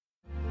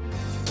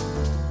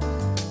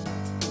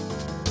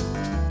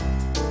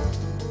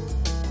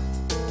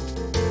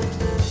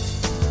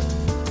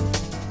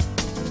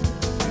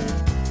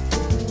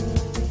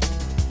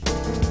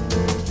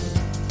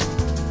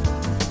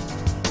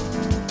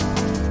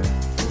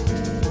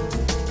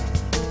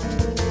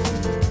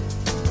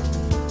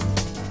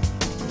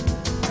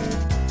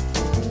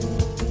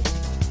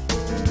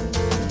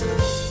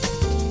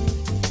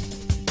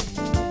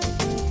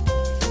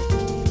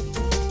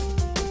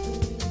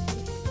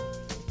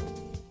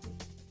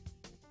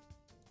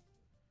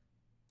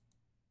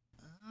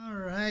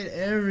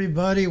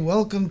Everybody,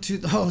 welcome to...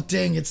 Oh,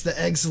 dang, it's the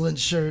excellent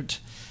shirt.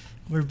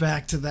 We're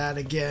back to that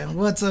again.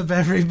 What's up,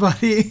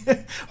 everybody?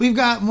 We've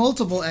got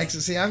multiple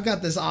X's. See, I've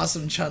got this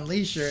awesome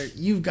Chun-Li shirt.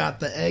 You've got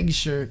the egg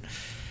shirt.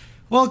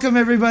 Welcome,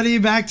 everybody,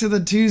 back to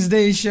the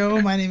Tuesday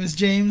show. My name is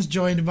James,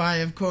 joined by,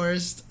 of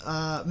course,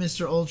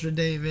 Mr. Ultra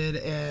David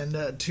and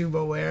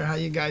Tubaware. How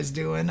you guys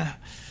doing?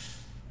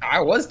 I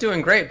was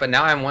doing great, but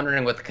now I'm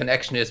wondering what the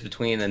connection is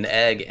between an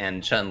egg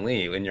and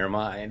Chun-Li in your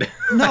mind.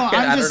 No,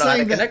 I'm just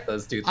saying that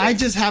those two things. I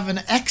just have an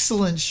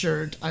excellent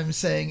shirt, I'm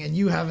saying, and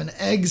you have an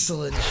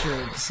excellent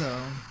shirt,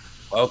 so...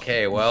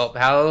 Okay, well,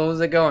 how's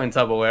it going,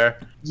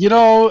 Tubaware? You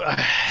know,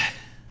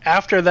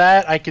 after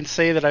that, I can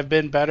say that I've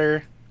been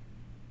better,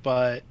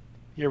 but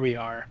here we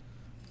are.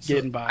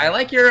 Getting by. I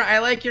like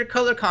your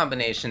color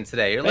combination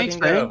today. You're looking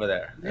good over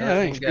there. Yeah,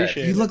 thanks.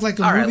 Appreciate it. You look like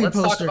a movie movie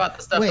poster. poster. Let's talk about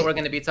the stuff that we're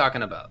going to be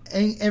talking about.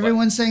 And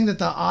everyone's saying that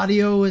the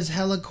audio is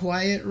hella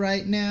quiet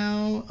right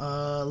now.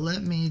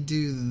 Let me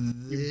do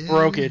this. You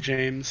broke it,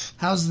 James.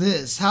 How's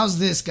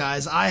this,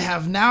 guys? I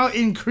have now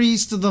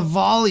increased the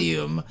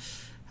volume.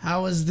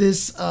 How is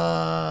this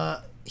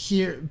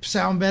here?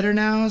 Sound better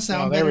now?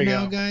 Sound better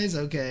now, guys?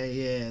 Okay,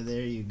 yeah,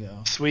 there you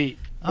go. Sweet.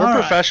 We're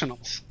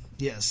professionals.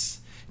 Yes.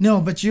 No,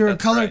 but your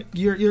That's color right.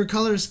 your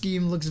color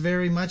scheme looks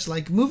very much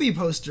like movie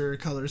poster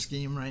color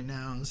scheme right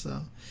now.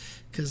 So,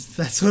 because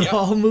that's what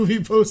all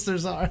movie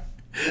posters are.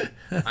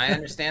 I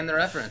understand the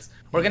reference.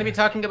 We're going to be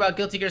talking about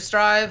Guilty Gear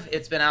Strive.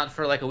 It's been out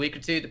for like a week or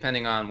two,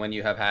 depending on when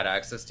you have had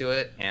access to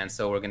it, and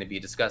so we're going to be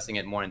discussing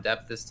it more in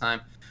depth this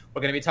time.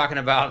 We're going to be talking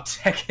about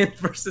Tekken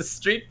versus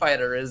Street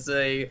Fighter is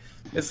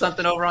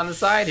something over on the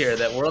side here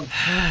that we'll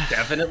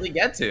definitely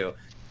get to.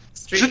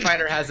 Street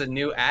Fighter has a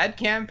new ad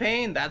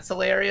campaign. That's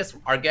hilarious.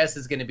 Our guest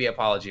is going to be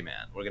Apology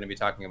Man. We're going to be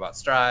talking about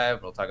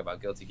Strive. We'll talk about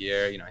Guilty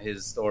Gear,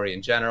 his story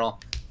in general.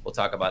 We'll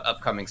talk about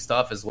upcoming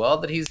stuff as well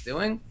that he's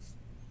doing.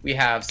 We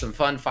have some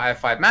fun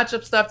 5-5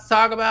 matchup stuff to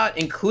talk about,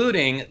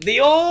 including the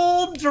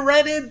old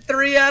dreaded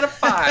 3 out of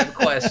 5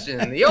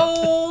 question. The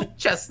old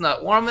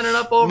chestnut warming it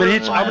up over. I'm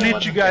going to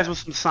hit you guys with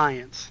some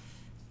science.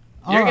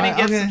 You're going to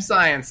get some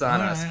science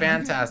on us.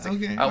 Fantastic.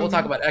 Okay. We'll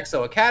talk about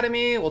Exo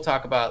Academy. We'll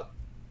talk about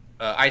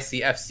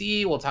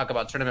ICFC. We'll talk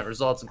about tournament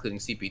results, including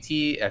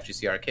CPT,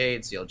 FGC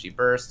Arcade, CLG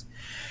Burst,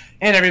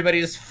 and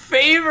everybody's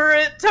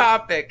favorite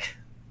topic,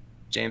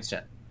 James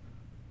Chen.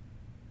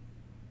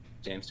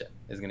 James Chen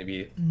is going to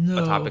be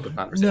a topic of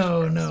conversation.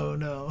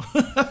 No.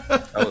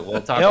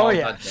 We'll talk all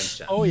about James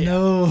Chen. Oh, yeah.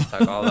 No. We'll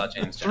talk all about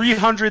James Chen.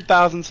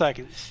 300,000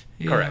 seconds.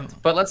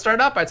 Correct. But let's start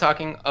out by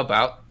talking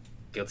about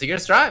Guilty Gear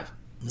Strive.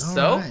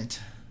 All right.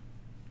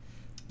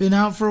 Been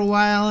out for a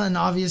while, and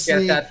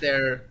obviously... Get that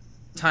there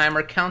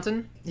timer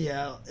counting.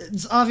 Yeah,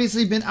 it's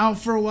obviously been out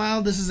for a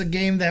while. This is a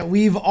game that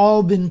we've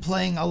all been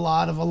playing a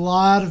lot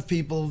of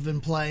people have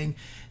been playing,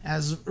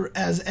 as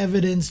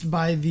evidenced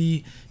by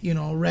the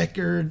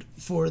record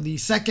for the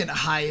second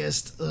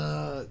highest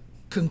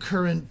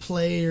concurrent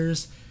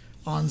players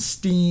on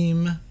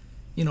Steam,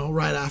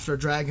 right after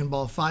Dragon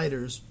Ball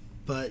FighterZ.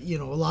 But a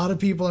lot of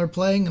people are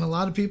playing, and a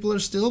lot of people are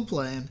still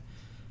playing.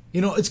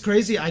 It's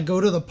crazy. I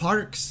go to the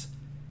parks,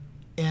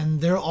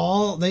 and they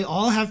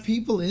all have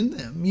people in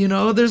them.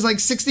 There's like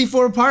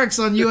 64 parks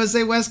on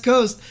USA West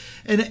Coast,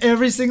 and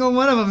every single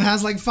one of them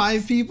has like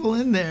 5 people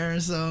in there.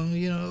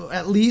 So,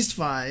 at least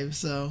 5.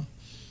 So,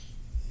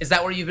 is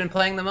that where you've been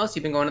playing the most?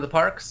 You've been going to the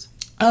parks?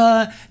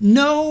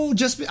 No,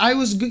 I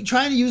was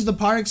trying to use the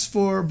parks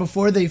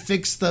before they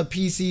fixed the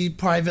PC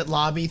private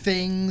lobby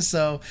thing.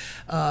 So,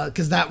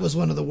 because that was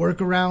one of the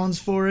workarounds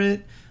for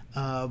it.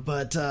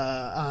 But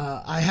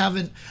I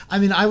haven't. I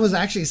mean, I was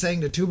actually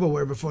saying to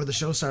Tubaware before the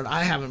show started,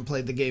 I haven't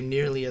played the game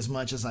nearly as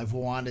much as I've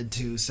wanted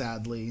to,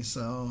 sadly.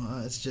 So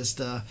it's just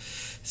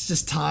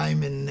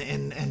time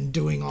and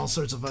doing all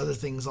sorts of other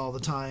things all the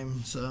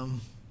time. So,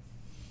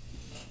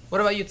 what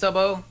about you,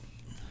 Tubbo?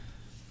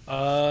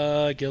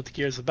 Guilty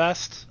Gear's the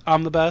best.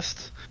 I'm the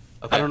best.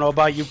 Okay. I don't know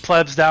about you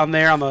plebs down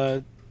there on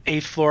the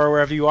 8th floor or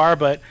wherever you are,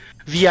 but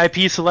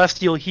VIP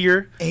Celestial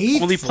here.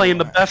 8th only playing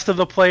the best of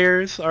the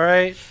players. All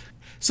right.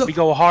 So we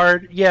go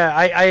hard. Yeah,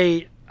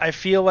 I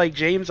feel like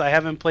James, I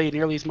haven't played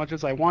nearly as much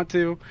as I want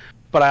to,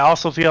 but I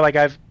also feel like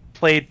I've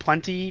played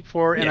plenty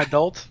for an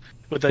adult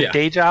with a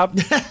day job.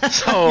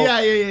 So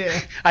yeah.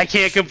 I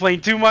can't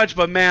complain too much,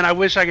 but man, I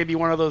wish I could be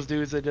one of those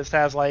dudes that just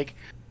has like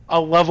a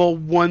level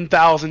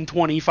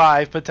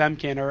 1025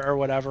 Potemkin or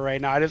whatever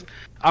right now.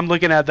 I'm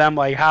looking at them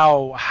like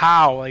how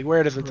like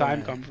where does the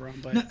time come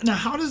from? But now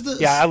how does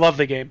the I love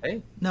the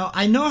game. Now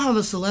I know how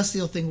the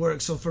Celestial thing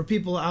works. So for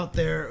people out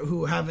there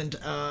who haven't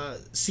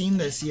seen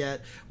this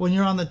yet, when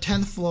you're on the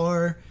 10th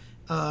floor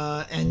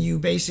and you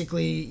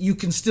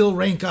can still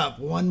rank up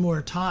one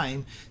more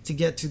time to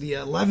get to the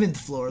 11th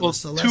floor. Well, the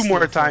Celestial 2 more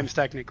floor. times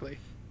technically.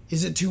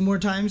 Is it 2 more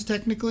times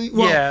technically?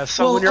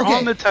 So when you're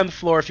on the 10th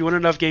floor, if you win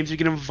enough games, you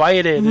get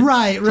invited to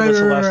the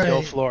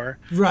Celestial floor.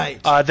 Right.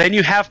 Then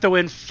you have to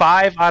win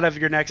 5 out of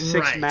your next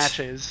 6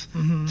 matches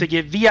to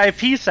get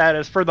VIP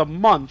status for the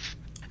month.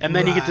 and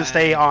then you get to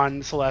stay Right.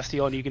 on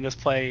Celestial, and you can just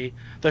play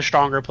the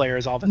stronger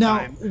players all the Now,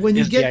 time. when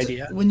you is the get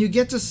idea. when you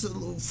get to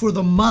for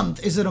the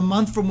month, is it a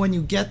month from when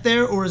you get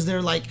there, or is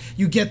there like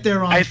you get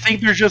there on? I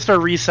think there's just a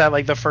reset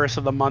like the first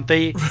of the month.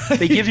 They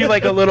give you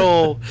like a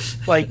little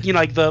like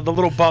like the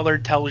little butler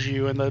tells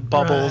you in the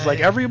bubbles like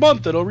Right. every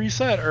month it'll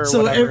reset or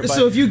So whatever.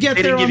 so but if you get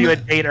they there didn't give on you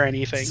the, a date or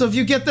anything. so if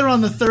you get there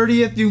on the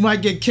 30th, you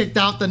might get kicked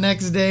out the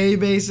next day,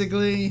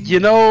 basically. You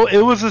know,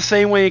 it was the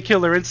same way in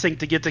Killer Instinct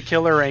to get to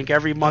Killer Rank.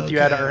 Every month you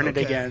had to Okay, earn it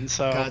okay. again.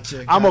 So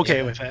Gotcha, I'm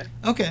okay gotcha. with it.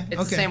 Okay.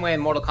 It's okay. the same way in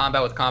Mortal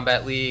Kombat with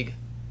Combat League.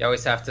 You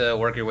always have to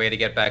work your way to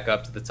get back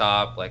up to the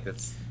top. Like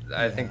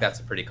I think that's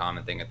a pretty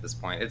common thing at this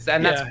point.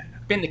 That's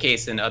been the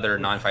case in other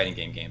non-fighting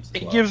games as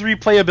It well. gives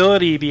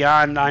replayability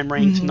beyond I'm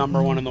ranked Mm-hmm,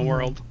 number one in the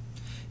world.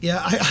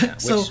 Yeah.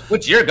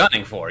 Which you're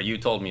gunning for. You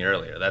told me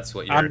earlier. That's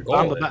what your goal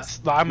I'm the is.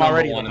 best. I'm Number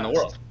already one the in best. the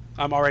world.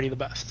 I'm already the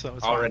best. So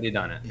it's fine. Already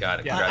done it. Got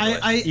it. Yeah.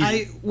 Congratulations.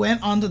 I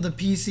went onto the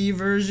PC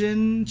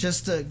version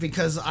just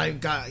because I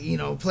got,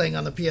 playing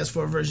on the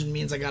PS4 version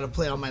means I got to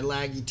play on my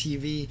laggy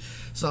TV.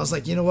 So I was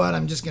like, you know what?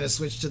 I'm just going to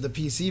switch to the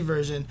PC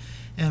version.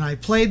 And I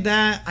played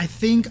that. I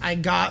think I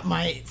got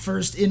my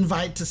first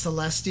invite to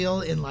Celestial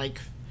in like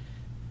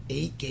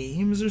 8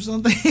 games or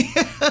something.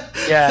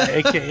 Yeah,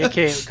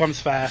 it comes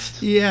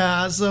fast.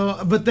 Yeah,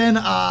 but then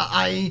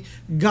I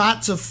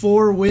got to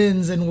 4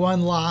 wins and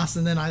 1 loss,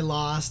 and then I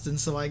lost, and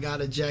so I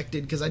got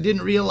ejected because I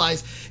didn't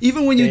realize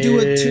even when you do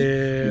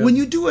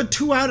a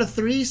 2 out of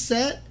 3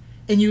 set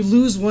and you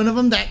lose one of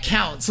them, that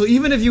counts. So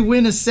even if you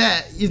win a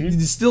set,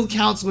 it still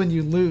counts when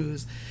you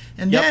lose.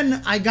 And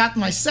then I got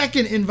my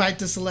second invite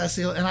to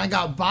Celestial, and I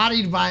got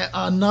bodied by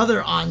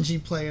another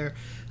Anji player.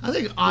 I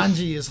think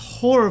Anji is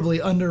horribly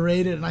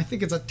underrated, and I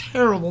think it's a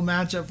terrible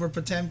matchup for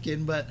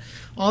Potemkin, but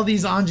all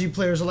these Anji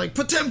players are like,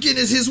 Potemkin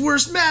is his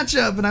worst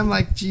matchup, and I'm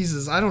like,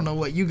 Jesus, I don't know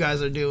what you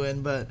guys are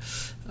doing, but,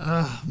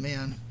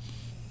 man,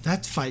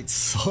 that fight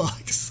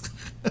sucks.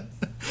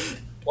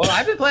 Well,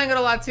 I've been playing it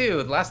a lot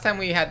too. The last time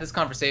we had this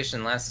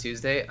conversation last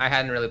Tuesday, I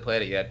hadn't really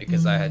played it yet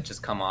because I had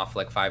just come off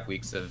like 5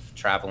 weeks of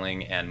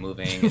traveling and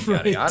moving and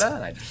yada Right. yada,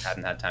 and I just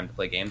hadn't had time to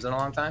play games in a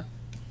long time.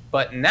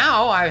 But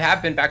now I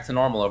have been back to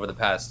normal over the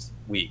past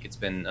week. It's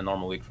been a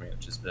normal week for me,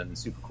 which has been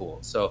super cool.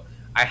 So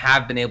I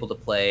have been able to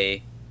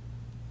play,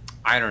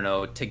 I don't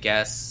know, to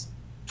guess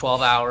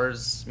 12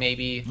 hours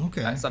maybe,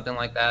 Okay. something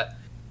like that.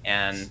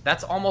 And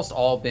that's almost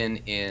all been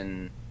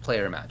in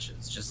player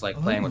matches, just like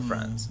playing with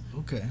friends.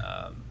 Okay.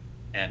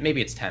 And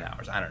maybe it's 10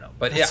 hours. I don't know.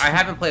 But yeah, That's I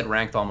haven't played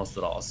ranked almost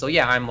at all. So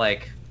yeah, I'm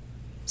like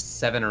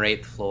 7th or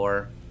 8th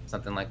floor,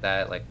 something like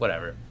that. Like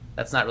whatever.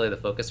 That's not really the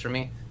focus for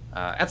me.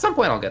 At some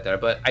point I'll get there,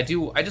 but I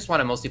just want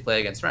to mostly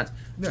play against friends.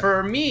 Yeah.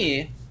 For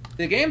me,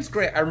 the game's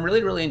great. I'm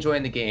really, really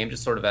enjoying the game,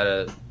 just sort of at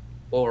a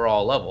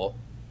overall level.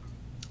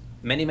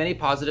 Many, many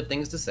positive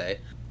things to say,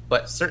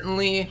 but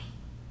certainly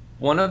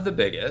one of the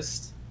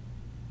biggest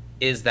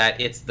is that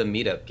it's the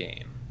meetup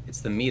game. It's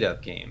the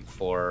meetup game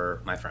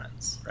for my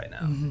friends right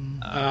now.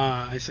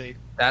 I see.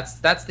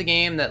 That's the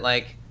game that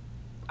like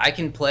I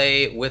can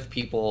play with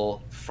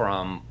people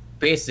from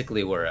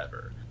basically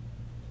wherever.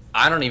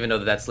 I don't even know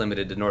that that's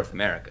limited to North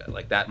America.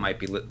 Like that might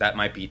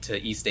be to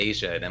East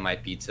Asia, and it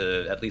might be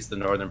to at least the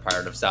northern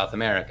part of South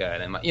America,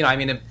 and it might, I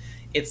mean,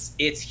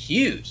 it's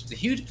huge. It's a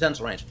huge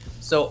potential range.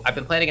 So I've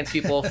been playing against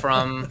people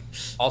from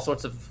all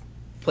sorts of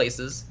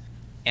places,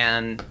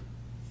 and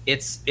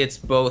it's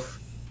both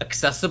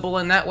accessible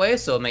in that way.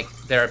 So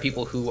there are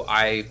people who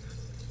I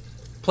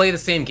play the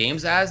same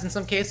games as in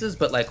some cases,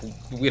 but like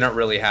we don't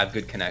really have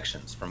good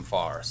connections from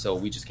far, so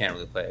we just can't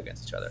really play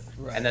against each other.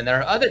 Right. And then there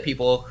are other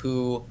people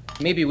who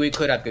maybe we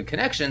could have good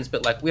connections,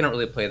 but like we don't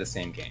really play the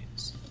same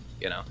games,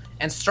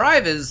 And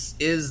Strive is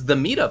the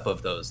meetup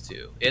of those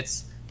two.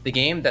 It's the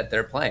game that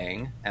they're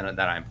playing and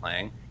that I'm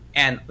playing,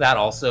 and that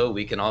also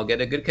we can all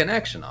get a good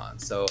connection on.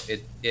 So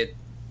it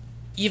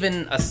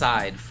even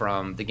aside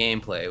from the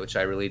gameplay, which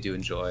I really do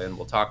enjoy and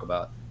we'll talk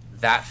about,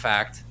 that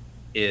fact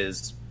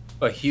is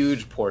a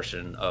huge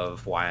portion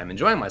of why I'm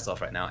enjoying myself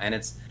right now, and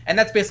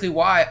that's basically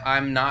why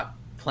I'm not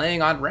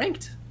playing on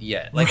ranked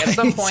yet. Like at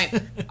some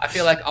point, I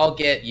feel like I'll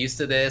get used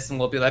to this, and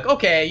we'll be like,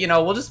 okay,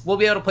 we'll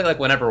be able to play like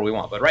whenever we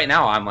want. But right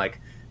now, I'm like,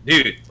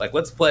 dude, like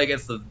let's play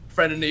against the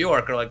friend in New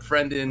York or like the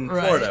friend in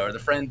Florida or the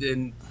friend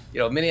in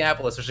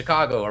Minneapolis or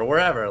Chicago or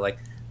wherever. Like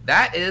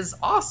that is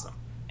awesome,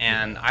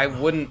 and I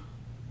wouldn't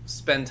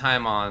spend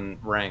time on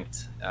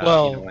ranked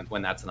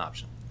when that's an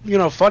option.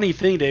 Funny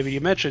thing, David,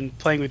 you mentioned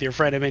playing with your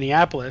friend in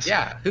Minneapolis.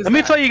 Yeah. Let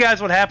me tell you guys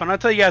what happened. I'll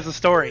tell you guys a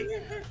story.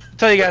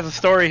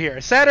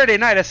 Here. Saturday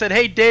night, I said,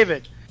 hey,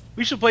 David,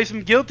 we should play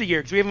some Guilty Gear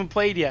because we haven't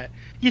played yet.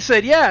 He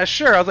said, yeah,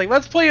 sure. I was like,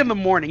 let's play in the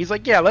morning. He's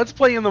like, yeah, let's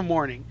play in the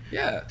morning.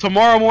 Yeah.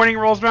 Tomorrow morning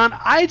rolls around.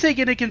 I take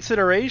into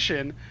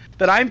consideration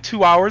that I'm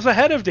 2 hours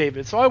ahead of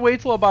David. So I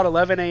wait till about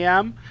 11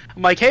 a.m.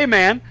 I'm like, hey,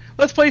 man,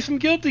 let's play some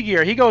Guilty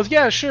Gear. He goes,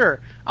 yeah, sure.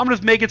 I'm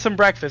just making some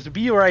breakfast.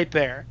 Be right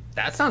there.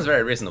 That sounds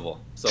very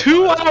reasonable. So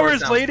 2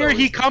 hours later,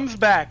 he comes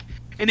back,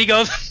 and he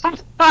goes,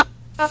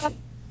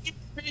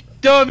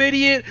 dumb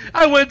idiot,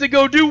 I went to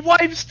go do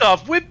wife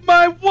stuff with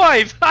my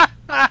wife.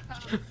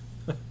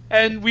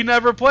 and we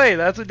never play.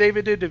 That's what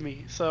David did to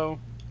me. So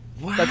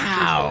that's a true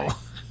Wow.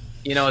 story.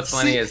 You know what's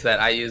funny See- is that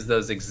I use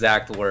those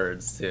exact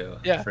words too.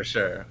 Yeah. For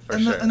sure.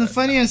 And the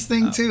funniest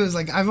thing too is,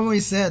 like, I've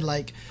always said,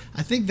 like,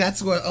 I think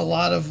that's what a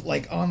lot of,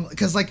 like, on,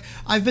 because, like,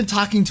 I've been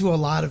talking to a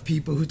lot of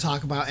people who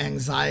talk about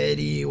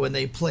anxiety when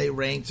they play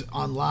ranked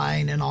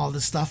online and all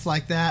the stuff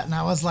like that, and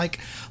I was like,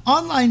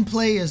 online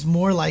play is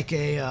more like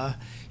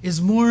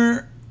is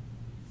more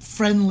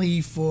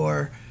friendly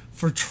for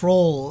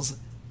trolls,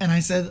 and I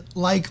said,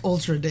 like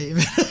Ultra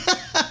David.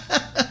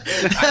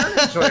 I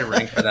don't enjoy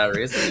rank for that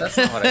reason. That's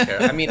not what I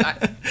care. I mean,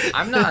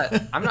 I'm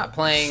not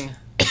playing.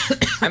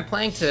 I'm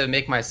playing to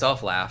make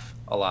myself laugh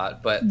a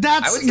lot, but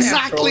That's I would say exactly-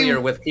 I'm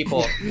trollier with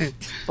people.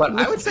 But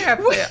I would say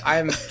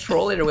I'm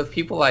trollier with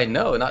people I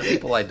know, not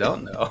people I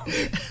don't know.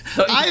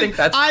 Don't you think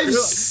that's I've true?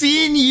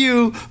 seen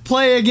you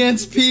play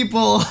against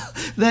people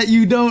that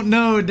you don't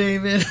know,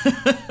 David.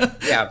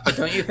 Yeah, but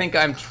don't you think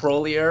I'm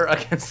trollier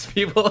against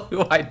people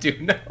who I do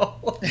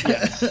know?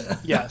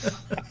 Yes.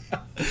 Yeah.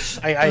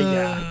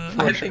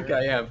 I think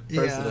I am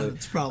personally. Yeah,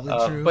 it's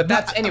probably true. But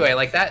that's anyway.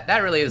 Like that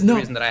really is the No.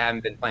 reason that I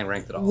haven't been playing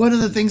ranked at all. One of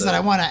the things So- that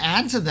I want to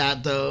add to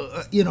that,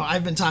 though,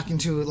 I've been talking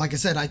to, like I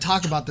said, I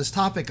talk about this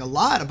topic a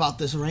lot, about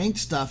this ranked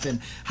stuff and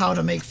how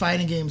to make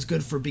fighting games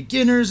good for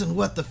beginners and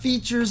what the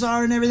features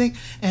are and everything.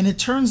 And it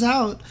turns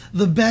out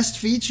the best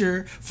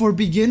feature for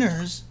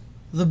beginners,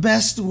 the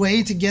best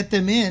way to get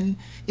them in,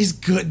 is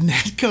good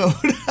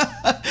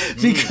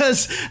netcode.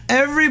 Because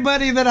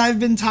everybody that I've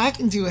been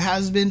talking to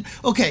has been,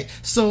 okay,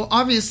 so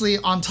obviously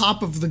on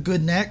top of the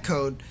good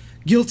netcode,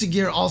 Guilty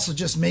Gear also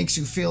just makes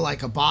you feel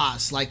like a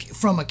boss. Like,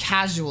 from a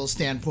casual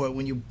standpoint,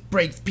 when you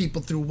break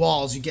people through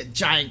walls, you get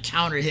giant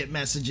counter hit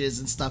messages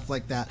and stuff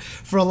like that.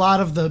 For a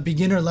lot of the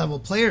beginner level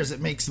players,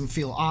 it makes them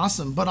feel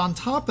awesome. But on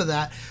top of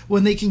that,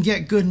 when they can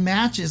get good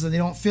matches and they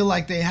don't feel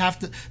like they have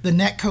to, the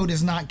netcode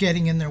is not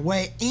getting in their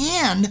way.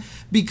 And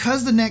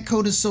because the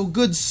netcode is so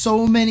good,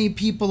 so many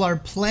people are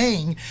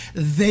playing,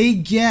 they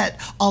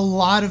get a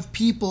lot of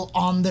people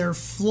on their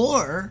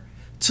floor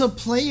to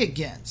play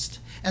against.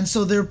 And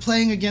so they're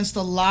playing against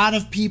a lot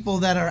of people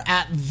that are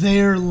at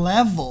their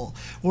level.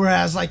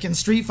 Whereas, like, in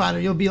Street Fighter,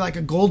 you'll be like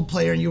a gold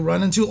player and you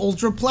run into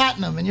Ultra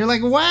Platinum. And you're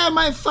like, why am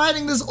I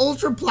fighting this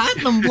Ultra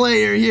Platinum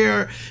player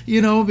here?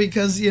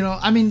 Because,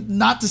 I mean,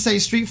 not to say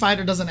Street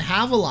Fighter doesn't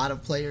have a lot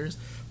of players.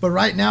 But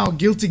right now,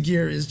 Guilty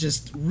Gear is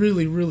just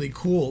really, really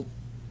cool.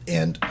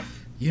 And,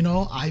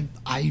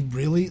 I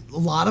really, a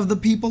lot of the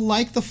people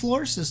like the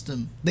floor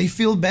system. They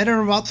feel better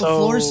about the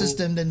floor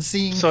system than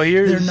seeing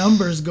their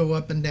numbers go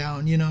up and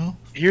down,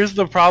 Here's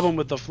the problem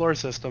with the floor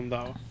system,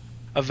 though.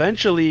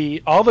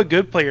 Eventually, all the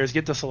good players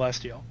get to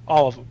Celestial.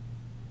 All of them.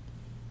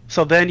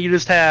 So then you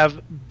just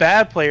have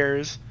bad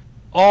players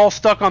all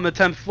stuck on the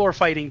 10th floor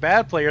fighting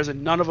bad players,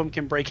 and none of them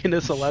can break into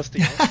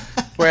Celestial.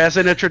 Whereas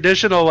in a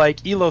traditional,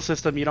 like, Elo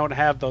system, you don't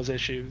have those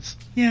issues.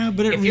 Yeah,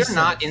 but if you're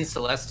not in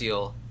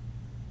Celestial,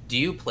 do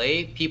you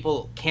play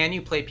people? Can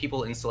you play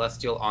people in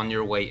Celestial on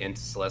your way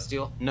into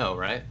Celestial? No,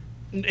 right?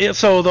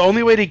 So the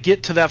only way to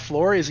get to that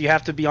floor is you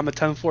have to be on the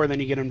 10th floor, and then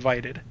you get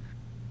invited.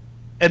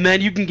 And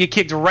then you can get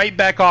kicked right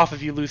back off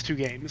if you lose 2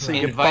 games. So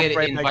you get bumped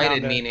right back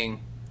down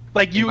meaning...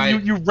 Like, you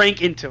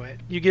rank into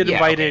it. You get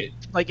invited,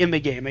 like, in the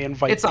game. They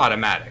invite It's you.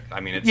 automatic. I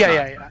mean, it's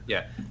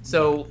Yeah.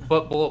 So,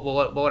 but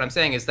what I'm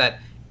saying is that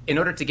in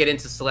order to get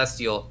into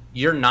Celestial,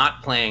 you're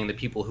not playing the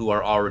people who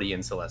are already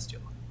in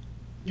Celestial.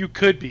 You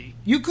could be.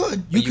 You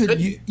could. You could?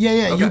 You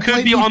You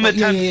could be on the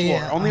 10th floor.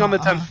 Yeah. Only on the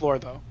 10th floor,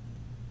 though.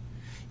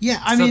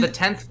 Yeah, I mean... So the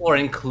 10th floor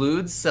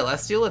includes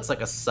Celestial? It's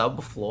like a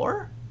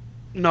sub-floor?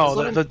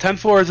 No, the 10th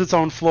floor is its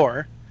own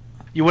floor.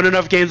 You win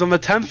enough games on the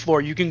 10th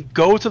floor, you can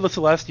go to the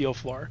Celestial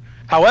floor.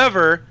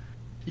 However,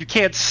 you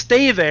can't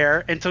stay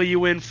there until you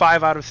win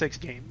 5 out of 6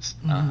 games.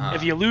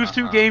 If you lose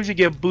 2 games, you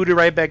get booted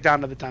right back down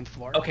to the 10th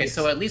floor. Okay,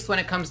 so at least when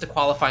it comes to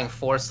qualifying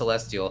for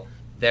Celestial,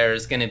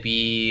 there's going to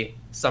be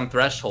some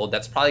threshold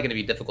that's probably going to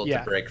be difficult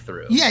to break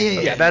through.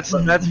 Yeah. That's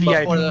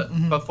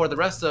VIP. But for the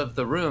rest of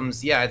the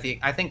rooms, I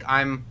think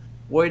I'm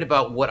worried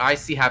about what I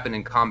see happen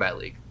in Combat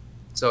League.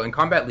 So in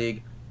Combat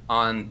League,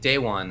 on day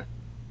 1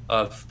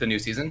 of the new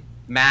season,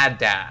 mad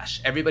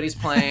dash. Everybody's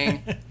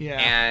playing,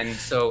 and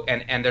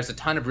there's a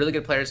ton of really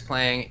good players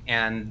playing,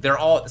 and they're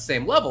all at the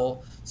same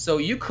level. So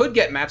you could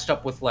get matched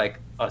up with like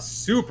a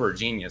super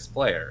genius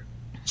player,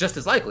 just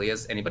as likely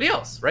as anybody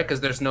else, right?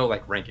 Because there's no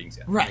like rankings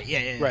yet. Right.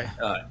 Yeah. Right.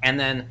 And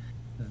then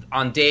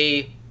on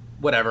day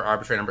whatever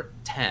arbitrary number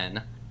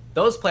 10,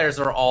 those players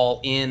are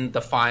all in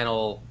the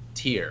final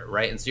tier,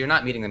 right? And so you're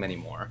not meeting them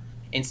anymore.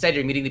 Instead,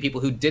 you're meeting the people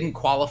who didn't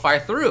qualify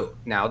through.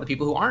 Now, the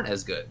people who aren't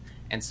as good.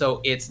 And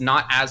so it's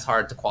not as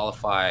hard to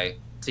qualify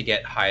to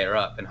get higher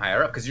up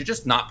because you're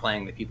just not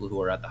playing the people who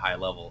are at the high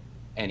level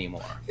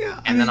anymore. Yeah,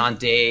 then on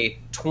day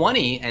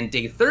 20 and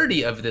day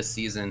 30 of this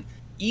season,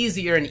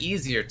 easier and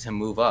easier to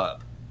move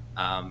up.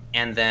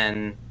 And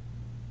then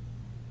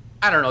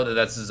I don't know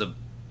that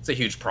it's a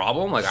huge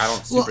problem. Like, I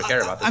don't super care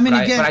about this. I mean,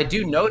 but again, I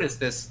do notice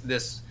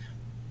this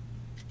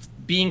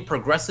being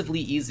progressively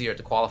easier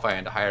to qualify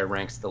into higher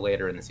ranks the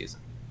later in the season.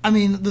 I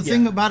mean, the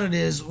thing about it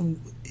is,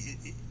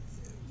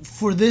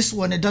 for this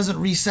one, it doesn't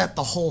reset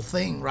the whole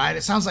thing, right?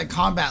 It sounds like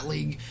Combat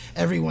League,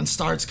 everyone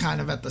starts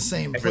kind of at the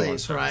same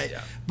place, right?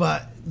 Yeah.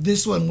 But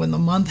this one, when the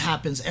month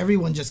happens,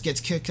 everyone just gets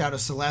kicked out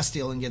of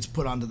Celestial and gets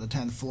put onto the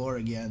 10th floor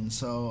again.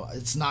 So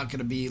it's not going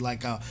to be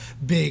like a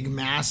big,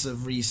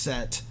 massive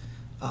reset.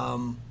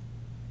 And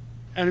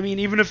I mean,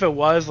 even if it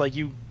was, like,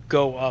 you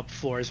go up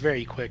floors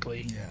very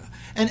quickly. Yeah.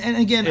 And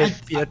again,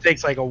 it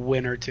takes like a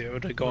win or two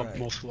to go up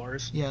most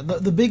floors. Yeah,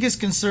 the biggest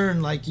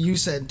concern, like you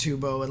said,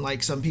 Tubo, and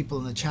like some people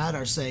in the chat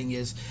are saying,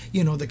 is,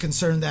 you know, the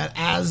concern that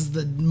as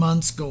the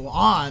months go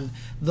on,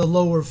 the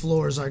lower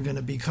floors are going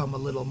to become a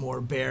little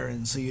more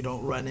barren, so you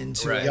don't run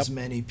into as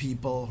many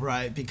people,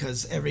 right?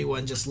 Because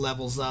everyone just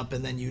levels up,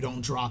 and then you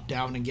don't drop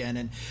down again,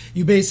 and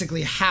you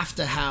basically have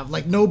to have,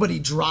 like, nobody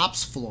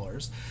drops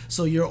floors,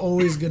 so you're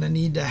always going to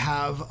need to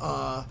have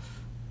a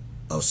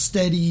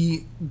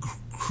steady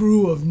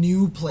crew of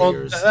new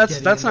players. Well,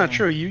 that's not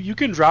true. You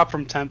can drop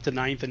from 10th to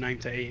 9th and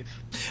 9th to 8th.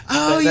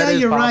 Oh, yeah,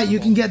 you're right. You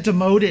can get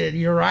demoted.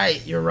 You're right.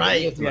 Yeah,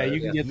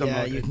 you can get demoted.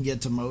 Yeah, you can get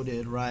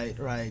demoted. Right.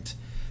 I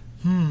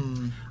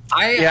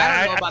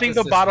think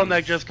the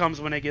bottleneck just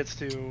comes when it gets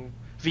to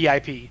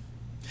VIP.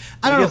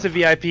 When it gets to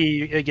VIP,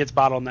 it gets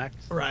bottlenecked.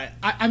 Right.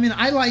 I mean,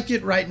 I like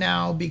it right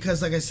now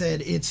because, like I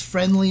said, it's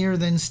friendlier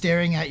than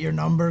staring at your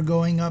number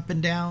going up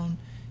and down.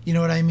 You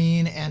know what I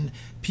mean? And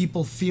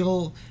people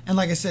feel, and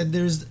like I said,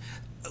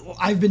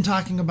 I've been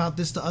talking about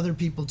this to other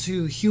people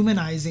too.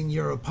 Humanizing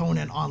your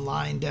opponent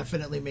online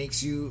definitely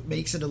makes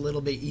it a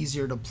little bit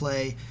easier to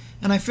play.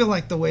 And I feel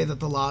like the way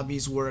that the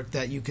lobbies work,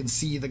 that you can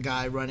see the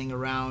guy running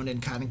around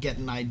and kind of get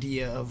an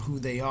idea of who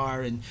they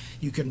are, and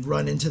you can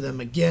run into them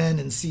again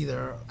and see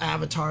their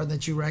avatar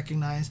that you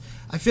recognize.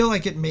 I feel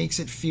like it makes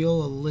it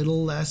feel a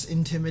little less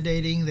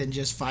intimidating than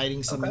just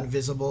fighting some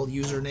invisible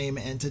username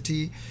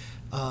entity.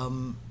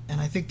 And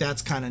I think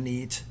that's kind of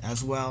neat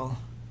as well.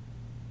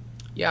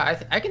 Yeah,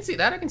 I can see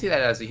that. I can see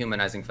that as a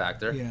humanizing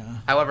factor. Yeah.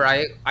 However,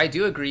 I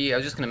do agree. I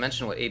was just going to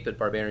mention what 8-Bit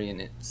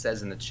Barbarian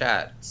says in the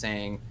chat,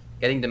 saying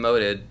getting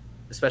demoted,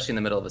 especially in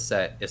the middle of a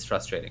set, is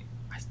frustrating.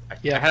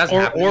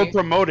 Or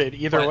promoted,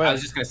 either way. I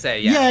was just going to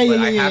say, I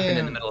have been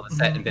in the middle of a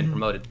set and been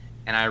promoted,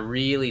 and I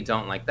really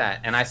don't like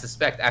that. And I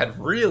suspect I'd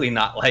really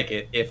not like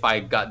it if I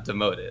got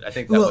demoted. I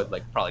think that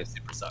would probably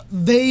super suck.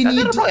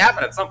 That'll probably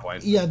happen at some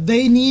point. Yeah,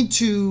 they need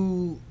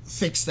to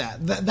fix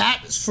that.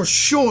 That's for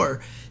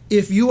sure.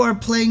 If you are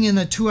playing in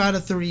a 2 out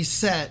of 3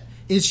 set,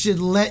 it should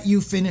let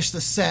you finish the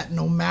set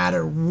no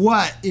matter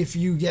what. If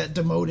you get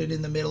demoted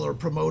in the middle or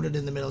promoted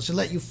in the middle, it should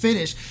let you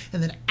finish,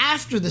 and then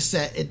after the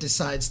set it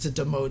decides to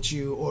demote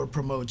you or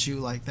promote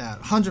you like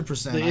that.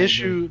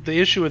 100%. The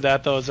issue with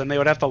that though is then they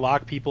would have to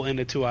lock people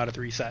into 2 out of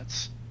 3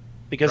 sets,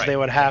 because they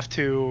would have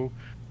to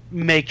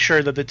make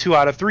sure that the 2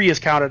 out of 3 is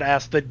counted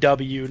as the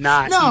W,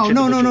 not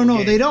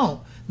no. They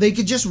don't. They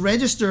could just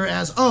register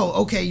as,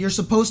 you're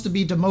supposed to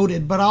be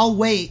demoted, but I'll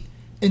wait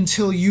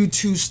until you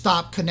two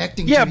stop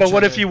connecting to each but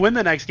what other. if you win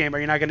the next game? Are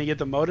you not going to get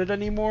demoted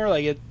anymore?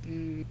 I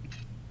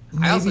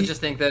also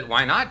just think that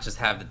why not just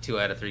have the 2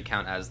 out of 3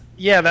 count as...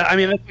 Yeah, that's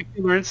what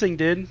Killer Instinct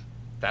did.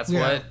 That's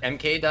what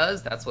MK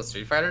does. That's what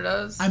Street Fighter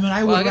does. I mean,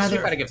 I guess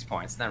Street Fighter gives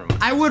points. Never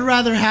mind. I would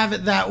rather have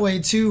it that way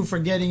too for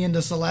getting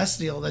into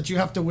Celestial, that you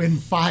have to win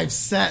 5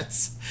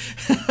 sets.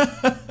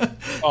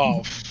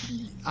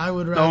 I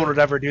would rather... No one would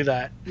ever do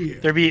that. Yeah.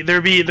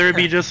 There'd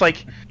be just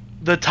like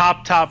the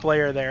top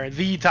player there,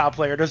 the top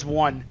player, just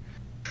one,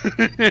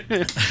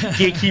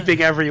 gatekeeping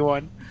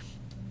everyone.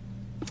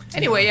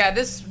 Anyway,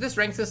 this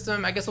rank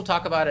system, I guess we'll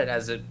talk about it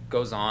as it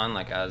goes on,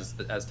 like as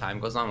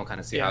time goes on. We'll kind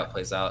of see how it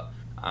plays out.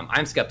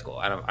 I'm skeptical.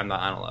 I don't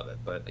love it,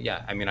 but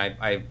yeah, I mean,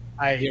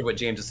 I hear what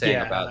James is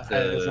saying about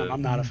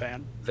I'm not a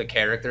fan. The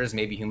characters,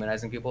 maybe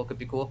humanizing people could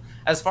be cool.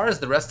 As far as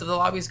the rest of the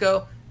lobbies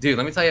go, dude,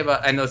 let me tell you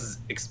about. I know this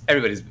is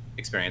everybody's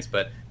experience,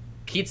 but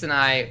Keats and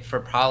I, for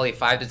probably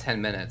 5 to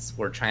 10 minutes,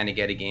 were trying to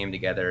get a game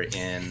together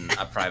in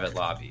a private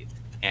lobby.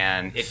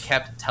 And it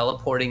kept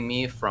teleporting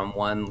me from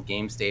one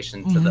game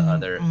station to the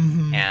other.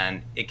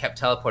 And it kept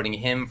teleporting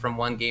him from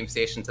one game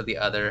station to the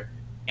other.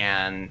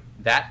 And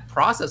that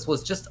process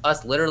was just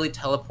us literally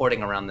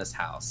teleporting around this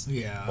house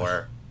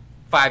for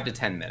 5 to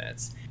 10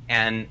 minutes.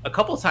 And a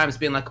couple times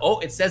being like, oh,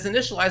 it says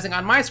initializing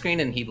on my screen.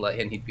 And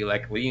he'd be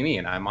like, what do you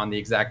mean? I'm on the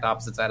exact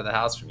opposite side of the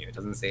house from you. It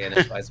doesn't say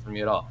initializing for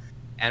me at all.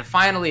 And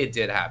finally it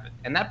did happen.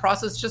 And that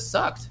process just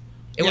sucked.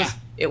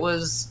 It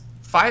was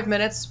 5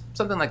 minutes,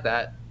 something like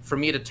that, for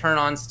me to turn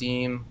on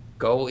Steam,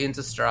 go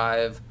into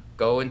Strive,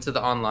 go into the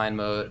online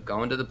mode,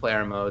 go into the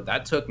player mode.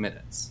 That took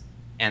minutes.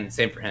 And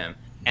same for him.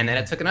 And then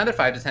it took another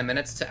 5 to 10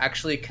 minutes to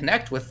actually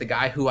connect with the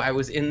guy who I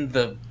was in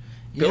the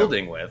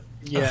building with.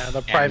 Yeah,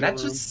 the private room.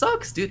 That just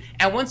sucks, dude.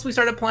 And once we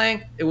started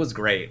playing, it was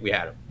great. We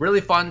had a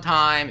really fun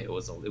time. It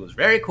was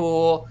very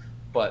cool.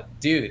 But,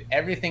 dude,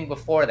 everything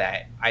before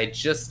that, I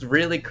just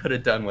really could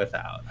have done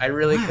without. I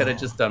really could have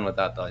just done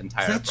without the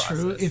entire process.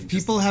 Is that true? If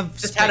people have...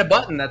 Just had a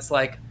button that's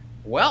like,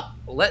 well,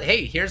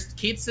 hey, here's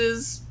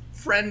Keats's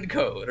friend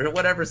code or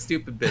whatever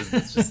stupid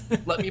business. Just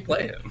let me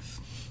play him.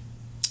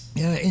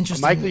 Yeah,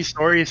 interesting. Mike Lee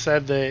Story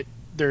said that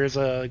there's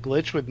a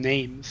glitch with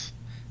names.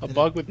 A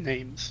bug with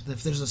names.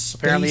 If there's a space...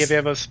 Apparently, if you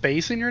have a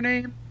space in your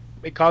name,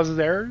 it causes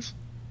errors.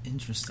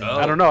 Interesting.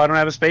 I don't know. I don't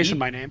have a space in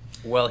my name.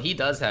 Well, he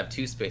does have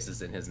 2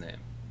 spaces in his name.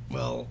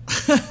 Well,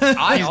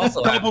 I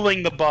also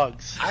doubling the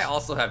bugs. I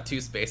also have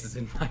 2 spaces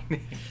in my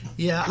name.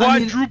 Yeah,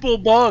 quadruple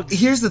bugs.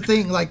 Here's the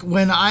thing: like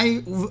when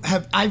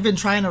I've been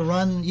trying to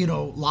run,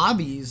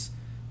 lobbies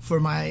for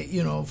my,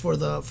 for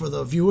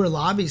the viewer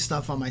lobby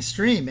stuff on my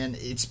stream, and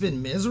it's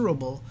been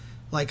miserable.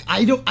 Like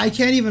I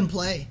can't even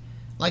play.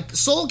 Like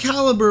Soul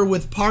Calibur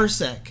with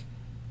Parsec,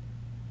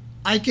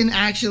 I can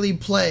actually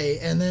play,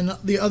 and then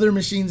the other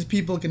machines,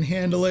 people can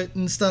handle it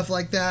and stuff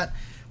like that.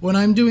 When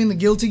I'm doing the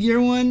Guilty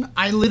Gear one,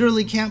 I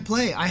literally can't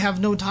play. I have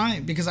no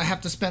time because I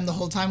have to spend the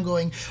whole time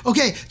going,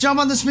 okay, jump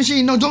on this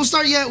machine. No, don't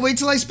start yet. Wait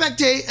till I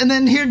spectate, and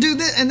then here, do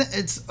this. And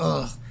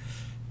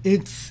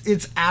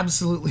it's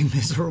absolutely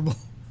miserable.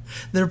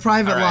 Their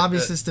private lobby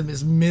system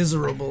is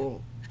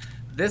miserable.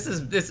 This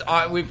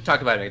we've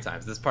talked about it many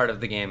times. This part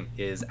of the game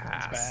is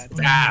ass.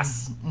 It's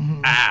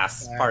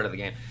ass part of the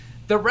game.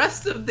 The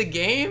rest of the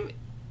game,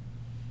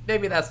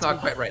 maybe that's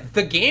not quite right.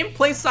 The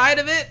gameplay side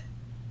of it,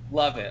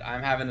 love it.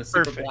 I'm having a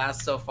super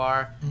blast so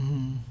far.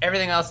 Mm-hmm.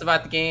 Everything else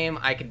about the game,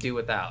 I could do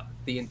without.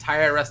 The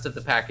entire rest of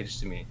the package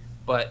to me.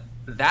 But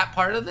that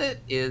part of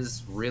it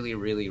is really,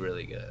 really,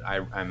 really good.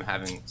 I'm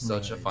having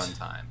such a fun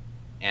time.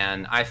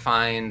 And I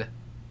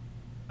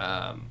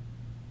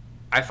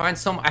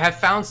have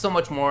found so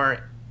much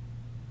more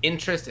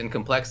interest and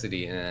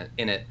complexity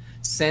in it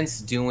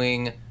since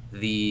doing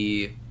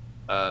the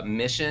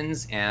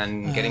missions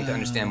and getting to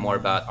understand more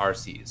about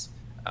RCs.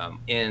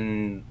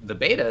 In the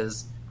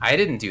betas, I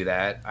didn't do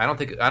that. I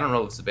don't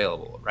know if it's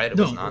available, right? It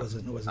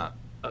was not.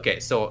 Okay,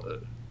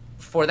 so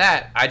for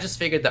that, I just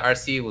figured the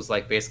RC was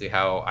like basically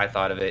how I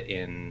thought of it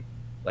in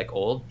like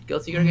old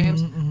Guilty Gear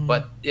games,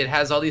 but it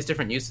has all these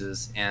different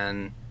uses,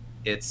 and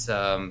it's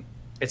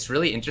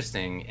really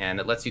interesting, and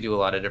it lets you do a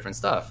lot of different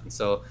stuff. And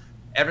so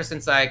ever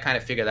since I kind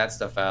of figured that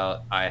stuff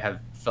out, I have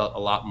felt a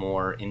lot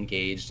more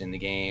engaged in the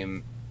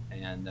game,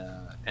 and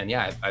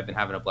yeah, I've been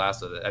having a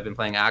blast with it. I've been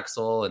playing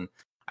Axel, and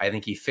I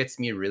think he fits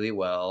me really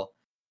well.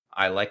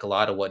 I like a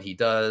lot of what he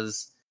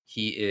does.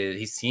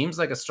 He seems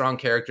like a strong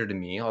character to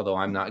me, although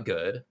I'm not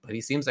good, but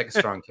he seems like a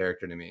strong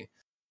character to me.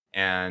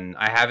 And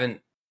I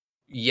haven't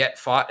yet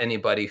fought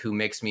anybody who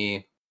makes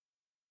me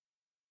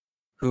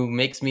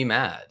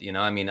mad.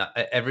 I mean,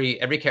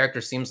 every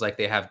character seems like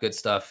they have good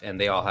stuff, and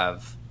they all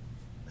have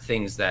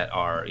things that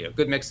are,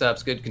 good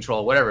mix-ups, good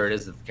control, whatever it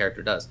is that the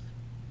character does.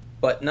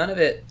 But none of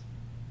it,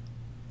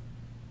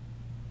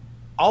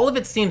 all of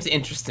it seems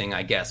interesting,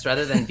 I guess,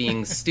 rather than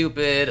being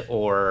stupid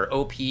or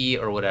OP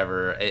or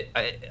whatever.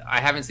 I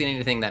haven't seen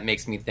anything that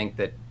makes me think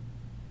that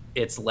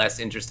it's less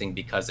interesting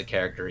because a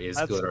character is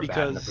good or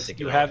bad in a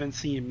particular way. You haven't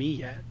seen me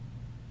yet.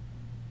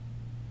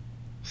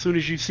 As soon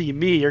as you see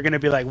me, you're going to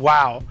be like,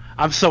 wow,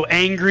 I'm so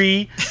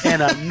angry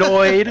and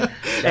annoyed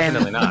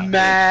and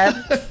mad.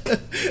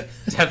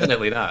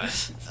 Definitely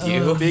not.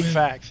 Big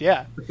facts,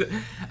 yeah.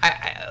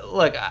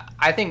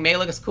 I think Mei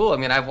looks cool. I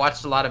mean, I've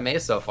watched a lot of Mei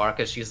so far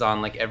because she's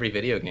on like every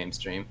video game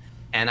stream,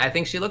 and I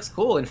think she looks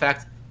cool. In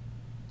fact,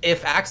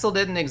 if Axel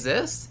didn't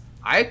exist,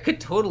 I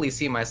could totally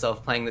see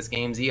myself playing this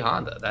game's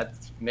E-Honda. That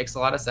makes a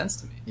lot of sense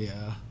to me.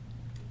 Yeah.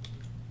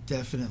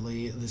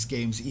 Definitely this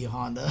game's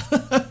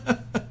E-Honda.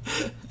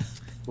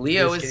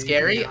 Leo is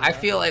scary. I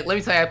feel like, let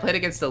me tell you, I played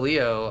against a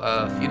Leo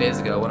a few days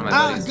ago. One of my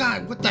buddies. Oh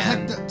God! What the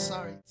heck?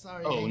 Sorry.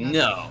 Oh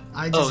no!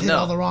 I just hit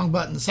all the wrong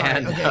buttons.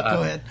 Sorry. Okay,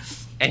 go ahead.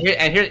 And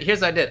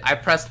here's what I did. I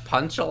pressed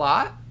punch a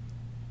lot.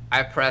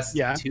 I pressed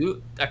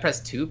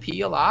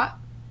 2P a lot.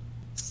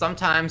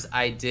 Sometimes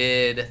I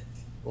did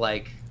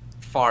like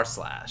far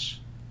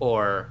slash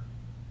or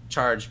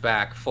charge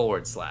back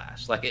forward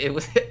slash. Like it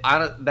was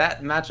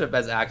that matchup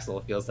as Axel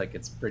feels like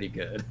it's pretty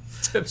good.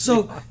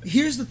 So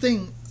here's the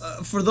thing,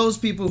 for those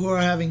people who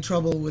are having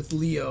trouble with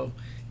Leo,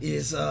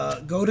 is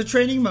go to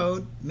training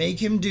mode, make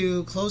him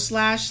do close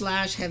slash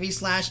heavy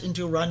slash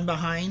into run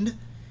behind,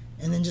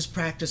 and then just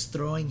practice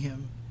throwing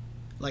him.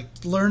 Like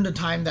learn to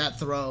time that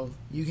throw.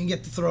 You can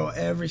get the throw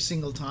every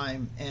single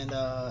time, and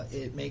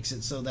it makes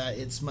it so that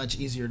it's much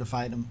easier to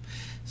fight him.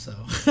 So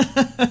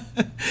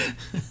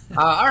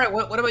all right,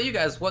 what about you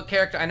guys? What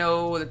character? I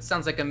know it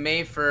sounds like a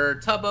Mei for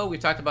Tubbo. We've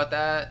talked about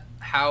that.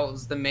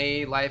 How's the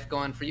Mei life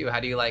going for you? How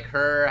do you like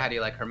her? How do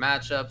you like her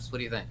matchups? What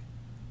do you think?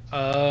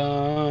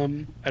 I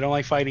don't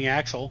like fighting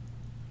Axel.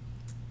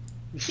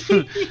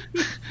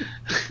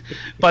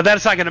 But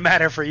that's not going to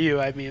matter for you.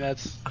 I mean,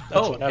 that's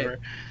whatever.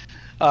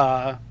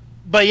 Okay.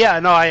 But yeah,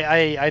 no,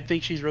 I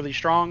think she's really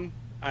strong.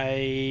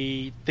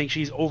 I think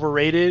she's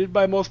overrated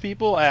by most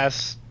people,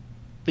 as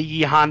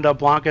the Honda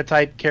Blanca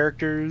type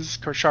characters,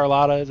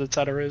 Charlottas,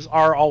 etc.,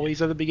 are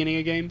always at the beginning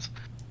of games.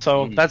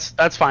 So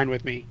that's fine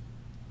with me.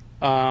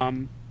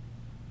 I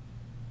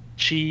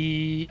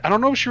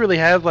don't know if she really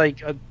had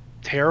like a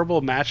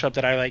terrible matchup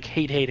that I like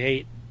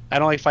hate. I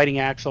don't like fighting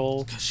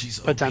Axel.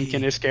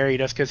 Potemkin is scary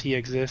just because he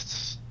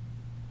exists.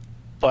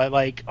 But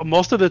like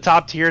most of the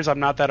top tiers, I'm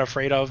not that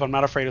afraid of. I'm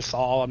not afraid of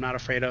Saul. I'm not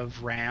afraid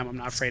of Ram. I'm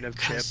not afraid of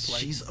Chip. Like,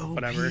 she's OP.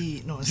 Whatever.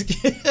 No,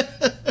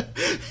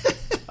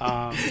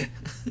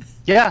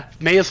 Yeah,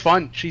 Mei is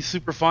fun. She's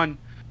super fun.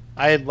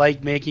 I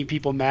like making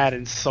people mad,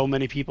 and so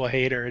many people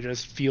hate her. It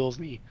just fuels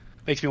me.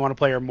 Makes me want to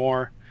play her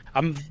more.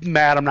 I'm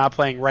mad I'm not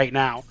playing right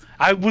now.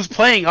 I was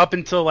playing up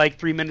until like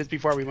 3 minutes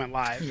before we went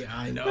live. Yeah,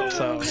 I know.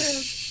 So,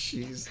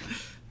 Jeez.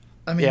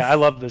 I mean, yeah, I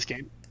love this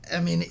game. I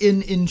mean,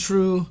 in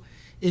true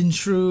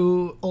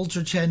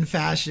Ultra Chen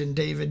fashion,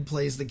 David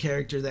plays the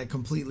character that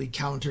completely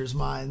counters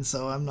mine.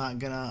 So I'm not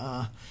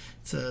gonna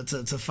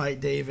to fight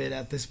David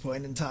at this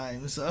point in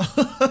time. So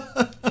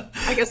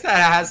I guess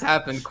that has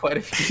happened quite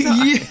a few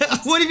times. Yeah,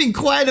 what do you mean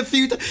quite a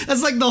few times?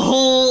 That's like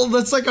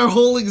our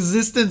whole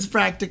existence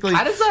practically.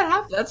 How does that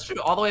happen? That's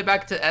true. All the way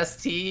back to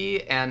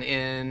ST and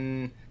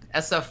in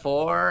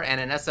SF4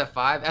 and in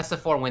SF5.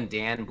 SF4 when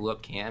Dan blew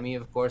up Cammy,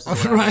 of course,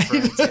 is what I'm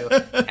referring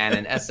to. And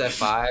in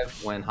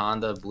SF5 when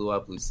Honda blew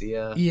up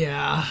Lucia.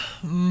 Yeah.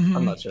 Mm-hmm.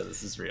 I'm not sure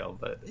this is real,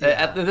 but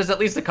there's at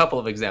least a couple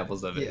of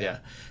examples of it. Yeah.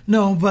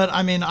 No, but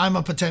I mean, I'm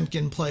a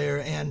Potemkin player,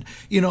 and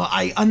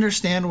I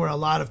understand where a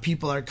lot of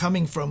people are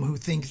coming from who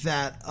think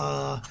that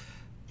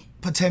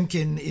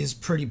Potemkin is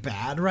pretty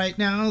bad right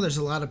now. There's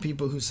a lot of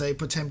people who say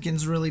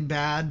Potemkin's really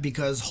bad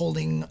because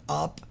holding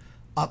up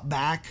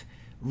back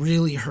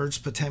really hurts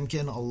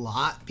Potemkin a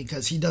lot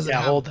because he doesn't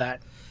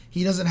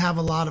he doesn't have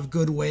a lot of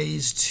good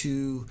ways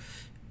to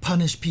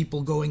punish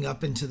people going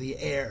up into the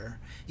air.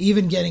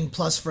 Even getting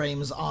plus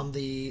frames on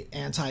the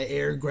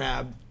anti-air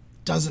grab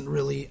doesn't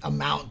really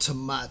amount to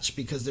much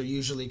because they're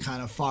usually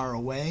kind of far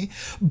away.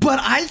 But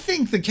I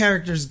think the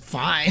character's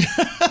fine.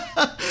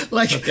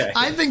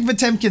 I think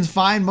Potemkin's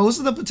fine. Most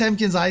of the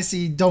Potemkins I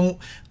see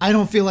I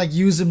don't feel like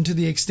use him to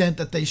the extent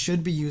that they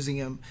should be using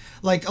him.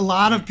 Like a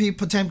lot of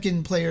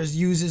Potemkin players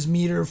use his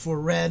meter for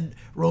red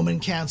Roman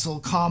cancel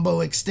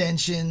combo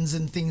extensions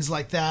and things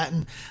like that.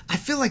 And I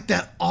feel like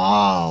that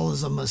all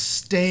is a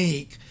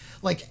mistake.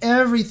 Like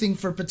everything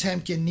for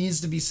Potemkin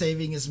needs to be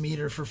saving his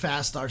meter for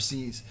fast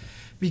RCs.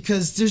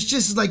 Because there's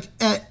just like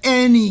at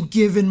any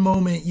given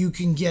moment you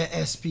can get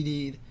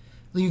SPD'd.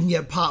 You can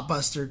get pop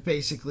bustered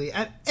basically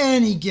at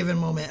any given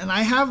moment. And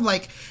I have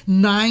like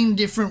 9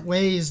 different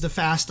ways to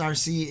fast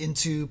RC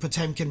into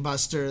Potemkin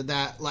Buster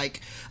that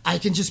like I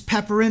can just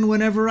pepper in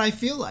whenever I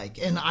feel like.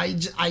 And I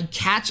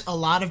catch a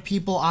lot of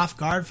people off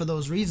guard for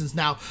those reasons.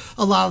 Now,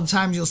 a lot of the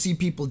times you'll see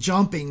people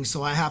jumping,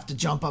 so I have to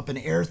jump up and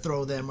air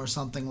throw them or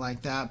something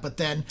like that. But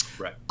then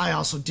I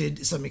also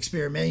did some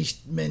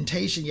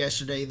experimentation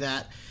yesterday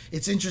that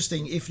it's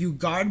interesting. If you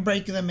guard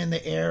break them in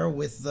the air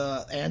with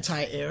the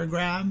anti-air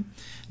grab,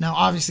 now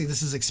obviously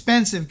this is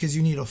expensive because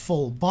you need a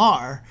full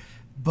bar,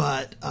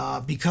 but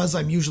because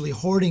I'm usually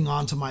hoarding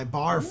onto my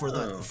bar for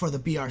the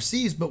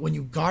BRCs, but when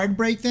you guard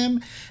break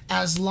them,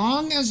 as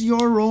long as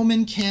your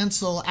Roman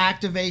cancel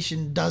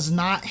activation does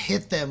not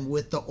hit them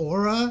with the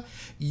aura,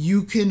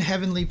 you can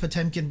Heavenly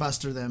Potemkin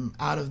Buster them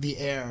out of the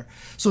air.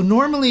 So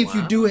normally if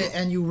you do it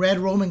and you red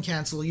Roman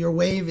cancel, your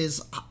wave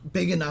is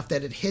big enough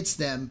that it hits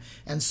them,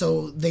 and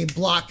so they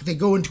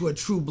go into a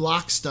true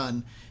block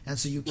stun, and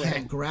so you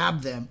can't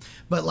grab them.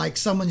 But like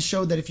someone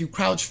showed that if you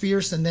crouch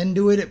fierce and then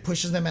do it, it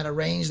pushes them at a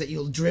range that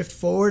you'll drift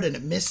forward and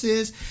it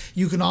misses.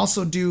 You can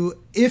also do,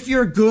 if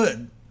you're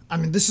good, I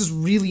mean, this is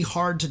really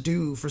hard to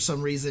do for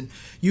some reason,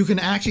 you can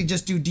actually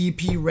just do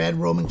DP red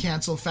Roman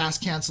cancel,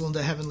 fast cancel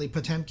into Heavenly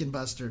Potemkin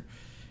Buster.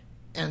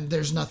 And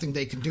there's nothing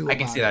they can do about it. I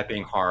can see that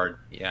being hard.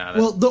 Yeah.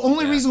 Well, the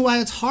only reason why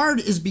it's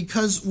hard is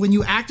because when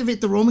you activate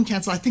the Roman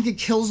cancel, I think it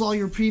kills all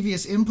your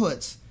previous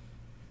inputs.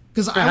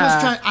 Because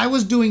I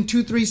was doing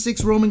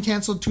 236 Roman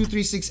cancel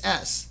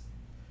 236S.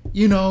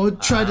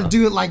 Try to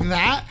do it like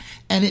that,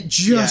 and it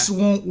just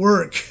won't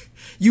work.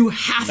 You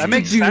have to do... That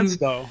makes sense,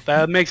 though.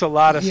 That makes a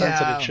lot of sense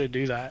that it should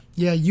do that.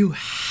 Yeah, you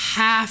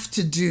have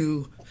to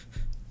do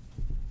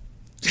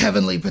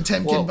Heavenly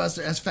Potemkin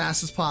Buster as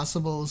fast as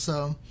possible,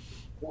 so...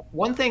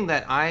 One thing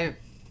that I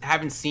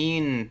haven't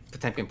seen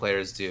Potemkin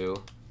players do...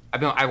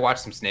 I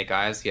watched some Snake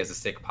Eyes. He has a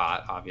sick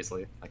pot,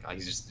 obviously. Like,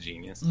 he's just a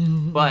genius.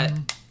 Mm-hmm. But...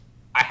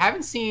 I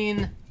haven't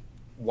seen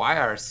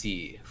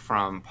YRC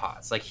from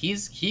pots. Like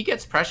he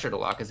gets pressured a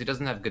lot because he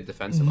doesn't have good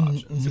defensive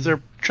options. Because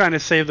they're trying to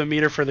save the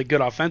meter for the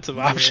good offensive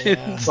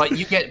options.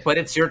 But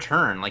it's your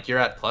turn. Like you're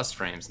at plus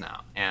frames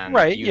now, and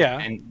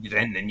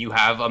and then you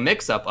have a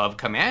mix-up of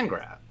command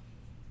grab,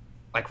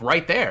 like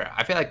right there.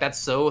 I feel like that's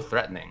so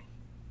threatening,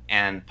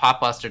 and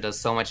Pop Buster does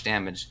so much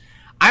damage.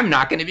 I'm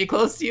not going to be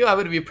close to you. I'm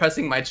going to be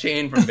pressing my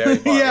chain from very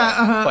far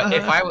away. But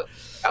if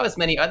I was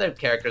many other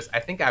characters,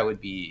 I think I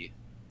would be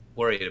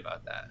worried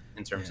about that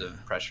in terms of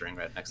pressuring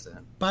right next to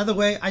him. By the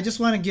way, I just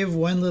want to give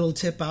one little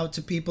tip out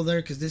to people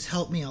there because this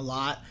helped me a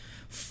lot.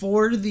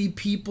 For the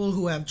people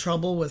who have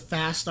trouble with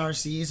fast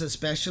RCs,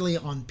 especially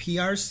on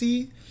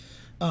PRC,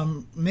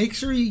 make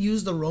sure you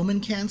use the Roman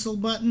cancel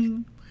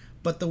button.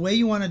 But the way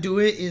you want to do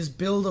it is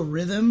build a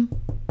rhythm.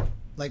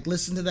 Like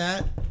listen to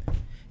that.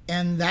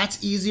 And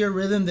that's easier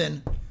rhythm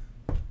than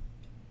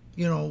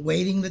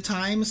waiting the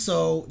time.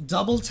 So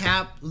double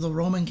tap the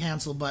Roman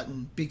cancel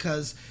button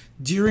because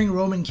during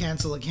Roman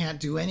cancel, it can't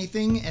do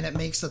anything, and it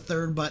makes the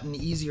third button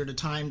easier to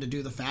time to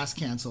do the fast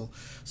cancel.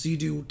 So you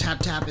do tap,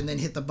 tap, and then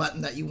hit the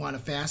button that you want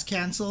to fast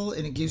cancel,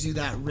 and it gives you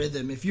that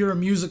rhythm. If you're a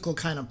musical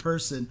kind of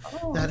person,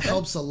 that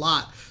helps a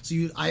lot. So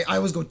I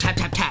always go tap,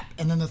 tap, tap,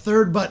 and then the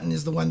third button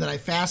is the one that I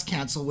fast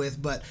cancel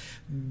with, but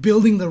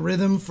building the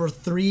rhythm for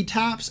 3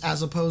 taps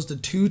as opposed to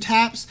 2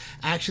 taps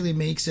actually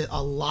makes it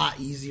a lot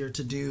easier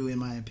to do, in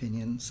my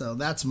opinion. So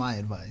that's my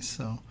advice.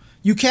 So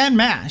you can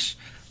mash,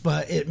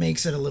 but it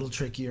makes it a little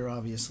trickier,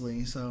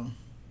 obviously. So,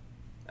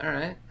 all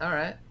right.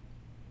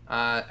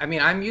 I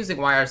mean, I'm using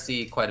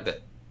YRC quite a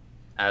bit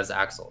as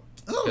Axel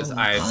because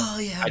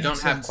I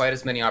don't have quite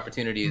as many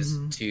opportunities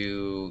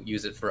to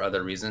use it for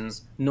other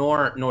reasons,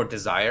 nor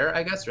desire,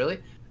 I guess. Really,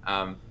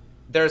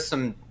 there's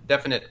some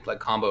definite like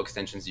combo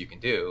extensions you can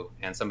do,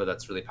 and some of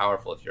that's really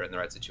powerful if you're in the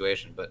right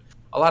situation. But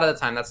a lot of the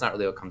time, that's not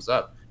really what comes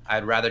up.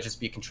 I'd rather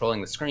just be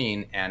controlling the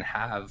screen and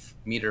have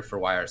meter for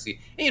YRC.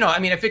 And, you know, I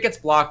mean, if it gets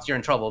blocked, you're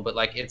in trouble, but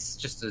like it's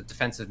just a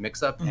defensive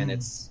mix-up, and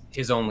it's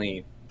his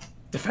only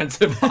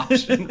defensive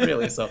option,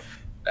 really. So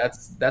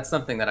that's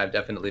something that I've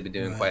definitely been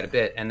doing quite a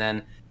bit. And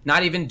then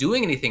not even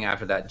doing anything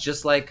after that,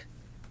 just like,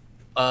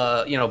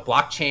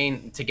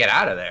 blockchain to get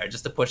out of there,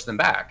 just to push them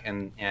back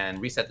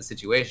and reset the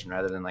situation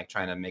rather than like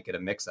trying to make it a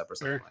mix-up or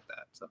something like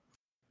that. So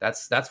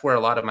that's where a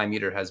lot of my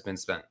meter has been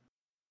spent.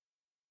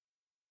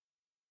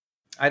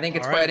 I think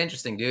it's quite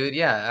interesting, dude.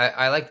 Yeah,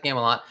 I like the game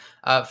a lot.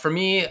 For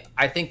me,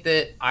 I think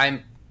that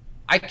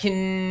I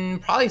can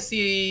probably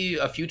see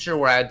a future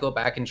where I'd go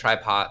back and try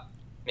pot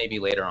maybe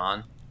later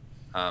on.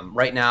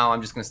 Right now,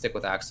 I'm just going to stick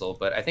with Axel,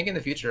 but I think in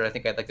the future, I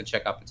think I'd like to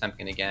check out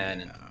Potemkin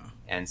again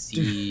and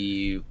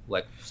see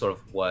like sort of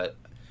what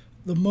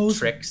the most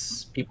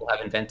tricks people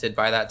have invented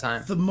by that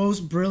time. The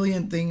most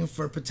brilliant thing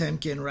for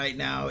Potemkin right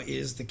now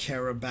is the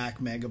Kara back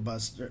Mega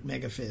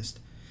Fist.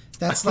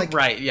 That's like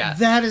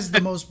that is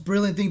the most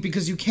brilliant thing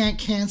because you can't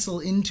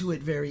cancel into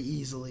it very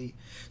easily.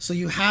 So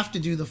you have to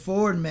do the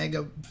forward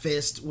Mega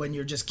Fist when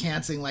you're just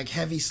canceling like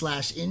heavy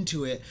slash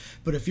into it.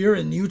 But if you're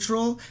in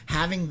neutral,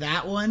 having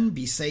that one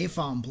be safe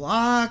on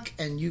block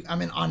and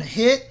on a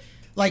hit,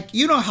 like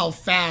you know how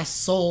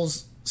fast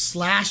Soul's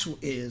slash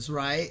is,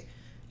 right?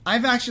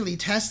 I've actually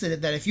tested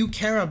it that if you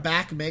Kara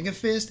back Mega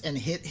Fist and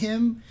hit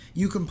him,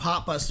 you can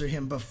pop buster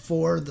him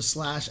before the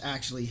slash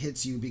actually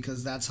hits you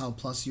because that's how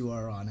plus you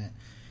are on it.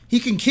 He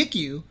can kick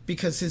you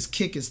because his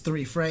kick is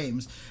 3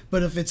 frames.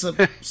 But if it's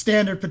a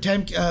standard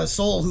Potemkin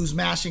Soul who's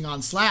mashing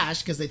on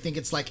slash because they think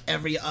it's like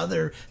every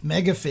other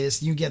Mega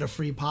Fist, you get a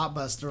free pop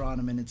buster on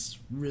him, and it's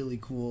really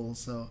cool.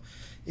 So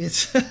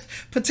it's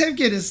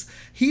Potemkin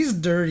he's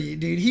dirty,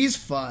 dude. He's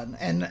fun.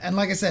 And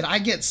like I said, I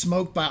get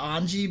smoked by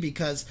Anji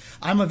because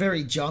I'm a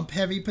very jump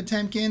heavy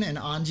Potemkin, and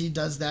Anji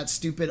does that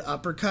stupid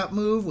uppercut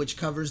move which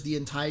covers the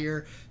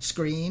entire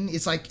screen.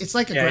 It's like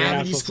a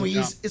gravity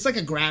squeeze. It's like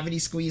a gravity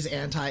squeeze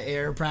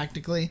anti-air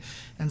practically.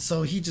 And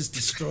so he just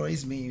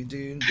destroys me,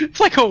 dude.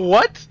 It's like a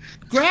what?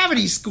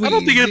 Gravity squeeze. I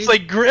don't think it's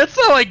like it's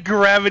not like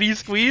gravity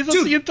squeeze.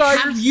 It's the entire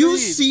have you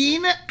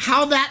seen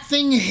how that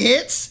thing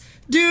hits?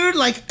 Dude,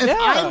 like, if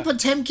I'm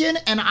Potemkin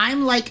and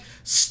I'm, like,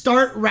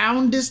 start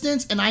round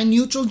distance and I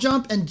neutral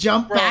jump and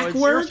jump backwards...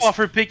 It's your fault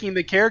for picking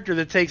the character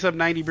that takes up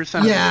 90%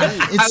 of the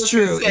game. It's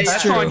true.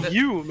 That's on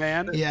you,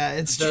 man. Yeah,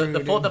 it's true.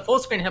 The full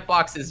screen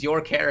hitbox is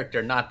your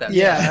character, not that.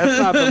 Yeah, that's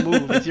not the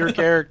move. It's your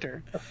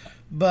character.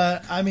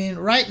 But, I mean,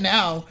 right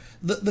now,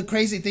 the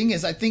crazy thing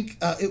is I think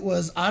it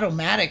was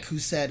Automatic who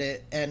said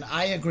it, and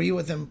I agree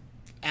with him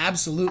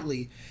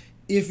absolutely.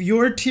 If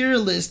your tier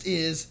list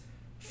is...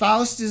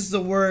 Faust is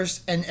the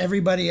worst and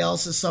everybody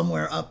else is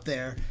somewhere up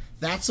there,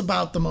 that's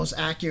about the most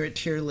accurate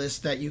tier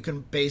list that you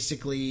can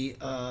basically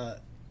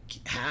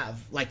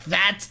have. Like,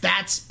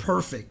 that's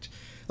perfect.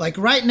 Like,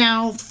 right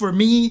now, for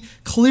me,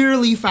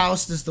 clearly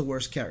Faust is the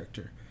worst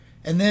character.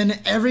 And then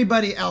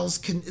everybody else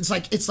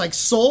it's like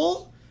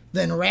Soul,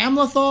 then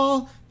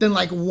Ramlethal, then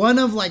like one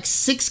of like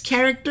 6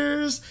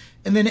 characters,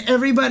 and then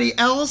everybody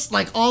else,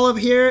 like all up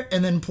here,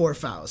 and then poor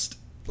Faust.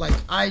 Like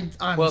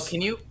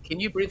can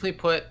you briefly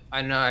put?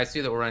 I know I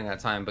see that we're running out of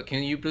time, but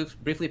can you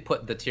briefly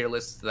put the tier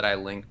list that I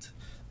linked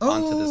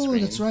onto the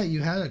screen? Oh, that's right.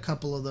 You had a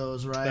couple of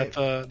those, right?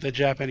 The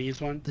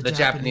Japanese one. The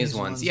Japanese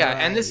ones, yeah.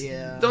 Right, and this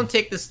don't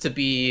take this to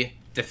be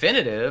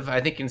definitive. I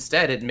think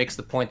instead it makes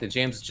the point that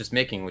James was just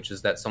making, which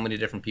is that so many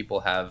different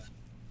people have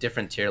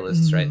different tier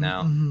lists right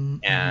now,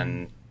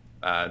 and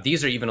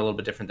these are even a little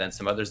bit different than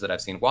some others that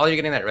I've seen. While you're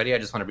getting that ready, I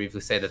just want to briefly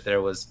say that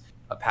there was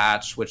a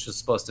patch which was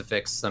supposed to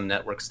fix some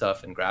network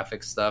stuff and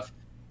graphics stuff,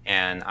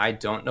 and I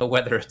don't know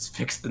whether it's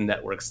fixed the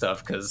network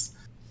stuff because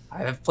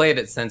I have played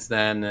it since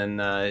then,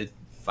 and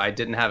I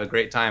didn't have a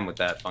great time with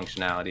that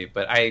functionality.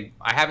 But I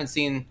haven't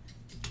seen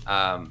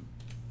I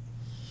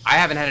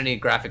haven't had any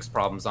graphics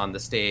problems on the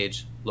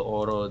stage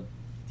L'Oro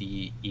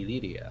di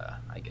Illyria,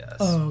 I guess,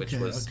 which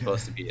was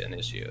supposed to be an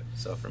issue.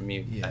 So for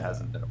me, that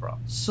hasn't been a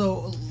problem.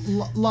 So,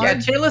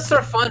 tier lists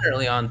are fun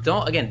early on.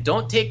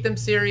 Don't take them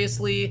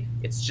seriously.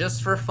 It's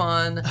just for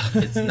fun.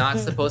 It's not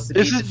supposed to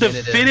be This is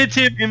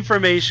definitive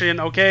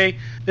information, okay?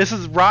 This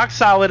is rock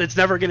solid. It's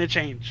never going to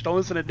change. Don't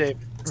listen to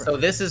David. So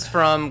this is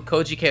from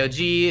Koji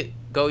Kyoji,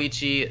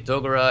 Goichi,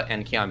 Dogura,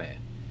 and Kiame.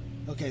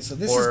 Okay, so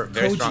this Or is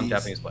very Koji's. strong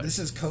Japanese players. This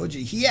is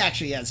Koji. He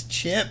actually has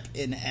Chip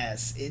in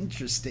S.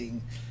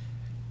 Interesting.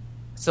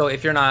 So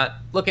if you're not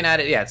looking at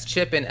it, yeah, it's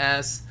Chip in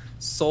S,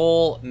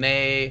 Sol,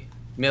 Mei,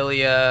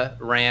 Milia,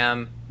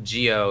 Ram,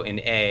 Geo in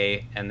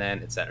A, and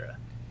then etc.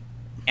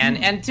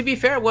 And to be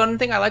fair, one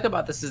thing I like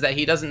about this is that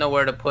he doesn't know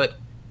where to put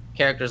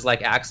characters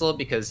like Axel,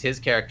 because his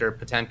character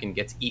Potemkin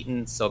gets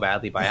eaten so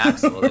badly by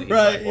Axel that he's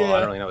Right, like, well, yeah. I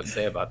don't really know what to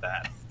say about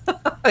that.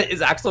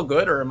 Is Axel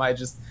good, or am I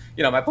just,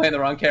 am I playing the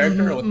wrong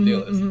character, or what the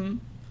deal is?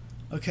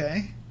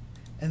 Okay.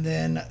 And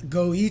then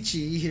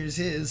Goichi, here's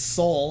his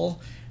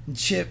Soul,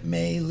 Chip,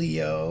 Mei,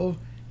 Leo,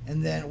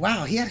 and then,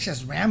 wow, he actually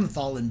has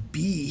Ramlethal in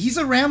B. He's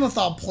a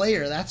Ramlethal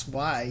player, that's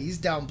why. He's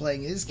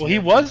downplaying his character. Well, he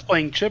was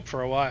playing Chip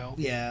for a while.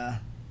 Yeah.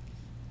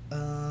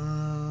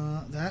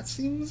 That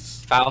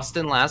seems... Faust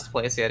in last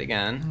place yet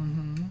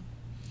again.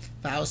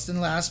 Faust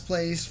in last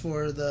place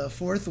for the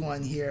fourth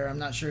one here. I'm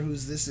not sure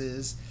whose this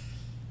is.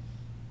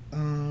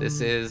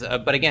 This is,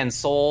 but again,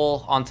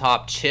 Sol on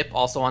top, Chip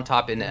also on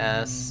top in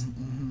S,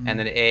 and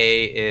then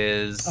A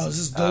is, this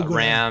is Dogura.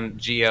 Ram,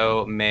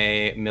 Geo,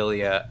 Mei,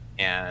 Milia,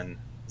 and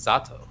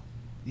Zato.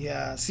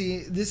 Yeah, see,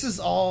 this is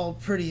all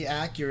pretty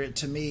accurate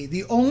to me.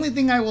 The only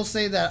thing I will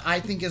say that I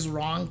think is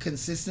wrong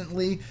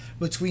consistently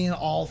between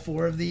all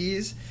four of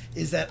these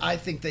is that I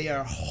think they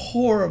are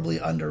horribly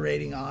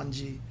underrating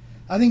Anji.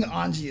 I think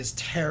Anji is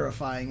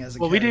terrifying as a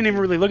Well, character. we didn't even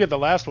really look at the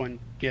last one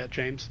yet,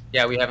 James.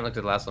 Yeah, we haven't looked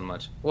at the last one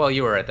much. Well,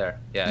 you were right there.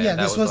 Yeah, Yeah,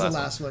 that this was the one.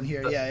 last one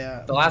here.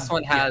 Yeah. The last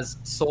one has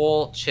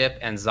Sol, Chip,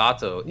 and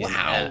Zato in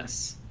Wow.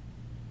 S.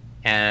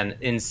 And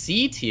in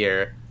C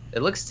tier,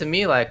 it looks to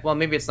me like, well,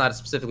 maybe it's not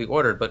specifically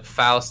ordered, but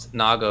Faust,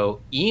 Nago,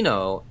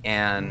 Ino,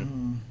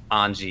 and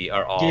Anji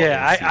are all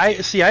Yeah, in C I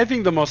tier. see. I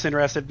think the most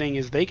interesting thing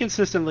is they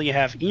consistently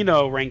have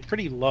Ino ranked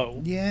pretty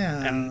low.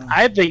 Yeah. And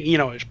I think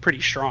Ino is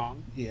pretty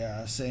strong.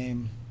 Yeah,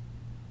 same.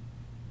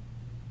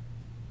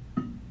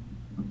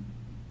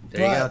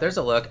 There you But- go. There's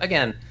a look.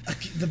 Again,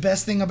 The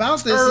best thing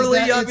about this Early,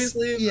 is that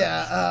obviously.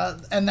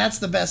 and that's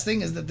the best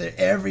thing is that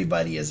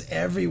everybody is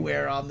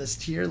everywhere on this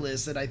tier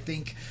list, and I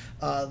think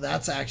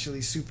that's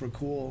actually super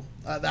cool.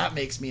 That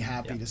makes me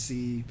happy to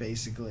see,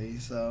 basically.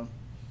 So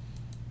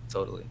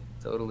totally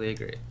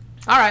agree.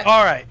 All right,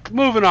 All right,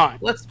 moving on.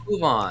 let's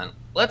move on.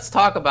 Let's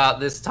talk about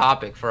this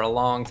topic for a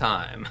long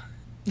time.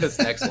 This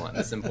next one,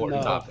 this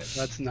important No, topic.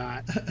 that's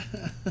not.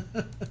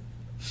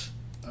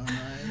 all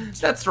right.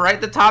 That's right.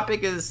 The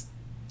topic is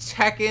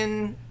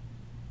Tekken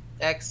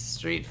X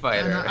Street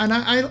Fighter. And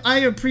I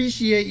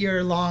appreciate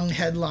your long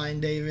headline,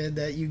 David,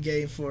 that you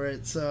gave for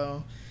it.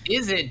 So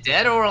Is it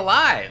dead or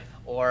alive,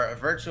 or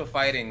virtual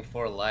fighting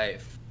for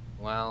life?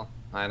 Well,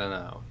 I don't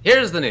know.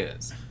 Here's the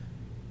news.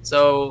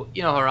 So,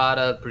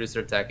 Harada, producer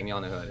of Tekken,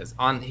 y'all know who it is.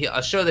 On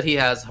a show that he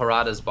has,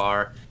 Harada's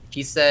Bar,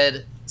 he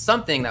said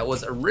something that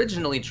was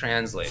originally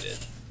translated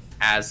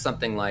as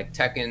something like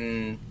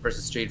Tekken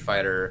versus Street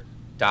Fighter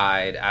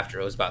died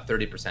after it was about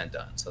 30%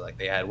 done. So, like,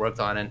 they had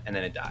worked on it, and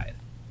then it died.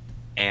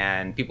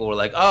 And people were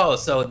like, oh,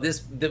 so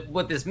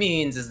what this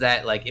means is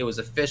that, like, it was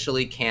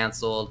officially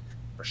canceled.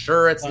 For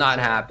sure it's not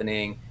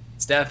happening.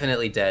 It's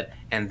definitely dead.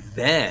 And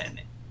then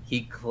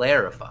he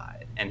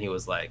clarified, and he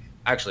was like,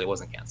 actually, it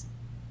wasn't canceled.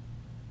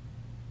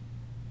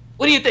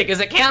 What do you think? Is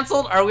it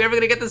canceled? Are we ever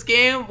going to get this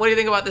game? What do you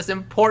think about this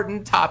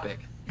important topic?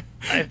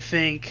 I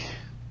think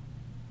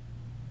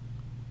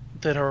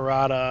that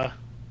Harada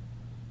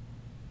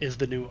is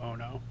the new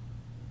Ono.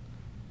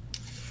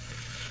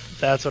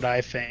 That's what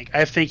I think.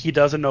 I think he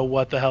doesn't know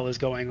what the hell is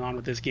going on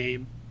with this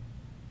game.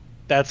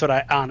 That's what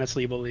I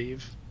honestly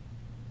believe.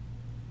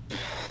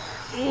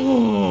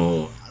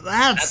 ooh,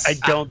 that's I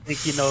don't think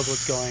he knows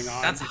what's going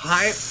on. That's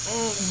high.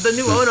 The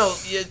new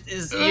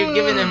Ono, you're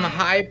giving him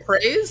high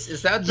praise?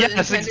 Is that the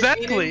Yes,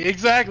 intended meaning?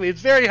 exactly.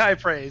 It's very high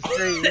praise.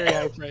 Very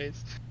high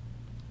praise.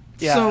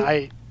 Yeah,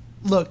 So-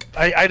 look.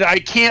 I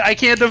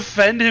can't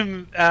defend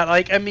him.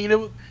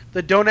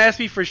 The "Don't Ask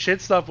Me for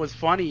Shit" stuff was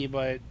funny,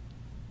 but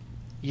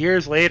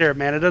years later,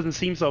 man, it doesn't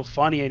seem so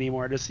funny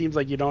anymore. It just seems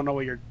like you don't know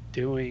what you're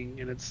doing,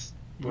 and it's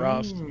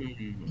rough.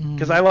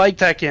 Because I like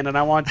Tekken, and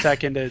I want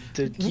Tekken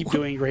to keep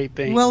doing great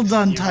things. Well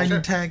done, you know?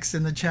 Tiny Text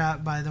in the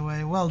chat, by the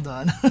way. Well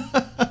done.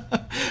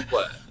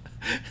 What?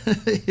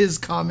 His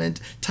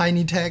comment,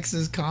 Tiny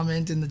Text's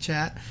comment in the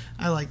chat.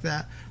 I like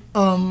that.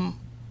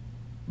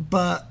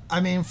 But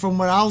I mean, from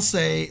what I'll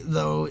say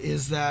though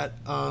is that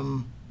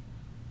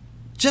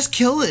just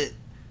kill it.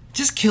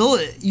 Just kill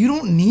it. You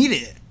don't need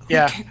it.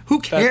 Who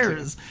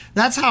cares?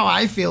 That's how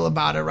I feel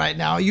about it right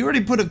now. You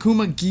already put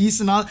Akuma Geese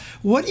and all.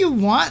 What do you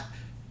want?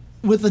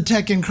 with a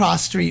Tekken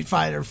Cross Street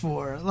Fighter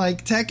 4.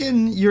 Like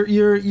Tekken,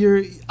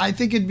 you're I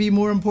think it'd be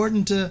more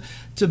important to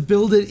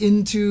build it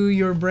into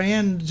your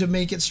brand to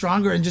make it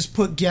stronger and just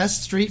put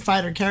guest Street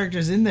Fighter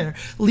characters in there.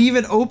 Leave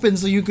it open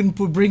so you can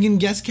bring in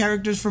guest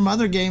characters from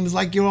other games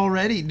like you're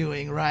already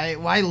doing, right?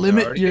 Why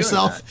limit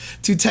yourself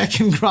to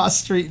Tekken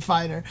Cross Street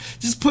Fighter?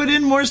 Just put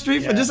in more Street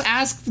Fighter. Just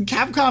ask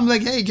Capcom,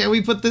 like, hey, can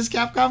we put this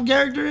Capcom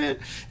character in?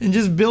 And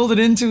just build it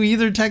into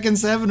either Tekken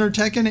 7 or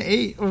Tekken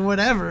 8 or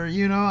whatever,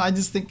 you know? I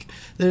just think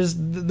there's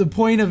the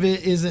point of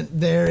it isn't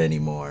there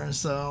anymore.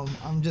 So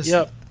I'm just...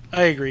 Yep,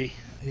 I agree.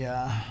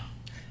 Yeah.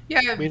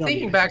 Yeah,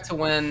 thinking back to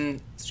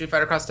when Street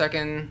Fighter Cross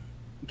Tekken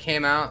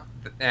came out,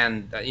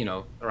 and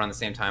around the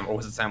same time, or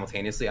was it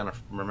simultaneously? I don't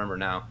remember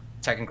now.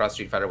 Tekken Cross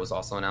Street Fighter was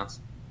also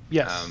announced.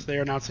 Yes, they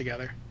were announced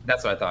together.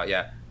 That's what I thought.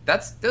 Yeah,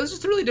 that was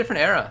just a really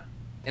different era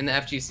in the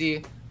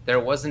FGC. There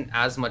wasn't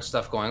as much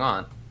stuff going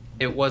on.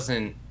 It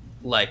wasn't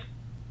like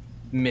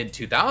mid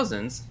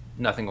 2000s,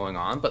 nothing going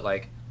on, but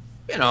like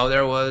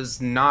there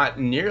was not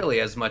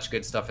nearly as much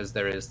good stuff as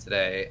there is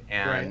today,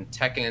 and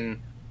Tekken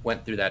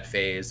went through that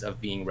phase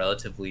of being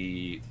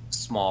relatively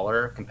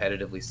smaller,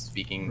 competitively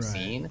speaking,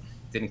 scene.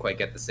 Didn't quite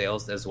get the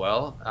sales as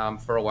well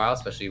for a while,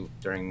 especially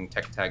during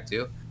Tekken Tag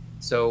 2.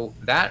 So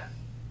that,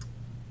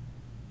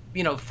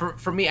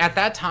 for me at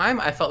that time,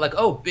 I felt like,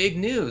 oh, big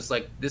news.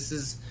 Like, this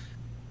is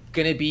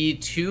going to be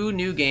 2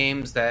 new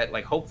games that,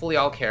 like, hopefully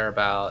I'll care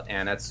about,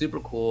 and that's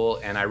super cool.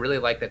 And I really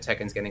like that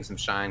Tekken's getting some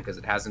shine because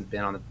it hasn't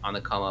been on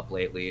the come up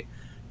lately.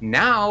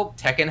 Now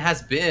Tekken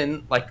has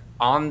been like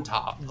on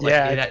top.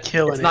 Like,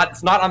 killing it.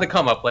 It's not on the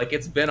come up. Like,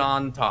 it's been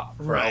on top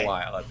for a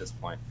while at this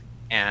point.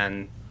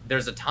 And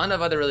there's a ton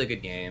of other really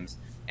good games.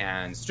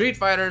 And Street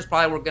Fighters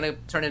probably we're going to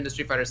turn into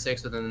Street Fighter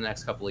 6 within the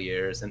next couple of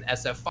years. And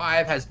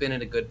SF5 has been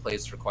in a good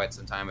place for quite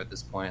some time at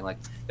this point. Like,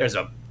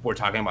 we're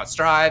talking about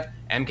Strive.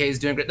 MK's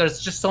doing great.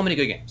 There's just so many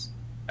good games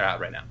out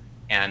right now.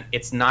 And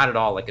it's not at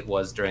all like it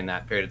was during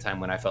that period of time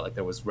when I felt like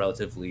there was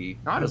relatively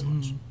not as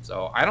much.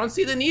 So I don't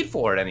see the need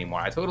for it anymore.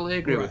 I totally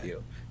agree with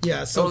you.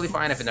 Yeah, so totally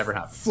fine if it never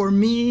happens. For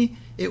me,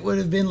 it would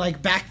have been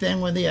like back then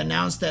when they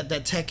announced that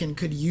Tekken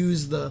could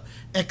use the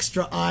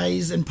extra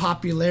eyes and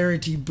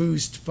popularity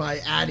boost by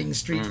adding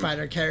Street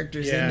Fighter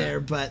characters in there.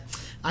 But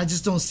I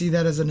just don't see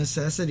that as a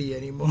necessity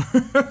anymore.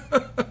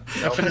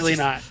 Definitely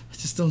not. I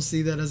just don't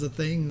see that as a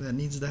thing that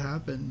needs to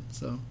happen.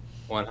 So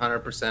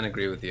 100%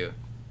 agree with you.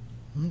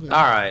 Okay.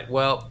 All right.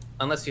 Well,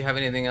 unless you have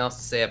anything else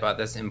to say about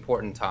this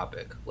important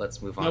topic,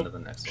 let's move on to the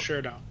next one.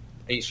 Sure don't.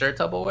 Are you sure,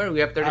 Tupperware? We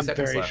have 30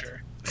 seconds left.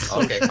 Sure.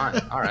 Okay, fine.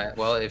 All right.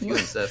 Well, if you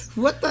insist.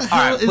 What the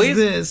hell is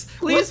this?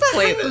 Please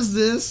play this. Is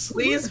this?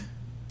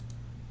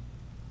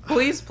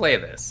 Please play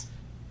this.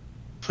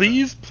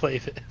 Please play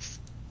this.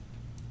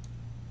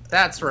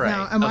 That's right.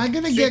 Now, am I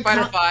going to get Street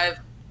Fighter 5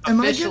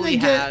 officially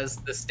has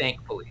the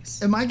Stank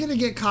Police. Am I going to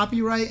get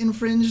copyright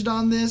infringed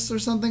on this or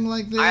something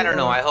like this? I don't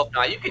know. I hope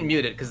not. You can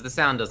mute it because the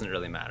sound doesn't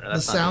really matter. The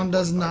sound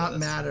does not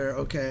matter.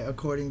 Okay,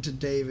 according to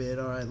David.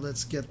 All right,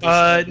 let's get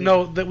this.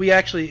 No, that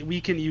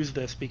we can use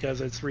this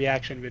because it's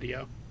reaction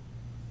video.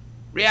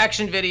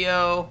 Reaction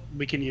video.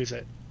 We can use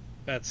it.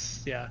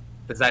 That's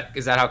Is that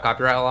how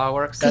copyright law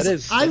works? That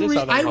is. I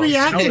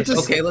reacted to.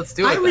 Okay, let's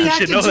do it. You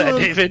should know that,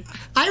 David.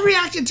 I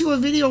reacted to a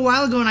video a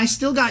while ago, and I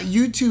still got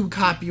YouTube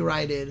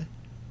copyrighted.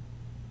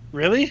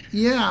 Really?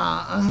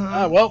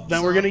 Yeah. Well,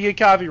 then we're gonna get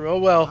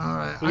copyright. Well, all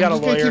right. We got I'm a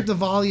just lawyer. Gonna keep the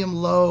volume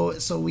low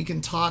so we can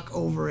talk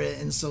over it,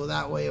 and so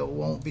that way it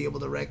won't be able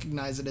to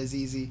recognize it as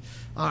easy.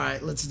 All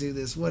right, let's do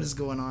this. What is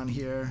going on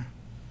here?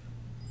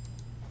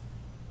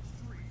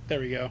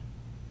 There we go.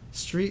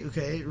 Street.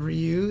 Okay.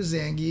 Ryu,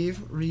 Zangief,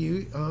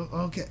 Ryu. Oh,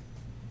 okay.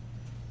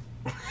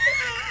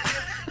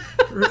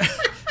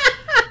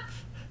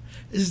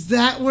 Is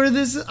that where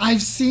this?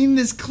 I've seen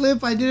this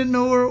clip. I didn't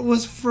know where it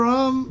was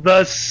from.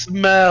 The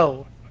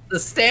smell. The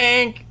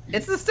stank.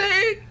 It's the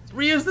stank.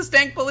 Ryu's the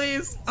Stank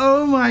Police.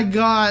 Oh my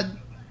god.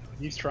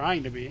 He's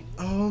trying to be.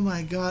 Oh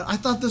my god. I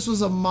thought this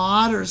was a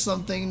mod or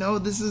something. No,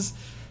 this is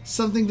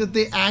something that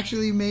they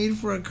actually made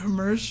for a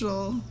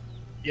commercial.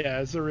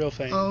 Yeah, it's a real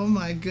thing. Oh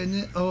my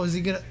goodness. Oh, is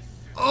he gonna...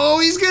 Oh,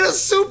 he's gonna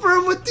super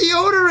him with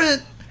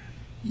deodorant.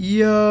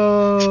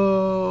 Yo.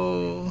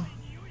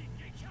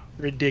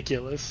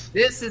 Ridiculous.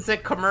 This is a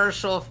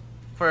commercial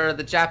for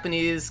the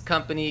Japanese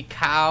company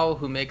Kao,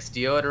 who makes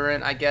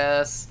deodorant, I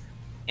guess.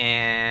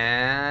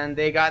 And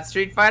they got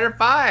Street Fighter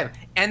 5.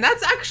 And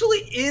that's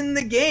actually in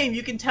the game.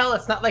 You can tell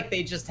it's not like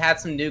they just had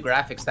some new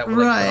graphics that were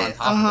put on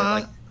top of it.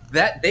 Like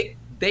that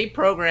they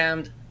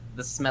programmed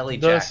the smelly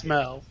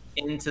jacket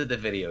into the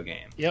video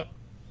game. Yep.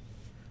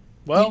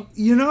 Well,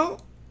 you know,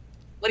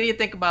 what do you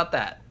think about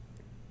that?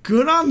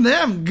 Good on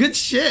them. Good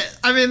shit.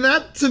 I mean,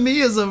 that to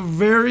me is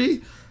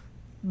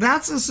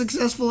that's a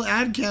successful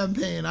ad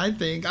campaign, I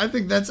think. I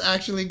think that's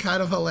actually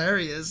kind of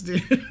hilarious,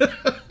 dude.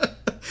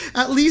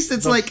 At least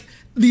it's like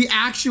the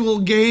actual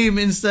game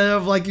instead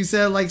of, like you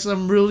said, like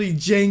some really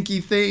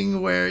janky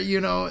thing where, you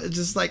know, it's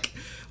just like,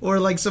 or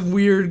like some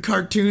weird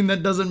cartoon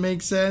that doesn't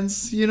make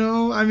sense, you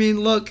know? I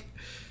mean, look,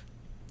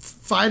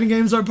 fighting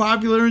games are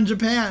popular in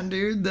Japan,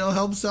 dude. They'll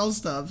help sell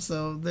stuff,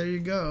 so there you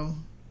go.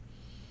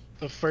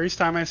 the first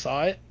time I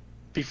saw it,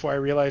 before I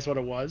realized what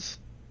it was,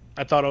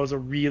 I thought it was a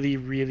really,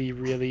 really,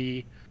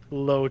 really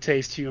low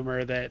taste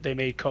humor that they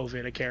made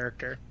COVID a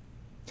character.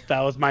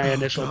 That was my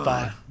initial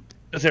thought.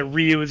 Is that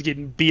Ryu was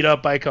getting beat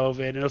up by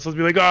COVID, and it was supposed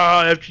to be like,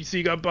 oh,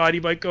 FGC got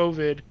bodied by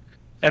COVID.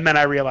 And then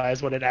I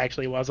realized what it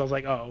actually was. I was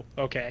like, oh,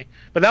 okay.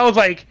 But that was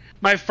like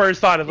my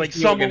first thought of like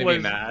someone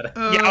was mad.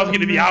 Yeah, I was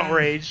gonna be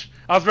outraged.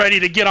 I was ready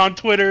to get on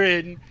Twitter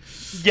and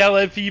yell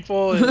at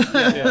people. And,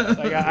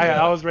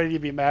 I was ready to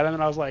be mad, and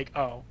then I was like,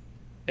 oh,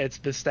 it's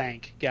the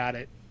stank. Got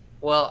it.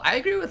 Well, I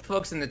agree with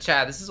folks in the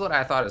chat. This is what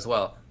I thought as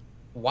well.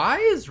 Why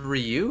is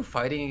Ryu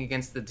fighting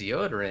against the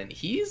deodorant?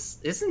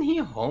 Isn't he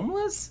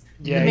homeless?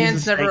 Yeah, the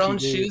man's he's a never owned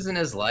stanky dude. shoes in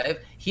his life.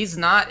 He's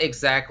not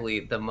exactly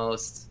the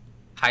most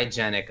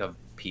hygienic of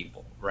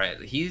people, right?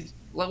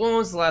 When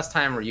was the last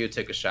time Ryu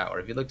took a shower?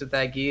 If you looked at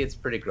that gi, it's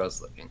pretty gross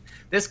looking.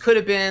 This could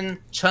have been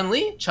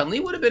Chun-Li.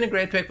 Chun-Li would have been a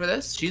great pick for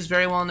this. She's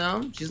very well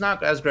known. She's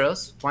not as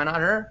gross. Why not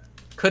her?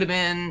 Could have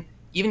been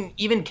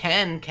even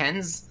Ken.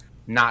 Ken's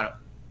not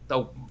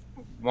a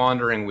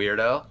wandering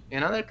weirdo.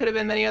 There could have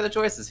been many other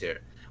choices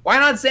here. Why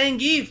not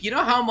Zangief? Do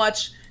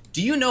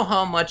you know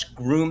how much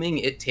grooming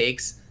it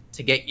takes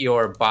to get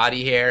your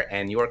body hair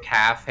and your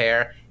calf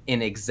hair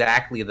in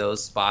exactly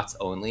those spots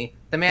only?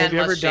 The man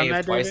must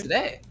shave twice a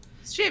day.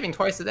 He's shaving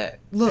twice a day.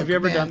 Look, Have you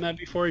ever man, done that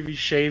before? Have you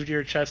shaved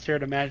your chest hair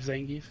to match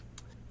Zangief?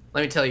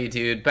 Let me tell you,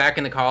 dude, back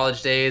in the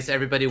college days,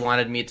 everybody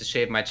wanted me to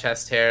shave my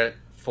chest hair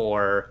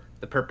for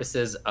the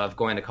purposes of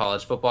going to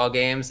college football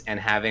games and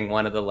having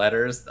one of the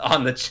letters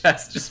on the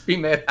chest just be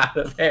made out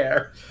of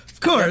hair. Of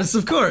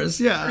course,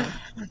 yeah.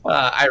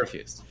 I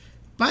refused.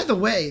 By the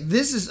way,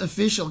 this is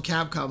official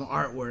Capcom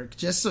artwork,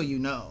 just so you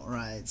know,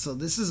 right? So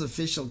this is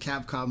official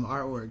Capcom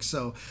artwork.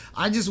 So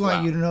I just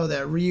want you to know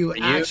that Ryu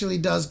actually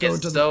does go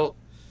to the...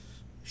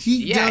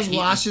 He does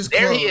wash his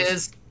clothes. There he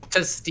is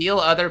to steal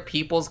other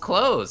people's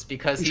clothes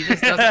because he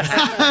just doesn't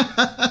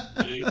have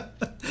it.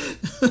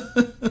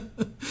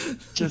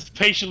 Just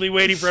patiently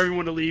waiting for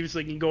everyone to leave so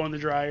he can go in the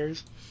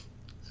dryers.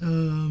 Oh,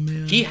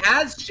 man. He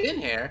has chin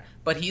hair,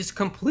 but he's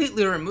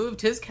completely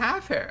removed his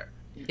calf hair.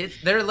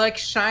 They're like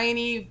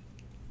shiny...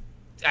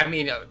 I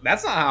mean,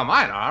 that's not how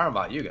mine are. I don't know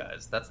about you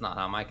guys. That's not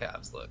how my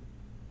calves look.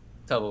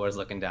 Tubbleware's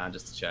looking down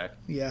just to check.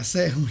 Yeah,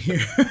 same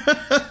here.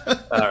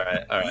 All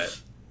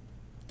right.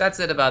 That's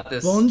it about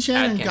this Bonchan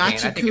and ad campaign. I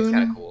think it's Gachikun.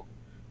 kind of cool.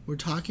 We're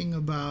talking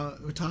about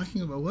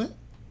what?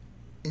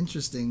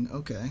 Interesting.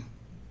 Okay.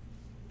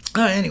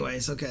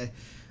 Anyways, okay.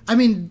 I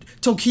mean,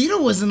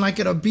 Tokido was in like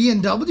in a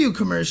B&W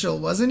commercial,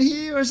 wasn't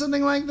he, or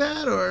something like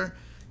that? Or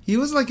he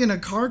was like in a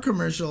car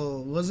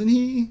commercial, wasn't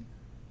he?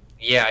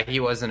 Yeah, he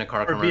was in a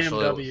car commercial.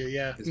 BMW,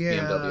 yeah.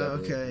 Yeah, BMW,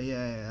 okay,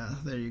 yeah.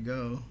 There you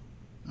go.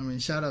 I mean,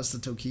 shout outs to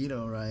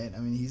Tokido, right? I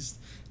mean, he's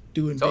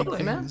doing big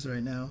things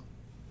right now.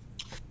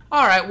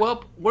 All right,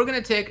 well, we're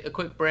going to take a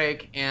quick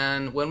break,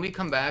 and when we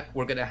come back,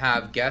 we're going to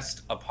have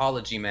guest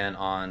Apology Man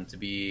on to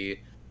be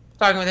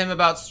talking with him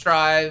about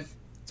Strive,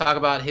 talk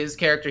about his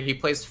character. He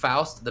plays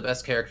Faust, the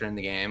best character in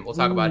the game. We'll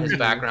talk about his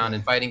background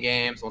in fighting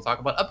games. We'll talk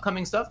about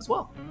upcoming stuff as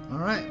well. All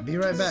right, be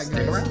right back,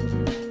 Stick guys.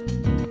 around.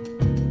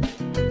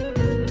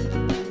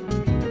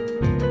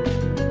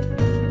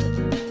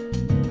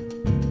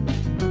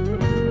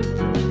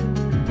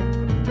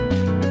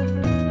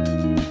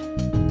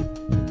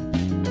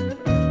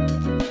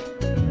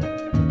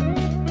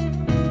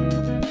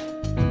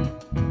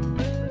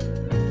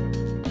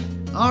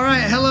 All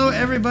right, hello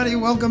everybody.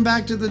 Welcome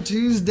back to the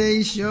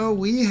Tuesday show.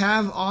 We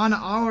have on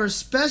our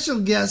special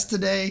guest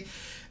today,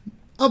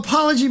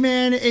 Apology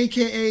Man,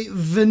 aka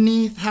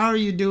Vineeth. How are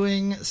you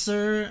doing,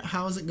 sir?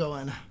 How's it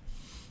going?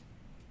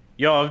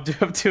 Yo,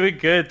 I'm doing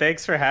good.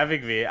 Thanks for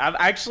having me. I'm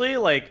actually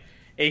like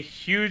a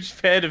huge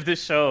fan of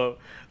this show.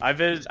 I've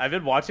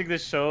been watching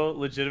this show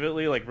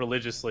legitimately, like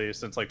religiously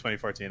since like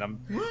 2014. No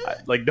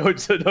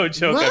joke.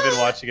 What? I've been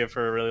watching it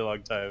for a really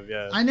long time.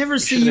 Yeah. I never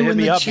see you in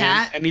the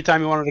chat. Man.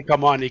 Anytime you wanted to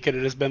come on, he could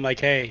have just been like,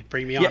 "Hey,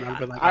 bring me on." I'd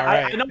been like, "All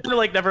right." I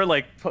know I never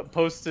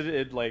posted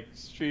it in like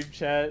stream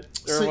chat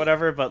or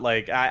whatever, but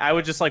like I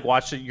would just like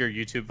watch your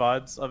YouTube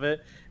VODs of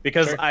it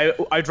because Sure.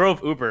 I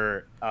drove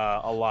Uber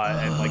a lot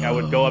and like I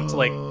would go up to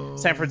like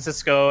San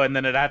Francisco and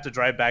then I'd have to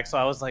drive back. So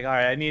I was like, all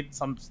right, I need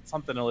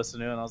something to listen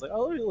to, and I was like,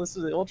 oh, let me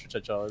listen to the Ultra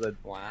Chat show. And then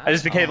I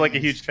just became like a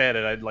huge fan,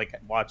 and I'd like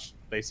watch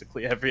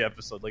basically every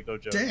episode, like no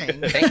joke.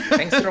 Dang.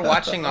 Thanks for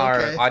watching our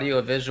Okay.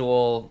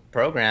 audio-visual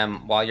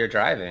program while you're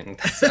driving.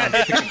 That sounds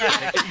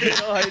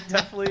I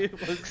definitely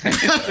was.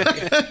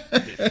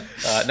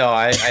 No,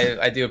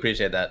 I do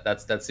appreciate that.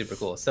 That's super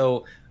cool.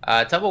 So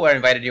Tupperware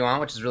invited you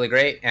on, which is really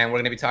great, and we're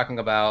going to be talking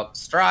about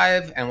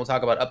Strive, and we'll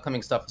talk about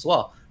upcoming stuff as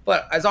well.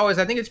 But as always,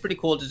 I think it's pretty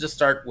cool to just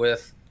start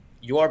with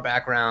your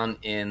background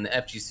in the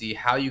FGC,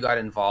 how you got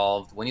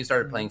involved, when you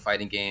started playing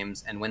fighting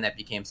games, and when that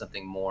became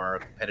something more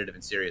competitive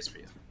and serious for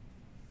you.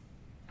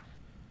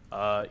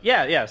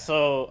 Yeah.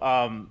 So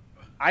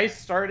I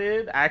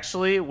started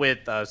actually with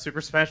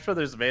Super Smash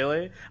Brothers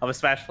Melee. I'm a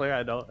Smash player.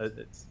 I know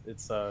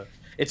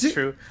it's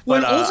true.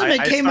 When But, Ultimate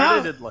I came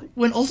started out, in, like,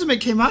 when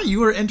Ultimate came out, you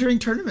were entering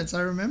tournaments.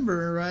 I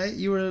remember, right?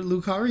 You were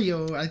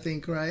Lucario, I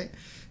think, right?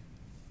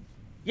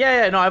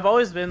 No, I've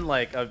always been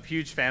like a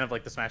huge fan of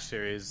like the Smash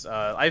series.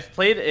 I've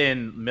played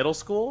in middle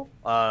school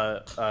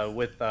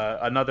with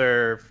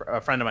another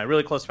friend of mine,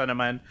 really close friend of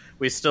mine.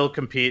 We still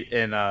compete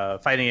in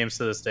fighting games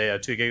to this day, a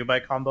 2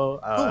 GB combo.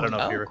 I don't know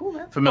if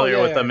you're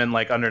familiar with them in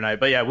like Under Night,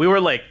 but yeah, we were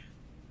like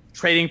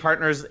trading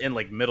partners in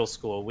like middle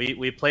school.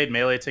 We played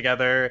Melee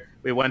together.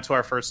 We went to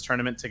our first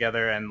tournament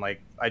together, and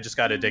like I just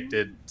got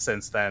addicted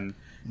since then.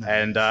 Nice.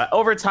 And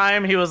over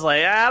time, he was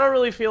like, I don't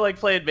really feel like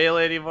playing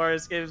Melee anymore.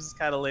 This game's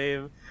kind of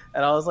lame.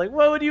 And I was like,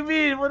 what do you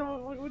mean? What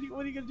are you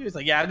going to do? He's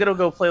like, yeah, I'm going to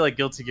go play like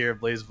Guilty Gear and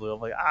BlazBlue. I'm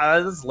like,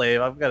 this is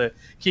lame. I'm going to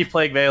keep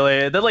playing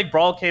Melee. And then like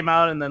Brawl came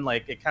out, and then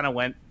like it kind of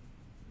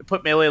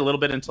put Melee a little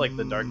bit into like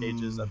the Dark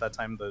Ages at that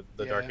time,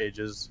 the Dark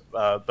Ages.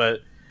 But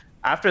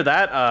after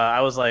that,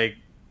 I was like,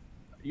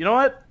 you know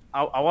what?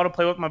 I want to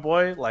play with my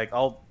boy. Like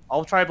I'll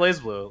try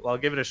BlazBlue. I'll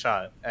give it a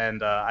shot.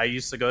 And I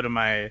used to go to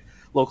my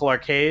local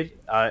arcade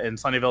in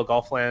Sunnyvale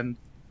Golfland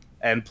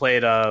and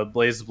played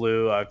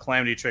BlazBlue,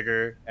 Calamity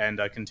Trigger, and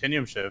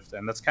Continuum Shift,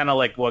 and that's kind of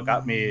like what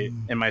got me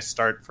in my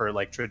start for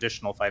like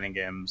traditional fighting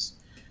games.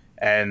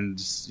 And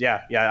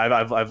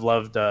I've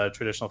loved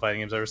traditional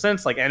fighting games ever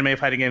since, like anime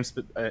fighting games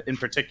in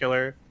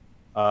particular.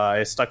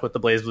 I stuck with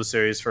the BlazBlue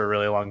series for a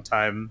really long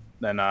time.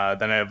 Then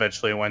I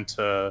eventually went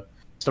to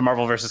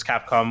Marvel vs.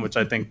 Capcom, which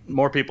I think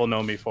more people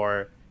know me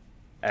for.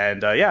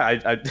 And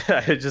I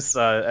just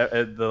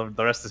the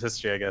rest is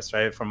history, I guess.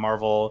 Right, from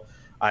Marvel.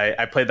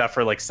 I played that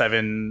for like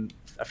 7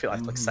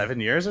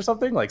 years or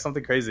something, like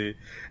something crazy.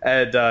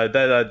 And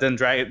then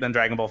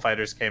Dragon Ball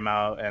FighterZ came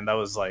out, and that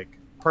was like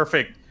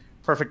perfect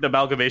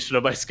amalgamation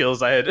of my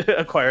skills I had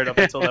acquired up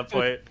until that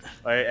point.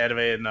 Right,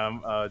 anime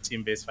and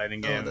team-based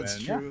fighting game. That's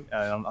and, true.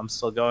 Yeah, I'm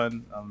still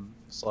going. I'm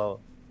still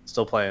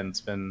playing.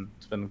 It's been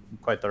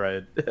quite the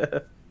ride.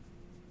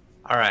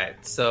 All right,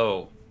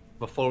 so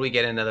before we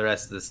get into the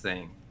rest of this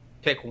thing,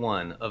 pick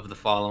one of the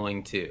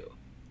following two: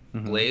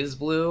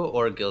 BlazBlue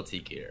or Guilty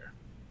Gear.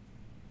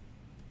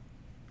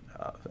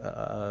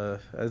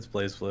 It's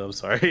BlazBlue. I'm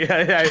sorry.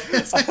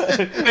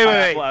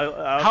 Wait.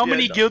 How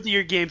many Guilty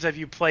Gear games have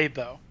you played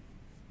though?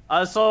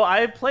 So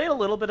I played a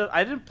little bit of.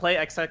 I didn't play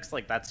XX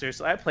like that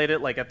seriously. I played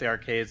it like at the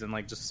arcades and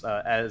like just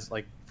as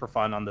like for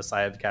fun on the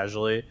side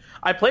casually.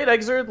 I played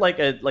Xrd like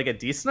a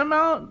decent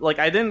amount. Like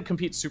I didn't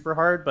compete super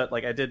hard, but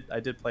like I did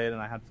play it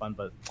and I had fun.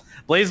 But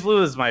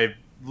BlazBlue is my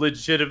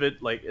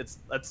legitimate, like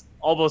that's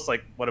almost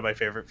like one of my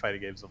favorite fighting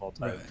games of all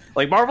time. Right.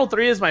 Like Marvel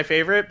 3 is my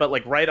favorite, but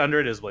like right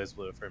under it is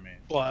BlazBlue for me.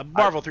 Well,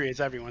 Marvel 3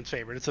 is everyone's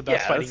favorite. It's the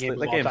best fighting game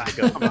of all time.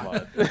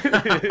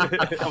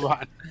 Come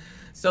on.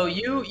 So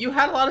you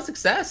had a lot of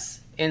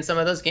success in some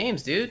of those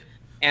games, dude.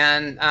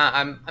 And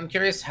I'm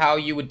curious how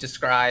you would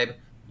describe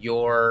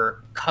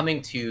your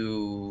coming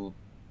to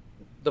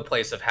the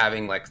place of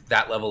having like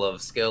that level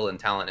of skill and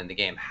talent in the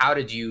game. How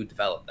did you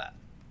develop that?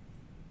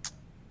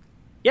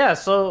 Yeah,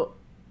 so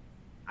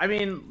I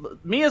mean,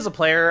 me as a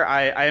player,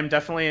 I am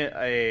definitely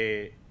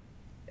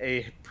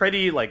a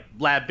pretty like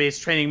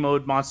lab-based training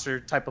mode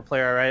monster type of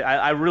player, right?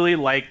 I really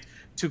liked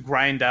to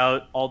grind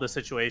out all the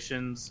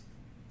situations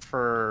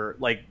for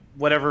like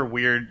whatever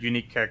weird,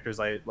 unique characters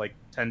I like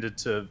tended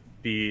to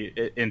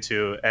be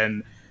into,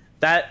 and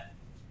that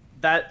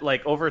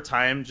like over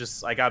time,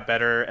 just I got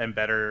better and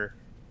better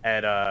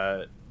at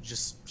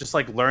just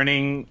like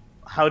learning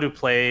how to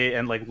play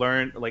and like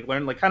learn like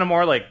kind of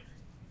more like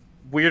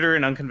weirder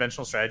and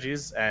unconventional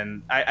strategies,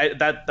 and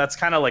that's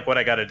kind of like what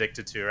I got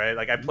addicted to, right?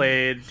 Like I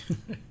played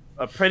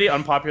a pretty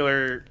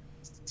unpopular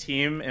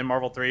team in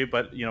Marvel 3,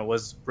 but you know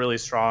was really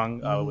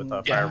strong with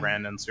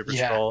Firebrand and Super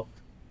Skrull,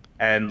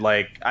 and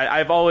like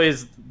I've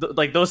always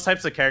like those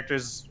types of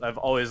characters I've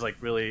always like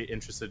really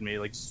interested me,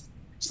 like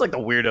just like the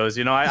weirdos,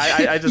 you know.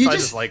 I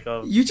just like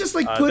them. You just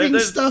like putting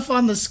stuff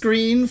on the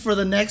screen for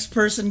the next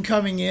person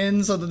coming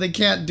in so that they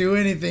can't do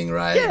anything,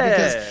 right? Yeah,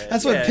 because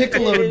that's what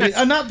Piccolo would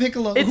do. Not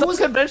Piccolo. It's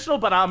unconventional,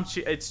 but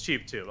it's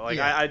cheap too. Like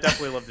I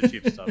definitely love the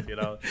cheap stuff, you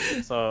know.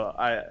 So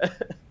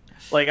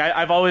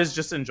I've always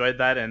just enjoyed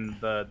that, and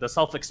the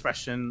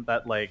self-expression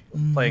that like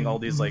playing all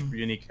these like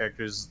unique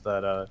characters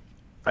that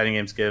fighting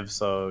games give.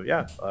 So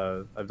yeah,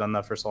 I've done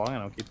that for so long,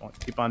 and I'll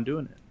keep on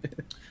doing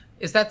it.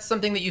 Is that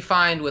something that you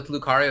find with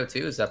Lucario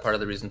too? Is that part of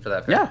the reason for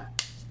that pick?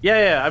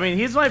 Yeah. I mean,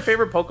 he's my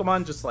favorite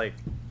Pokemon, just like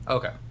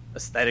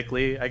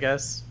aesthetically, I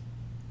guess.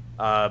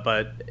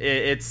 But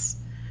it's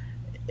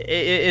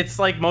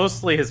like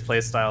mostly his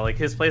playstyle. Like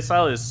his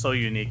playstyle is so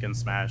unique in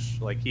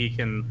Smash. Like he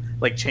can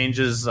like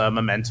changes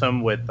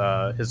momentum with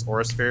his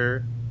Aura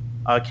Sphere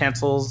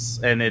cancels,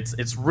 and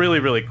it's really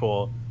really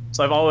cool.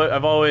 So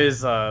I've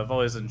always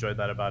enjoyed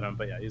that about him.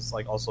 But yeah, he's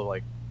like also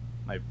like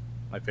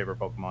my favorite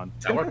Pokemon.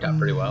 That worked out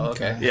pretty well.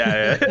 Okay.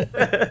 Yeah.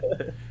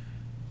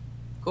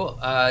 Cool.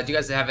 Do you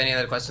guys have any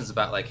other questions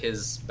about like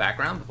his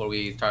background before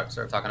we start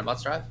talking about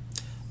Strive?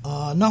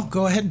 No,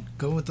 go ahead.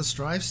 Go with the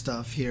Strive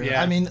stuff here.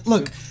 Yeah. I mean,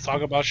 look. Let's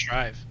talk about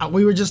Strive.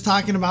 We were just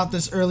talking about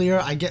this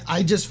earlier.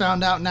 I just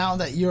found out now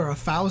that you're a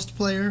Faust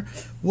player.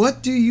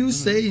 What do you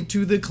say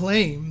to the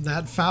claim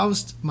that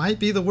Faust might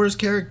be the worst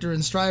character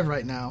in Strive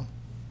right now?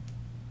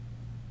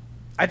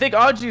 I think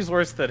Audrey's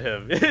worse than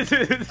him.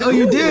 Oh,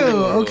 you do?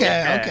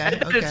 Okay.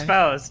 It's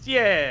Faust,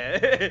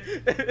 yeah.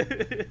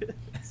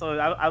 So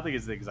I don't think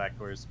it's the exact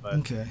worst,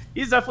 but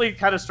he's definitely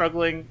kind of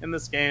struggling in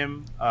this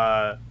game.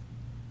 I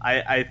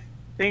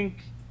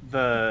think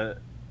the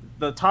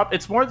top,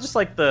 it's more just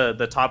like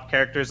the top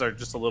characters are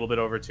just a little bit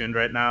overtuned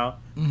right now.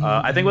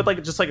 I think with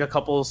like just like a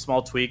couple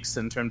small tweaks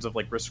in terms of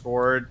like risk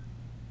reward,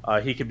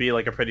 he could be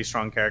like a pretty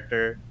strong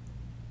character.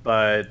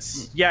 But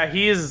yeah,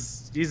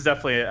 he's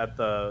definitely at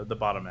the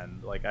bottom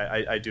end. Like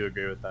I do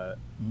agree with that.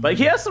 But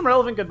he has some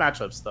relevant good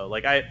matchups though.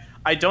 Like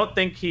I don't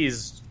think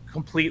he's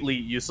completely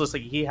useless.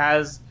 Like he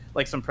has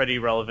like some pretty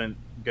relevant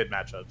good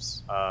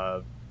matchups.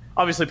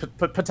 Obviously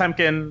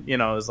Potemkin,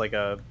 is like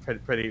a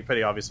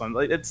pretty obvious one.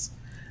 Like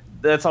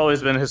that's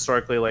always been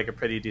historically like a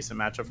pretty decent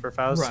matchup for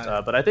Faust.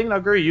 Right. But I think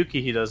Naguri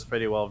Yuki he does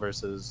pretty well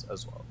versus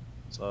as well.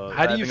 So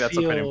I think that's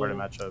a pretty important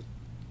matchup.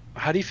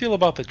 How do you feel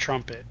about the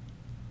trumpet?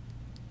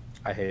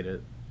 I hate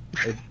it.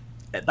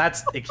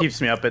 It keeps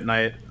me up at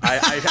night.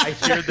 I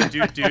hear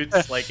the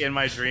dudes like in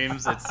my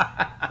dreams.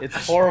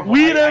 It's horrible.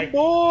 We the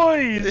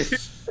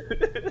boys.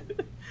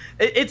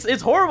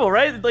 It's horrible,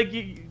 right? Like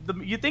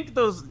you think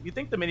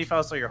the mini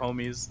Faust are your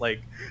homies,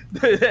 like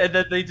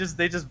that they just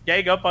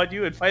gang up on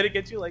you and fight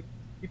against you. Like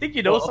you think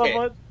you know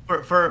someone.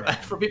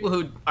 For people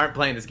who aren't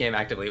playing this game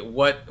actively,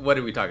 what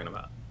are we talking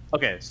about?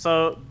 Okay,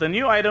 so the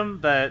new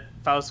item that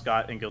Faust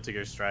got in Guilty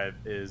Gear Strive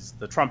is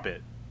the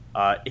trumpet.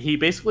 He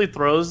basically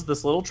throws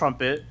this little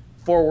trumpet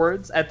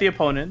forwards at the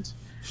opponent,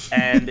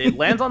 and it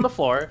lands on the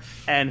floor,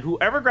 and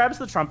whoever grabs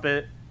the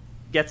trumpet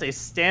gets a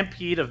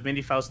stampede of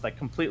mini Faust that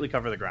completely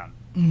cover the ground.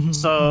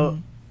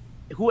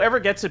 Whoever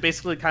gets it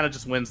basically kind of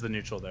just wins the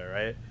neutral there,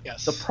 right?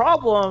 Yes. The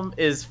problem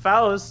is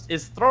Faust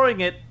is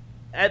throwing it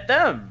at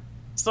them.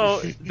 So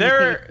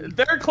they're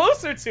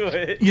closer to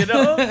it,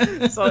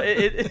 So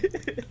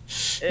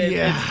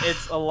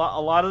it's a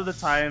lot of the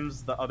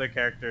times the other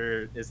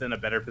character is in a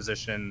better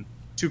position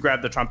to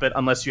grab the trumpet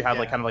unless you have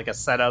like kind of like a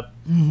setup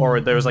or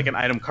there's like an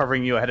item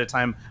covering you ahead of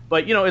time.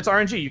 But it's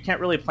RNG. You can't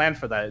really plan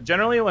for that.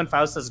 Generally, when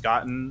Faust has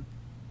gotten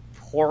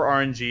poor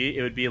RNG,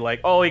 it would be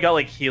like, oh, he got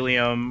like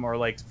helium or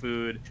like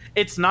food.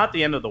 It's not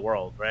the end of the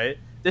world, right?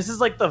 This is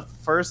like the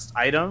first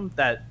item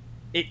that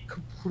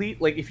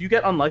if you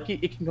get unlucky,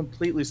 it can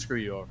completely screw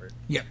you over.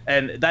 Yeah.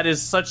 And that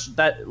is such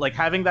that like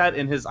having that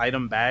in his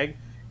item bag,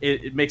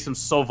 it makes him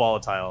so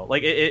volatile.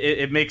 Like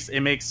it makes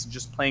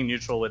just playing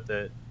neutral with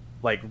it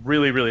like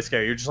really, really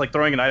scary. You're just like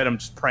throwing an item,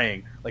 just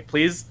praying. Like,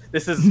 please,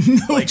 this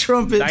is like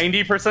trumpet.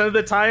 90% of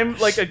the time,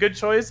 like a good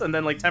choice, and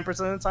then like 10% of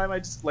the time I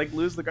just like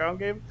lose the ground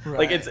game. Right.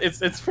 Like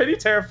it's pretty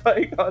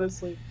terrifying,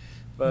 honestly.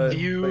 But do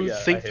you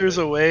think there's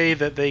a way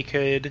that they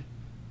could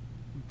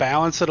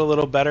balance it a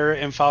little better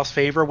in Faust's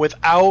favor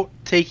without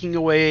taking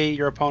away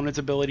your opponent's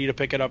ability to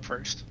pick it up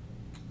first?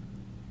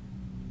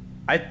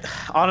 I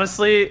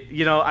honestly,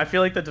 I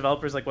feel like the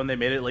developers, like when they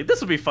made it, like this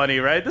would be funny,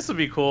 right? This would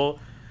be cool.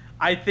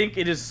 I think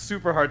it is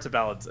super hard to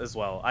balance as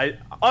well. I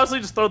honestly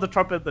just throw the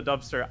trumpet in the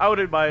dumpster. I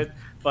wouldn't mind,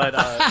 but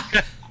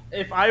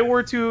if I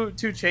were to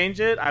change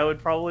it, I would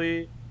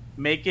probably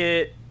make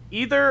it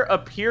either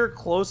appear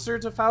closer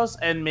to Faust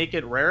and make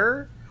it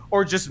rarer,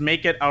 or just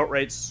make it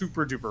outright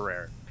super duper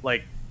rare.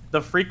 Like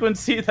the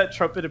frequency that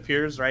trumpet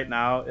appears right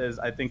now is,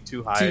 I think,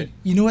 too high. Dude,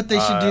 you know what they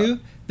should do?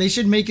 They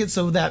should make it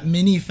so that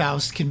mini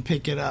Faust can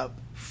pick it up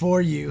for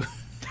you.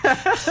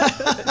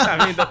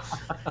 I mean,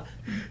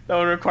 that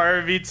would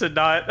require me to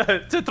not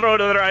to throw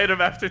another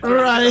item after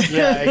throwing. Right.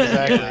 Yeah,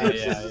 exactly.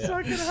 It's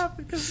not gonna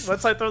happen because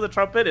once I throw the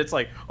trumpet, it's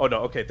like, oh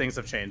no, okay, things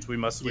have changed. We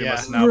must now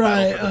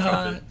battle for the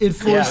trumpet. It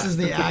forces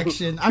the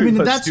action. I mean,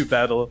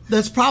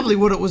 that's probably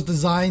what it was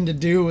designed to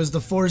do, was to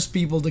force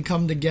people to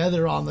come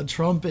together on the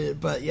trumpet.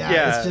 But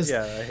it's just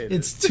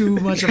it's too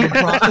much of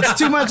a it's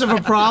too much of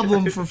a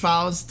problem for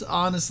Faust,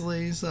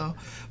 honestly. So,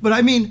 but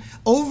I mean,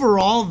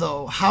 overall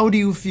though, how do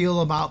you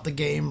feel about the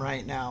game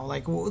right now?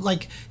 Like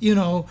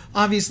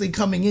obviously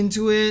coming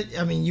into it,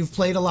 I mean, you've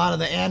played a lot of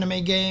the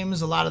anime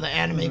games. A lot of the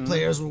anime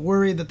players were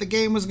worried that the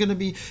game was going to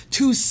be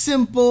too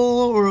simple,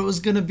 or it was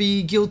going to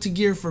be Guilty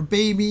Gear for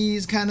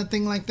babies, kind of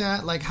thing like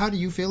that. Like, how do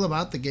you feel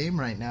about the game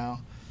right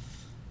now?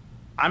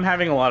 I'm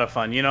having a lot of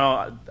fun.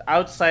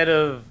 Outside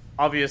of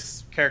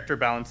obvious character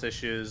balance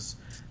issues,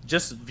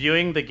 just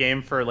viewing the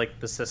game for like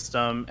the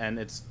system and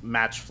its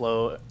match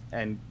flow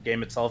and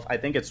game itself, I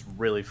think it's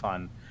really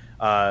fun.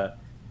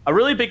 A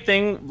really big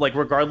thing, like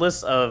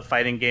regardless of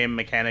fighting game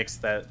mechanics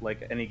that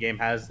like any game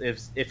has,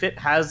 if it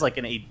has like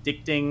an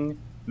addicting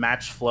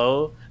match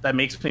flow that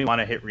makes me want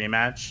to hit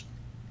rematch,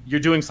 you're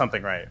doing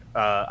something right.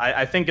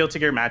 I think Guilty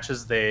Gear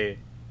matches, they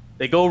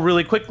go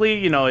really quickly.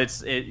 You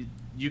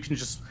can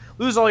just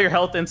lose all your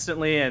health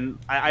instantly, and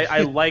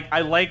I like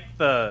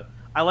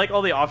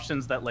all the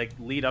options that like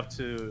lead up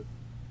to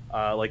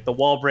like the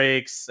wall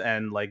breaks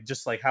and like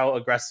just like how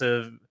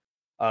aggressive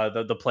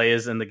the play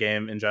is in the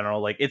game in general.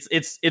 Like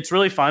it's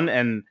really fun,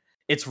 and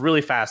it's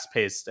really fast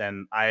paced,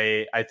 and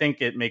I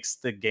think it makes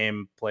the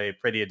game play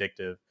pretty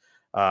addictive.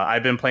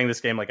 I've been playing this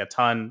game like a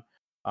ton.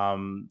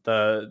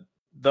 The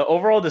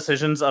overall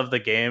decisions of the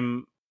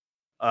game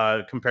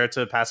compared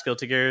to past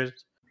Guilty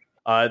Gears.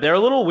 They're a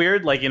little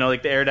weird, like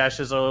like the air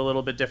dashes are a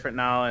little bit different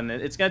now, and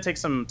it's gonna take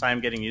some time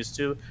getting used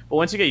to. But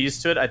once you get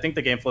used to it, I think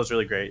the game flow is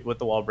really great with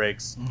the wall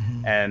breaks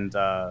and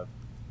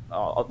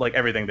like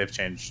everything they've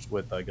changed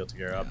with Guilty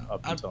Gear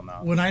up until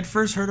now. When I'd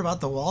first heard about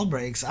the wall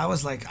breaks, I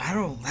was like,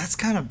 that's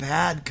kind of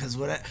bad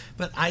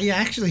but I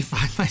actually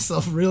find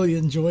myself really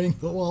enjoying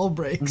the wall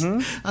breaks.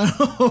 I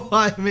don't know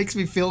why, it makes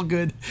me feel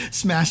good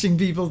smashing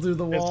people through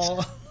the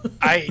wall.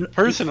 I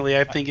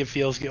think it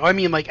feels good. I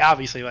mean, like,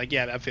 obviously, like,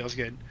 yeah, that feels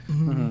good.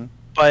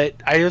 But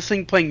I just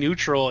think playing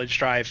neutral in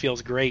Strive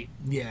feels great.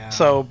 Yeah.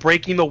 So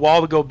breaking the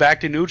wall to go back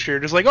to neutral, you're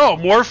just like, oh,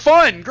 more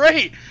fun,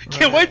 great!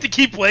 Can't wait to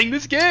keep playing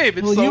this game.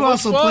 It's so you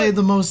also fun. play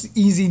the most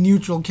easy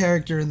neutral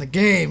character in the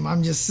game.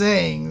 I'm just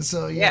saying.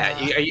 So yeah.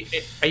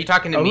 Are you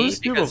talking to me?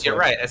 Because you're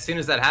right. As soon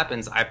as that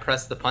happens, I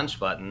press the punch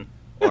button,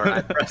 or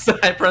I press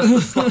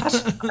the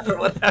slash or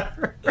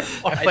whatever.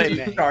 Or I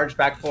do charge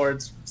back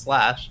forwards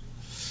slash.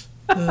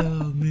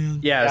 Oh man.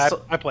 Yeah,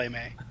 I play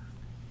May.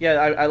 Yeah,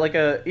 I like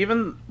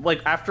even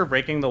like after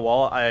breaking the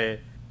wall,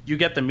 you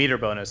get the meter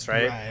bonus,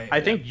 right?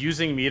 I think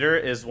using meter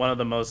is one of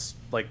the most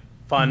like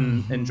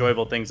fun,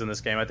 enjoyable things in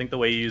this game. I think the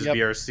way you use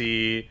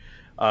VRC,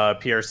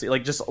 PRC,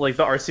 like just like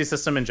the RC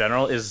system in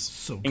general is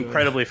so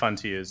incredibly fun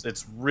to use.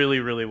 It's really,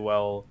 really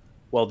well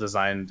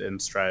designed in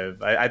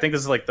Strive. I think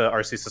this is like the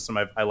RC system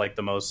I like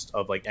the most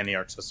of like any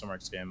Arc System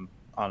Works game,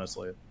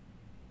 honestly.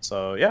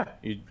 So yeah,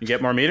 you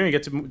get more meter, you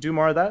get to do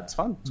more of that. It's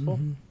fun. It's cool.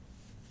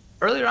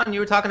 Earlier on, you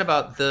were talking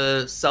about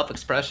the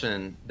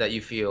self-expression that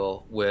you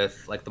feel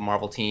with like the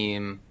Marvel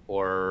team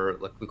or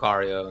like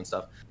Lucario and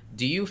stuff.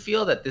 Do you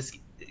feel that this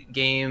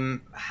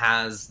game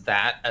has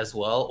that as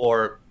well?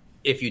 Or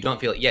if you don't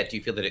feel it yet, do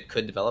you feel that it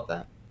could develop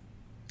that?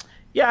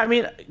 Yeah, I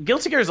mean,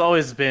 Guilty Gear has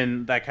always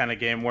been that kind of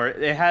game where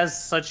it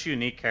has such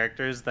unique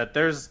characters that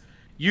there's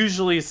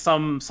usually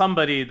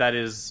somebody that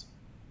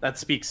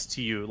speaks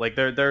to you. Like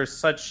there's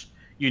such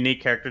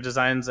unique character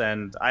designs,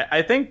 and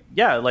I think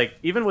like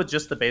even with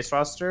just the base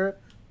roster,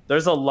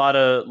 there's a lot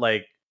of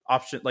like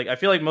option. Like I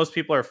feel like most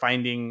people are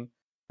finding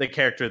the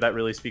character that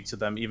really speaks to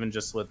them, even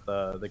just with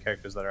the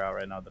characters that are out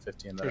right now, the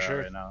 15 that are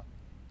out right now.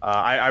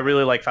 I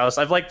really like Faust.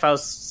 I've liked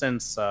Faust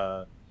since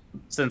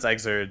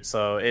Exerd,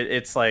 so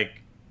it's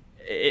like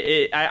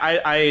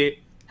I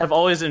have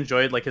always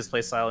enjoyed like his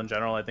playstyle in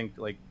general. I think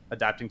like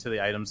adapting to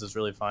the items is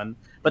really fun,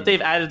 but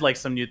they've added like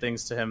some new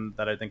things to him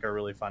that I think are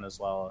really fun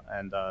as well.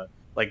 And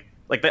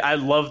I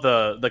love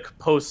the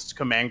post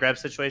command grab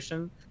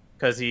situation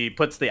because he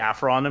puts the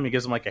afro on him. He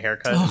gives him like a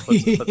haircut and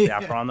puts the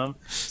afro on them.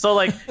 So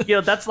like,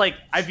 that's like,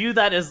 I view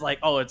that as like,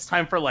 oh, it's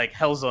time for like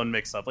Hellzone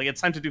mix up. Like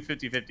it's time to do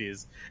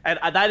 50-50s. And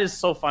that is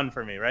so fun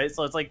for me, right?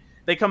 So it's like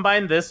they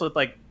combine this with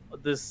like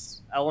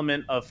this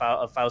element of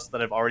Faust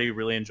that I've already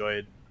really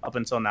enjoyed up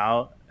until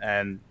now.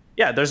 And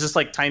yeah, there's just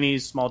like tiny,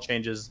 small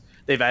changes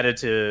they've added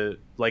to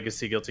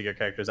Legacy Guilty Gear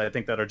characters I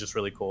think that are just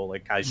really cool.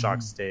 Like Kai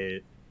Shock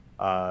State,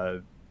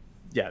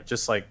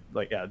 just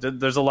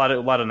there's a lot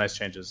of nice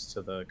changes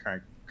to the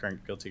current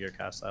Guilty Gear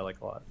cast I like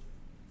a lot.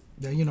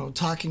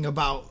 Talking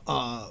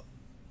about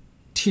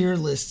tier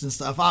lists and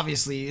stuff,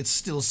 obviously it's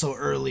still so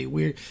early.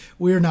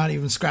 We're not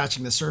even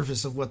scratching the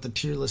surface of what the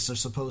tier lists are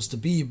supposed to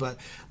be, but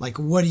like,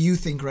 what do you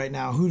think right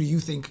now? Who do you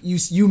think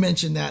you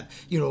mentioned that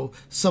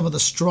some of the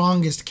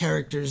strongest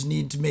characters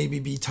need to maybe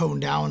be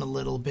toned down a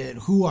little bit.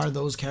 Who are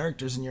those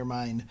characters in your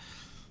mind?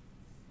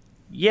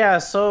 Yeah,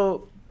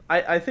 so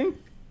I think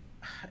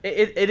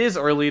it is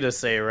early to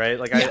say, right?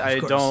 Like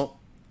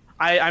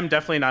I'm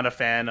definitely not a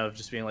fan of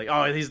just being like,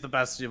 oh, he's the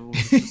best.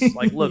 Just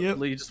like, look,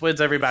 he just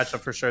wins every matchup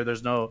for sure.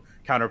 There's no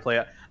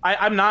counterplay.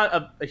 I'm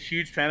not a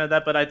huge fan of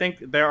that, but I think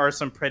there are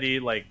some pretty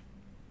like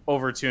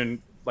overtuned,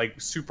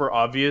 like super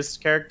obvious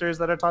characters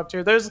that are top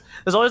tier. There's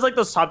always like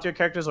those top tier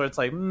characters where it's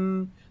like,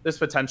 there's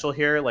potential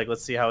here. Like,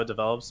 let's see how it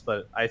develops.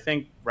 But I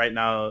think right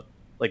now,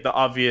 like the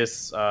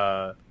obvious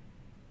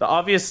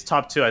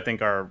top two, I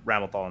think are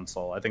Ramlethal and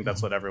Soul. I think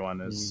that's what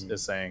everyone is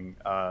saying.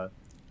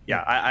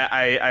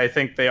 I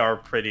think they are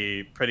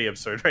pretty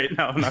absurd right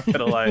now. I'm not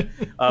gonna lie,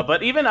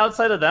 but even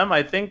outside of them,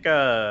 I think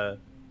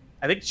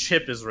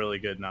Chip is really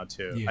good now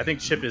too. Yeah. I think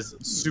Chip is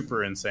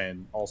super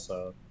insane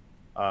also,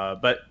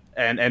 but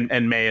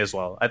and May as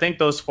well. I think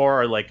those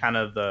four are like kind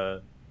of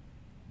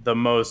the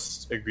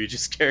most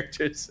egregious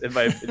characters in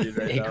my opinion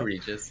right now.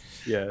 Egregious.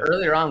 Yeah.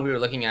 Earlier on, we were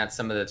looking at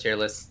some of the tier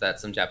lists that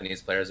some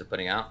Japanese players are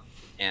putting out,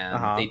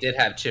 and they did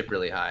have Chip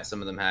really high. Some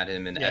of them had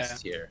him in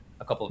S tier.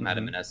 A couple of them had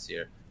him in S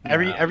tier.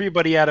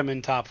 Everybody had him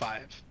in top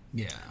 5.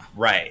 Yeah.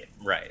 Right.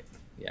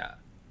 Yeah.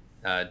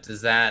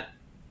 Does that...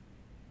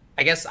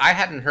 I guess I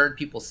hadn't heard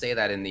people say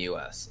that in the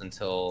US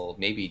until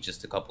maybe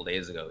just a couple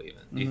days ago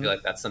even. Do you feel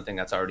like that's something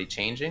that's already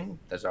changing?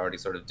 There's already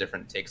sort of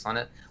different takes on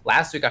it?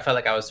 Last week I felt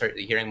like I was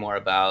hearing more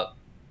about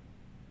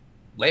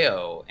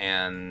Leo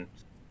and...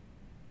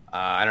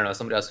 I don't know,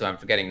 somebody else who I'm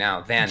forgetting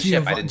now.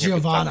 Chip. I didn't hear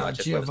people talking about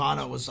Chip.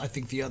 Giovanna was, I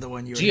think, the other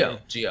one you were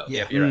Gio.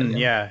 Yeah, you're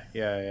right.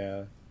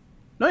 Yeah.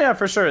 No, yeah,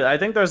 for sure. I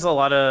think there's a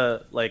lot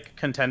of like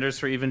contenders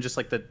for even just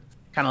like the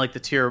kind of like the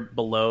tier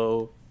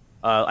below.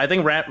 I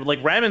think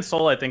Ram and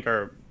Soul I think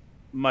are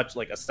much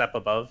like a step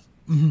above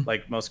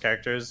like most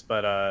characters.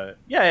 But I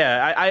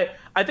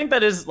think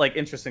that is like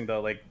interesting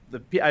though. Like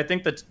I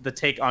think that the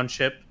take on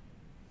Chip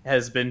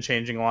has been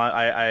changing a lot.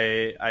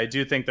 I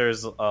do think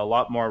there's a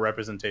lot more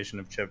representation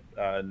of Chip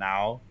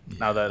now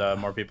that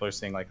more people are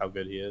seeing like how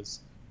good he is.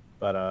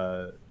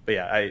 But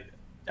yeah,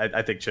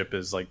 I think Chip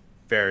is like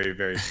very,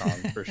 very strong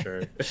for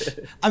sure.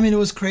 I mean, it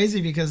was crazy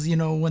because, you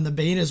know, when the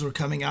betas were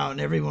coming out and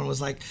everyone was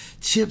like,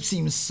 Chip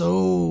seems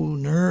so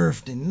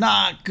nerfed and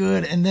not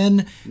good. And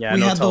then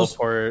we had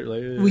teleport.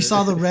 We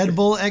saw the Red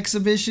Bull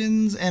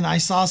exhibitions and I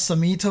saw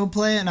Samito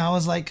play and I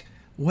was like,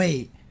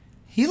 wait,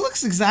 he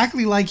looks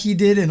exactly like he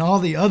did in all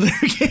the other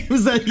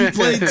games that he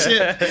played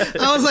Chip.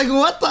 I was like,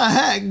 what the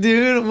heck,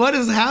 dude? What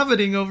is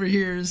happening over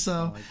here?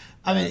 So,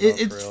 I mean,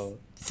 it's...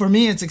 For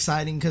me, it's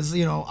exciting because,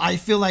 you know, I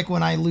feel like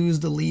when I lose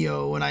to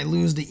Leo, when I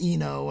lose to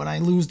Eno, when I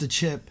lose to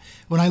Chip,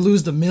 when I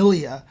lose to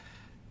Milia,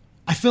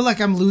 I feel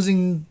like I'm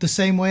losing the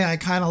same way I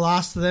kind of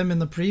lost to them in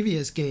the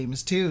previous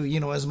games, too.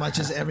 You know, as much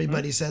as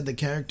everybody said the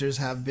characters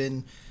have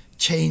been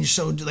changed,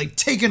 so, like,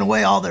 taking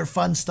away all their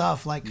fun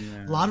stuff. Like,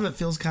 a lot of it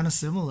feels kind of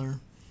similar.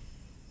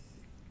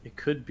 It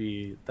could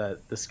be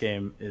that this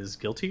game is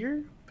Guilty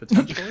Gear,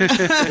 potentially.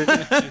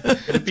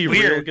 Could it be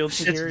weird. Real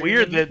Guilty Gear? It's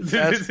weird that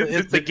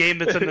it's the game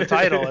that's in the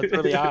title. It's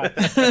really odd.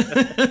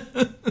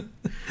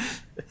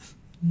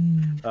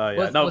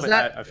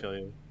 I feel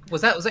you.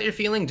 Was that your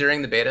feeling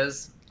during the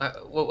betas?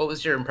 What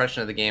was your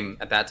impression of the game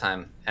at that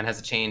time, and has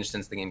it changed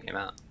since the game came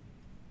out?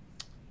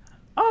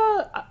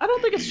 I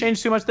don't think it's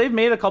changed too much. They've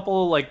made a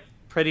couple like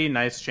pretty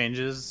nice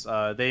changes.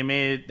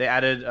 They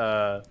added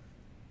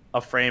a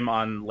frame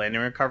on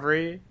landing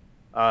recovery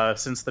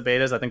since the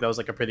betas. I think that was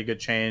like a pretty good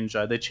change.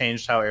 They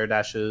changed how air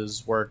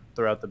dashes work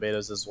throughout the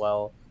betas as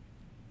well.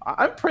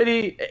 I'm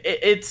pretty.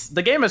 It's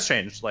the game has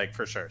changed like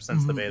for sure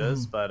since the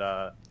betas, but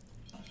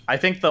I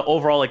think the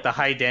overall like the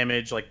high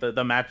damage, like the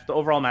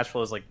overall match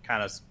flow is like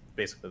kind of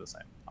basically the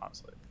same,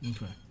 honestly.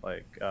 Okay.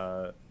 Like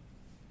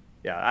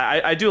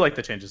I do like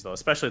the changes though,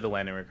 especially the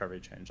landing recovery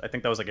change. I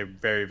think that was like a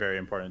very, very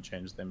important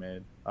change they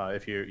made.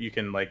 If you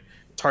can like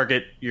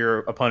target your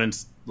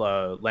opponent's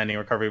landing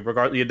recovery,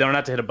 regardless, you don't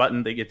have to hit a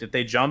button.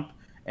 They jump,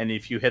 and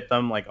if you hit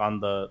them like on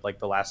the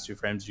last 2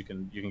 frames, you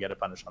can get a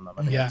punish on them.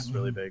 I think that's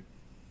really big.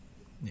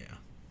 Yeah.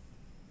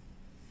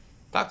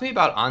 Talk to me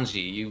about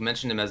Anji. You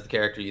mentioned him as the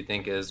character you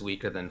think is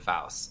weaker than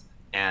Faust,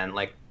 and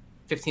like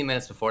 15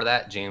 minutes before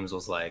that, James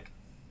was like,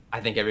 "I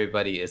think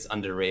everybody is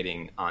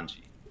underrating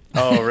Anji."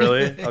 Oh,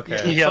 really?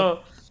 Okay. Yeah.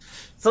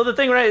 So the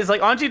thing, right, is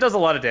like Anji does a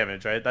lot of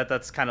damage, right?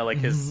 That's kind of like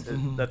his.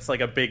 That's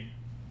like a big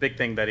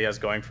thing that he has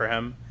going for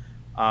him.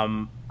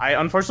 I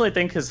unfortunately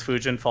think his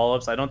Fujin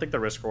follow-ups, I don't think the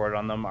risk reward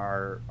on them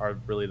are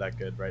really that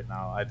good right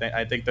now.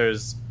 I think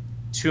there's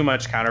too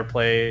much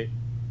counterplay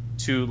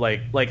to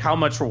like how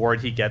much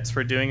reward he gets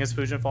for doing his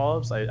Fujin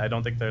follow-ups. I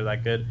don't think they're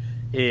that good.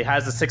 He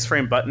has a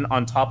 6-frame button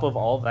on top of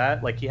all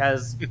that. Like he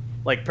has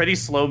like pretty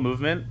slow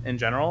movement in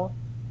general.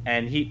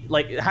 And he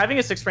like having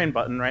a 6-frame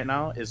button right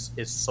now is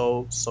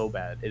so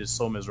bad. It is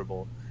so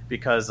miserable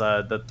because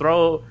the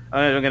throw.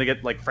 I'm gonna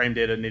get like frame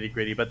data nitty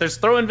gritty, but there's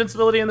throw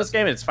invincibility in this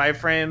game. It's 5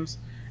 frames,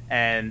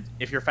 and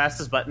if your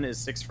fastest button is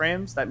 6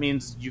 frames, that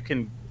means you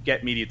can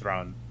get meaty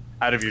thrown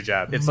out of your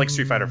jab. It's like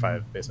Street Fighter V,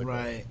 basically.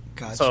 Right.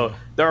 Gotcha. So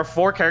there are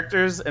 4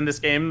 characters in this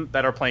game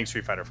that are playing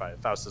Street Fighter V.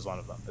 Faust is one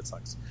of them. It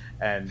sucks.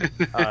 And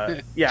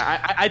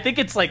I think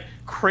it's like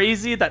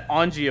crazy that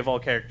Anji of all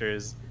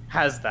characters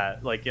has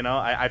that, like, you know,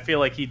 I feel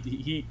like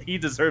he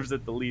deserves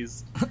it the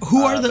least.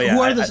 Who are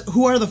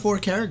the 4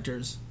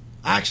 characters?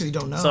 I actually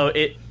don't know. So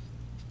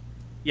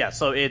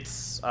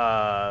it's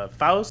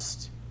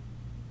Faust,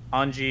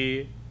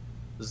 Anji,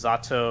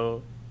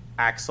 Zato,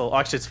 Axel. Oh,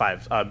 actually, it's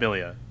 5.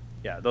 Milia.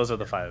 Yeah, those are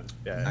the 5.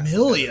 Yeah.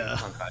 Milia.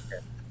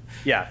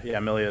 Yeah,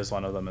 Milia is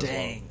one of them as well.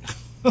 Dang.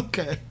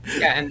 Okay.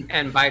 Yeah,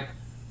 and by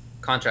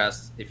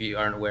contrast, if you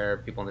aren't aware,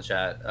 people in the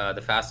chat,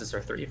 the fastest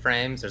are 3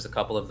 frames. There's a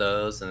couple of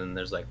those, and then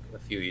there's like a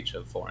few each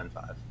of 4 and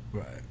 5.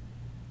 Right.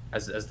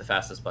 As the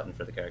fastest button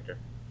for the character.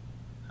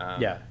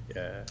 Yeah,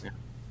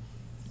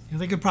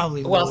 they could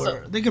probably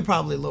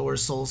lower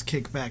Soul's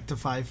kickback to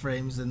 5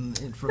 frames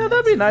and from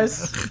that'd be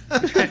nice.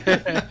 I'd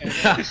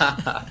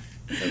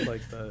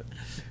like that.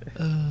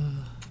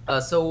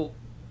 So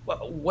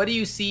what do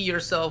you see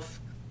yourself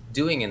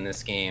doing in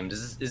this game?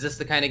 Is this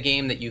the kind of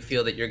game that you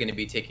feel that you're going to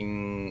be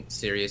taking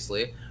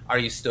seriously? Are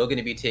you still going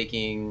to be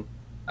taking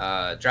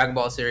Dragon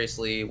Ball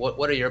seriously?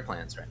 What are your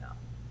plans right now?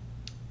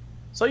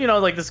 So, you know,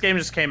 like this game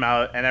just came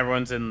out and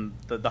everyone's in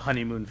the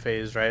honeymoon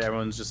phase, right?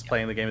 Everyone's just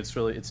playing the game.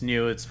 It's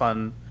new, it's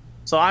fun.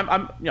 So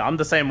I'm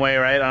the same way,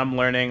 right? I'm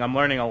learning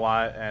a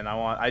lot, and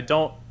I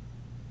don't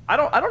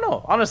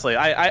know, honestly.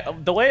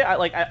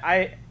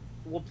 I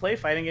will play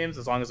fighting games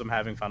as long as I'm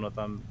having fun with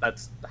them.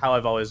 That's how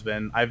I've always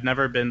been. I've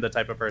never been the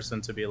type of person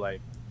to be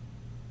like,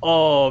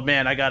 oh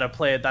man, I gotta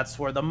play it, that's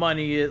where the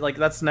money is. Like,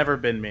 that's never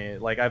been me.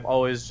 Like, I've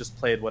always just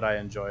played what I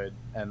enjoyed,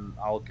 and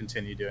I'll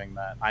continue doing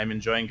that. I'm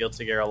enjoying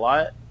Guilty Gear a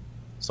lot,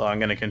 so I'm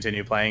gonna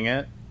continue playing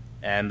it.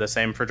 And the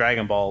same for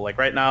Dragon Ball. Like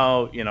right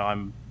now, you know,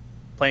 I'm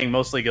playing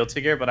mostly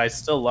Guilty Gear, but I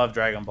still love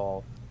Dragon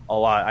Ball a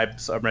lot.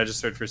 I'm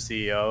registered for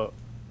CEO,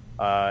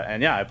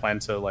 and yeah, I plan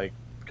to like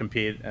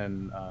compete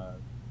and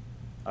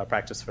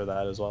practice for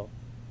that as well.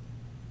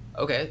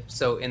 Okay,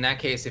 so in that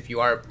case, if you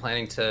are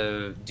planning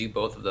to do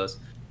both of those,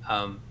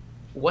 how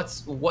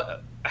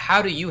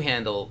do you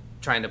handle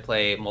trying to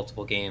play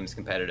multiple games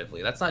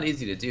competitively? That's not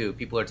easy to do.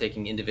 People are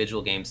taking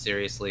individual games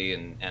seriously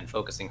and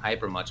focusing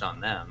hyper much on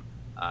them.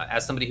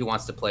 As somebody who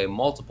wants to play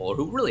multiple, or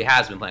who really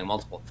has been playing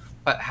multiple,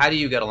 but how do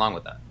you get along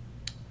with that?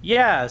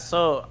 Yeah,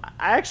 so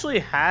I actually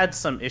had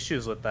some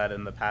issues with that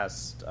in the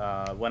past.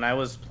 When I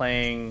was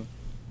playing,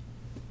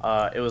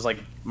 it was like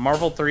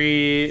Marvel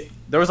 3.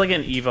 There was like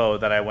an Evo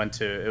that I went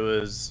to. It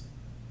was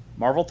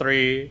Marvel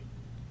 3,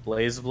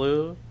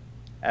 BlazBlue,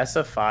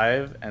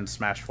 SF5, and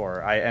Smash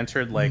 4. I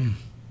entered like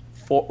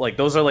four. Like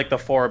those are like the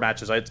 4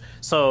 matches, right?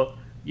 So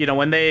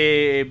when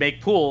they make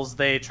pools,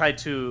 they try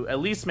to at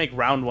least make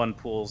round 1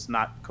 pools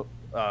not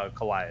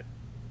collide.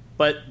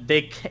 But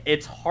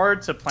it's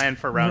hard to plan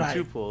for round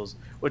 2 pools,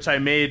 which I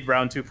made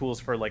round 2 pools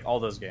for like all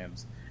those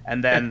games.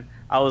 And then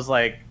I was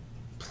like,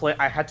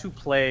 I had to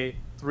play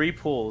 3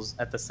 pools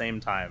at the same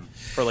time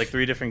for like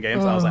 3 different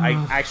games. I was like,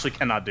 I actually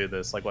cannot do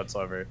this like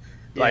whatsoever.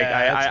 Yeah, like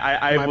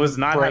I was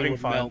not having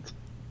fun. Melt.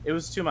 It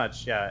was too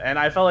much, yeah. And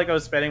I felt like I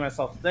was spreading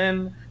myself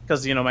thin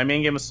because my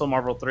main game was still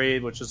Marvel 3,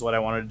 which is what I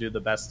wanted to do the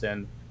best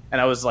in.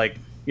 And I was like,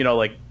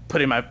 like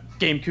putting my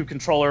GameCube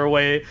controller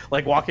away,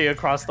 like walking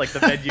across like the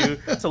venue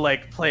to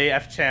like play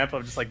F Champ.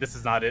 I'm just like, this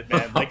is not it,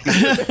 man. Like,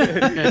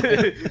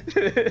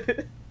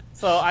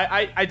 so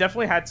I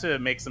definitely had to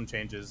make some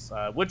changes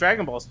with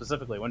Dragon Ball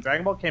specifically. When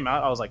Dragon Ball came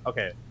out, I was like,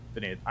 okay,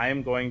 Vineet, I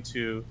am going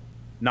to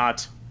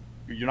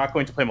you're not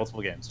going to play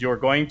multiple games. You're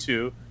going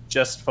to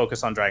just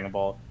focus on Dragon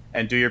Ball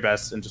and do your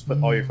best and just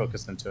put all your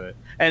focus into it.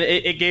 And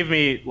it gave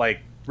me like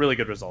really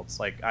good results.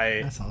 Like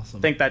That's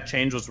awesome. think that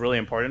change was really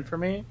important for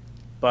me.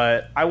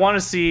 But I want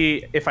to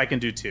see if I can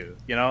do 2.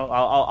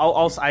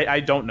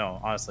 I don't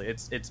know, honestly.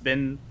 It's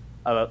been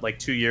like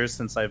 2 years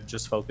since I've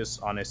just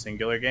focused on a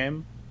singular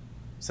game,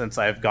 since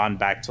I've gone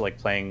back to like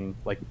playing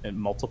like in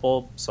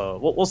multiple. So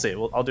we'll see.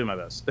 I'll do my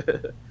best.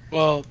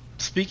 Well,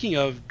 speaking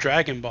of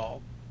Dragon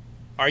Ball,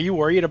 are you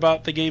worried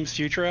about the game's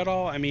future at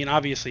all? I mean,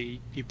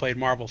 obviously you played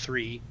Marvel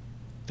 3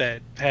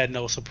 that had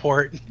no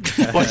support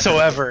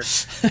whatsoever.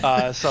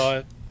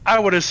 So I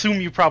would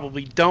assume you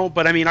probably don't.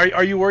 But I mean,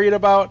 are you worried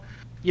about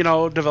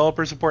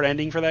developer support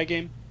ending for that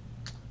game?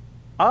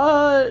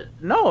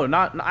 No,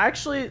 not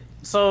actually.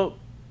 So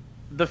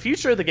the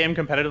future of the game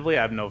competitively,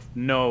 I have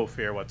no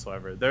fear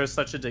whatsoever. There's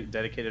such a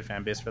dedicated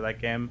fan base for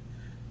that game,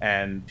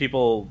 and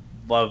people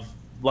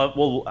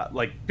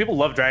people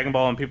love Dragon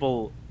Ball, and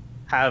people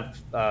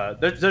have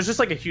there's just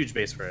like a huge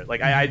base for it.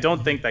 Like I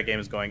don't think that game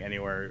is going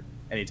anywhere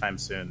anytime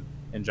soon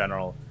in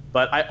general.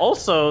 But I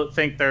also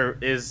think there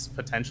is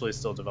potentially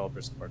still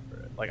developer support for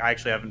it. Like I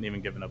actually haven't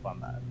even given up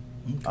on that.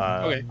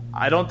 Okay.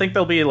 I don't think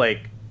there'll be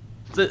like,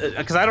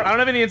 because I don't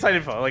have any inside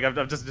info. Like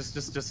I'm just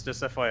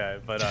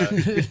FYI. But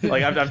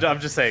like I'm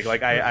just saying.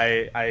 Like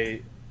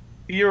I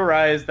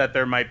theorize that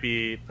there might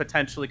be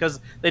potentially, because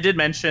they did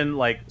mention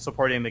like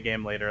supporting the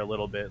game later a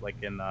little bit, like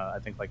in I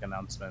think like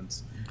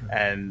announcements,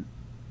 and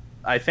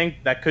I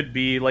think that could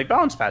be like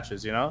balance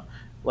patches.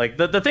 Like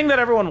the thing that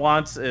everyone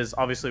wants is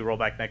obviously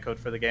rollback netcode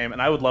for the game,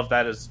 and I would love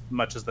that as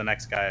much as the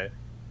next guy.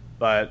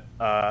 But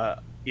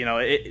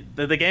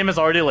the game has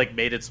already like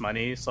made its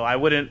money, so I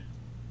wouldn't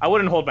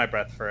hold my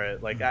breath for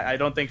it. Like I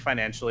don't think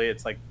financially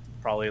it's like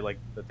probably like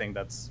the thing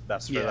that's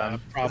best for them.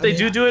 Probably. If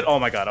they do it, oh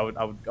my god, I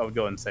would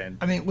go insane.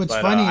 I mean, what's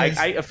funny is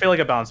I feel like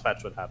a balance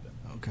patch would happen.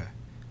 Okay.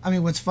 I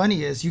mean, what's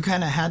funny is you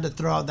kind of had to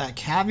throw out that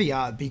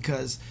caveat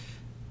because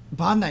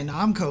Bandai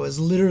Namco has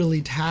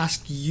literally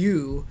tasked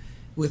you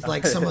with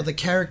like some of the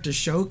character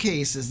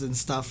showcases and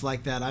stuff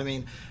like that. I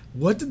mean,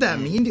 what did that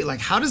mean to you? Like,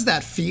 how does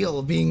that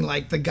feel being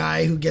like the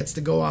guy who gets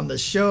to go on the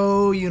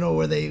show,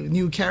 where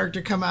new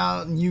character come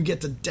out and you get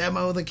to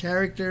demo the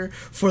character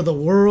for the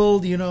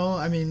world,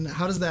 I mean,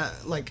 how did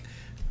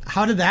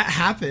that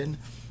happen?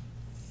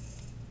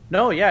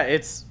 No, yeah,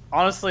 it's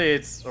honestly,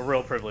 it's a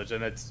real privilege,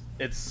 and it's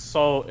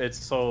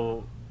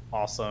so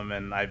awesome,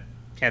 and I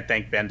can't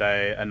thank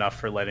Bandai enough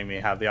for letting me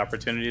have the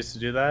opportunities to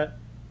do that.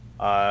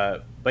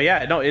 But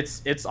yeah, no,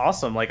 it's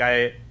awesome. Like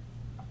I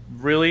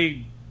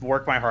really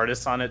work my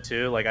hardest on it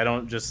too. Like I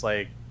don't just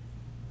like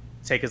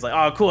take as like,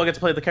 oh cool, I get to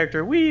play the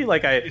character.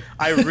 Like I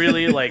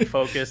really like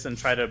focus and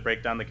try to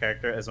break down the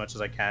character as much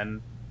as I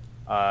can,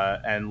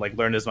 and like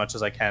learn as much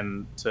as I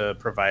can to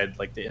provide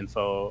like the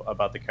info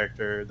about the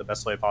character the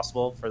best way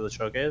possible for the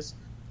showcase.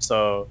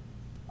 So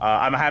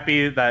I'm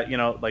happy that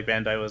like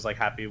Bandai was like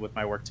happy with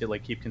my work to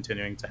like keep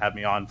continuing to have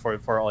me on for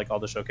like all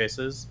the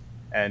showcases.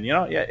 And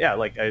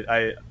like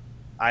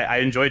I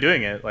enjoy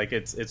doing it. Like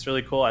it's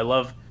really cool. I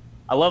love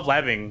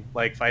labbing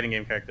like fighting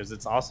game characters.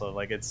 It's awesome.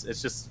 Like it's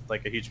just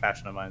like a huge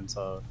passion of mine.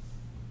 So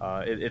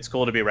it's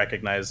cool to be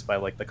recognized by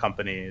like the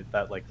company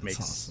that like makes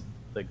awesome.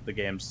 the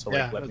games to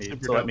like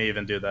let me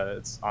even do that.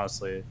 It's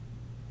honestly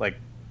like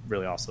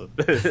really awesome.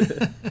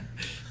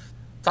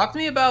 Talk to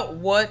me about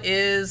what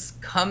is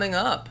coming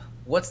up.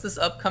 What's this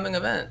upcoming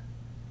event?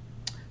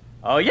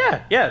 Oh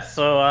yeah.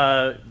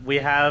 So we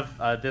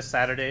have this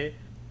Saturday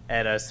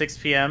at 6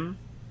 p.m.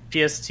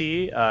 PST,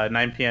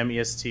 9 p.m.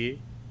 EST.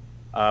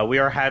 We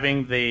are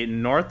having the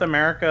North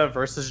America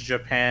versus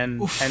Japan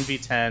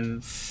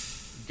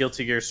 10v10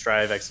 Guilty Gear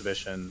Strive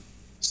exhibition.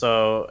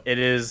 So it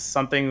is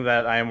something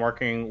that I am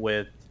working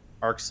with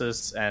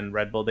Arxis and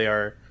Red Bull. They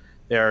are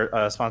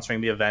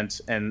sponsoring the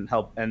event and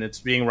it's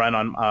being run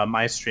on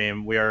my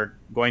stream. We are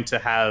going to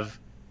have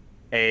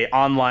a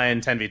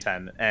online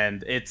 10v10,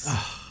 and it's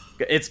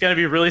going to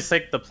be really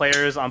sick. The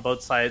players on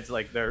both sides,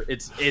 like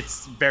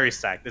it's very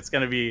stacked. It's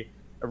going to be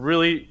a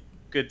really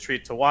good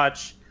treat to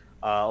watch.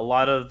 A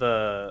lot of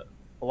the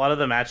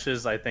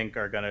matches I think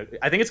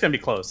it's gonna be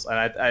close, and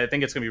I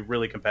think it's gonna be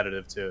really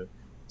competitive too.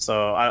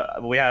 So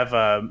we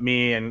have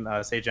me and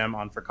Sagem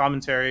on for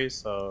commentary,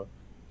 so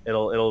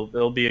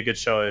it'll be a good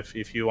show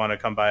if you want to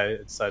come by.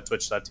 It's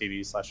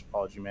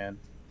twitch.tv/apologyman.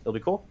 It'll be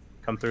cool.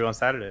 Come through on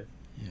Saturday.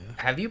 Yeah.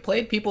 Have you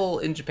played people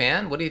in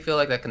Japan? What do you feel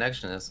like that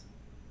connection is?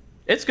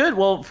 It's good.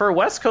 Well, for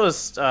West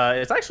Coast,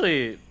 it's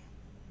actually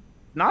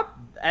not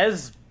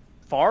as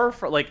far.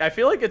 Like I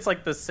feel like it's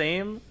like the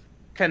same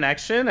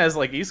connection as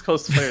like East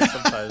Coast players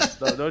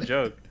sometimes. no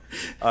joke.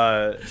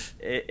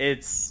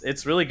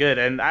 It's really good,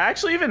 and I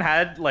actually even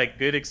had like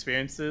good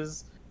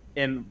experiences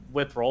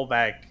with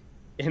rollback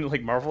in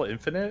like Marvel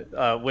Infinite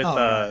with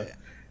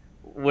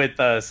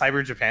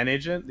Cyber Japan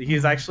Agent.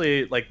 He's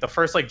actually like the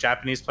first like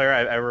Japanese player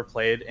I've ever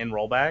played in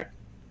rollback,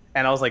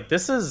 and I was like,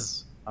 this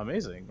is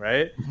amazing,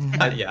 right?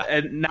 Yeah.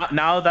 And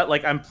now that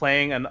like I'm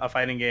playing a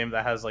fighting game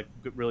that has like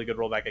really good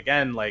rollback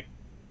again, like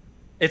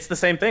it's the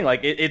same thing.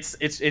 Like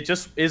it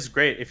just is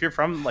great. If you're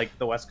from like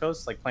the West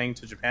Coast, like playing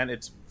to Japan,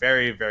 it's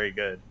very, very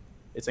good.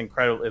 It's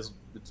incredible. It's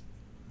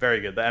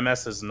very good. The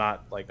MS is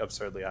not like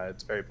absurdly high.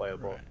 It's very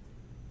playable. Right.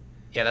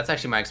 Yeah, that's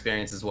actually my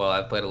experience as well.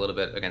 I've played a little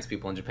bit against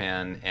people in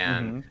Japan,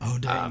 and oh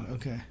dang,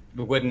 okay,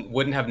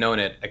 wouldn't have known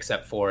it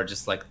except for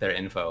just like their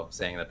info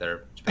saying that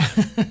they're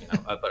Japan.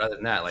 But other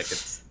than that, like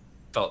it's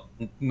felt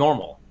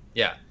normal.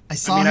 Yeah,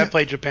 I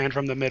played Japan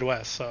from the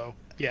Midwest, so.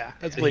 Yeah,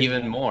 that's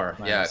even more.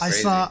 Nice. Yeah,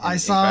 crazy. I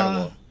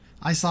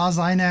saw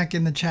Zynak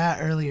in the chat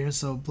earlier,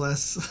 so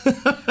bless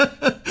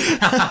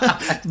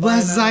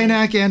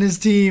Zynak and his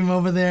team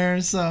over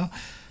there. So,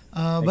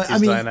 but I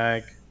mean,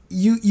 Zynak.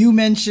 You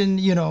mentioned,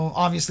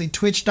 obviously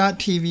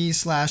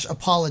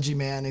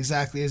twitch.tv/apologyman,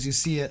 exactly as you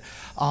see it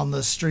on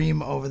the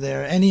stream over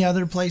there. Any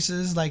other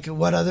places? Like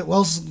what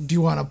else do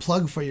you want to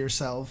plug for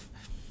yourself?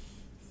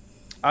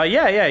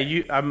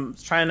 I'm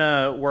trying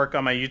to work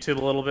on my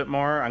YouTube a little bit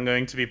more. I'm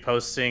going to be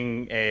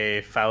posting a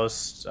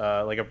Faust,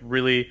 like a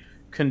really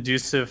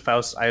conducive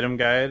Faust item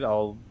guide.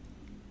 I'll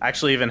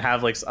actually even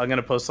have I'm going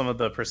to post some of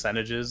the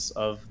percentages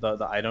of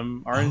the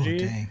item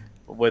RNG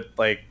with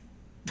like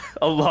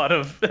a lot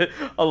of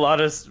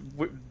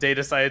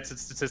data science and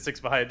statistics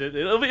behind it.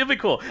 It'll be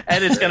cool,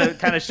 and it's going to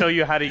kind of show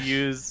you how to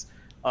use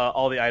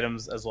all the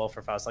items as well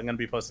for Faust. I'm going to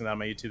be posting that on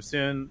my YouTube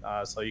soon,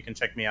 so you can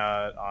check me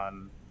out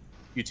on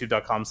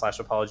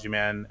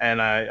youtube.com/apologyman,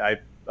 and I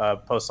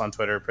post on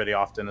Twitter pretty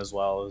often as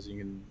well, as you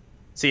can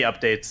see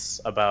updates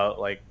about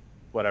like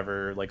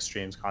whatever like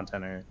streams,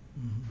 content, or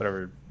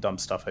whatever dumb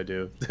stuff I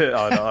do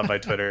on my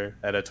Twitter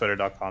at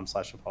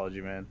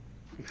twitter.com/apologyman.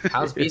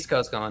 How's Beast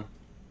Coast going?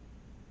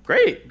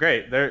 Great.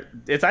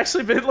 It's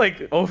actually been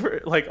like over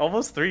like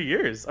almost 3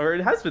 years, or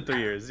it has been 3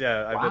 years.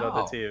 Yeah, I've been on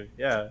the team.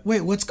 Yeah.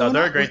 Wait, what's going on?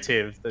 They're a great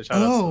team. I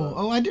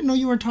didn't know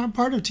you were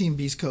part of Team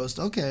Beast Coast.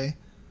 Okay.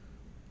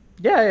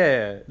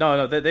 Yeah.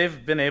 No,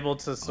 they've been able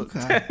to.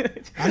 Okay.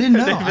 I didn't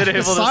know. They've been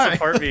able to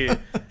support me. No,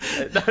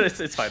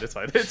 it's fine. It's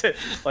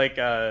like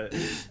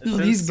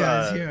these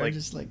guys here are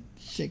just like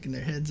shaking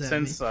their heads at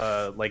me. Since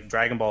like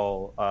Dragon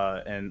Ball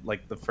and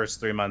like the first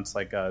 3 months,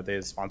 like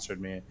they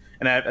sponsored me,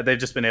 and they've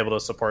just been able to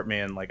support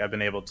me, and like I've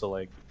been able to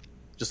like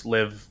just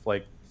live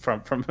like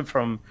from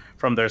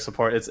their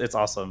support. It's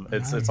awesome.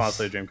 Nice. It's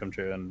honestly a dream come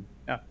true, and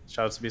yeah,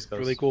 shout out to Beast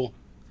Coast. Really cool.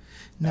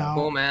 Now,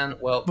 cool, man.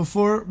 Well,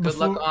 good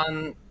luck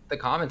on the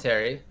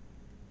commentary.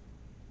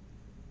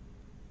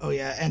 Oh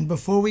yeah, and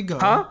before we go,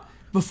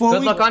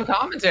 good luck on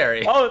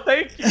commentary. Oh,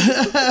 thank you.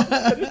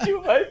 I'm gonna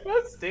do my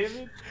best,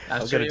 David.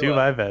 I'm gonna do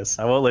my best.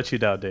 I won't let you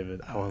down,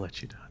 David. I won't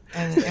let you down.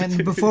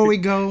 And before we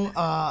go,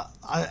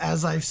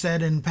 as I've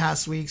said in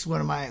past weeks,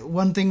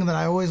 one thing that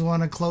I always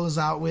want to close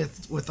out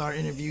with our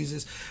interviews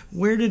is,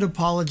 where did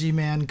Apology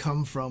Man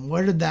come from?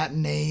 Where did that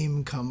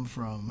name come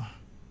from?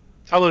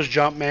 I was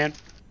Jumpman.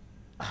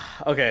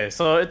 Okay,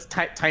 so it's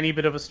tiny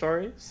bit of a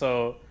story.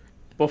 So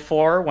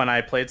before, when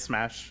I played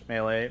Smash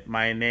Melee,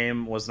 my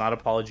name was not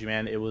Apology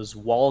Man. It was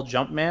Wall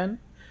Jump Man.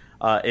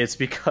 It's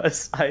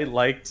because I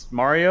liked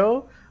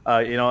Mario,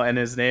 and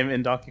his name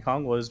in Donkey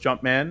Kong was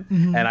Jumpman,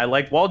 and I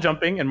liked wall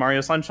jumping in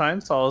Mario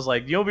Sunshine. So I was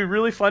like, it'll be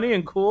really funny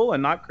and cool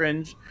and not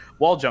cringe.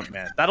 Wall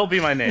Jumpman. That'll be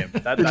my name.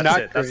 That's it.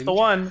 Cringe. That's the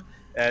one.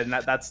 And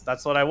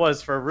that's what I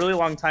was for a really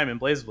long time in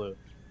BlazBlue.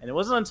 And it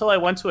wasn't until I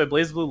went to a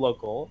BlazBlue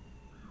local.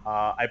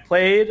 I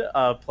played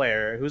a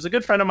player who's a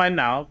good friend of mine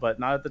now, but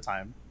not at the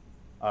time.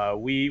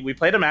 We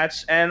played a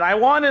match, and I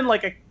won in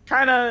like a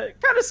kind of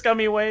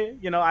scummy way.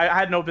 You know, I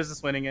had no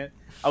business winning it.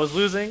 I was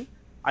losing.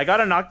 I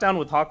got a knockdown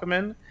with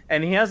Hakumen,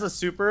 and he has a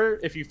super.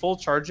 If you full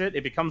charge it,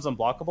 it becomes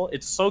unblockable.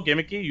 It's so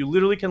gimmicky. You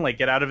literally can like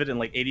get out of it in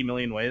like 80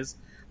 million ways.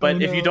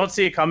 But if you don't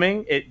see it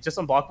coming, it just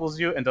unblockables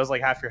you and does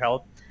like half your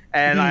health.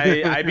 And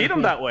I beat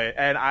him that way,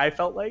 and I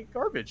felt like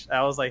garbage.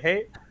 I was like,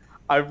 hey,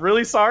 I'm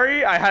really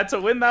sorry. I had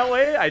to win that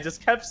way. I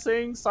just kept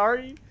saying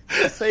sorry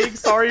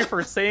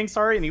for saying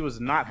sorry, and he was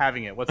not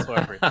having it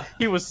whatsoever.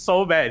 He was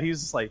so bad. He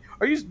was just like,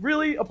 "Are you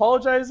really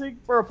apologizing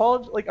for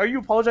Like, are you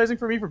apologizing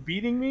for me for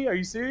beating me? Are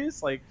you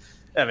serious?" Like,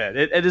 yeah, man.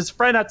 And his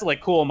friend had to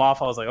like cool him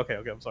off. I was like, "Okay,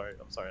 I'm sorry.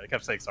 I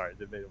kept saying sorry.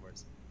 It made it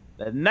worse."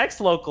 The next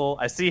local,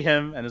 I see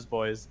him and his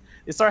boys.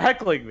 They start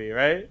heckling me,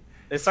 right?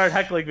 They started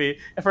heckling me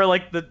for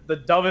like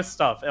the dumbest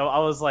stuff. I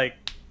was like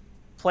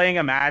playing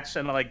a match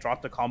and I like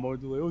dropped a combo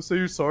and they're like, "Oh, say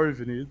you're sorry,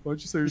 Vinny. Why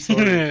don't you say you're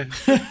sorry?"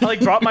 I like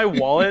dropped my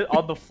wallet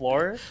on the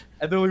floor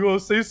and they're like, "Oh,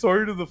 say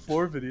sorry to the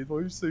floor, Vinny. Why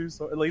don't you say you're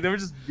sorry?" Like they were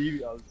just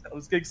beating. I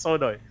was getting so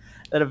annoyed.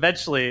 And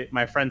eventually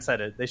my friend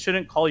said it. They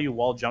shouldn't call you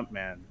wall jump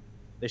man.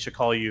 They should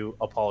call you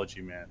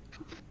apology man.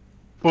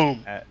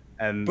 Boom.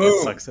 And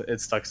Boom.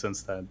 It stuck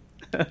since then.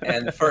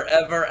 And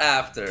forever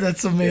after.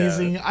 That's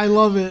amazing. I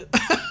love it.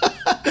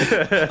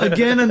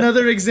 Again,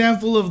 another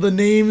example of the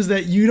names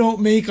that you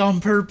don't make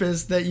on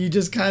purpose that you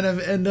just kind of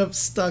end up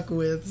stuck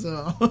with.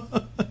 So,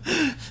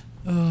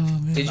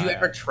 Did you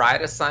ever try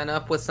to sign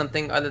up with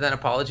something other than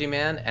Apology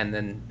Man, and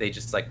then they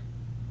just like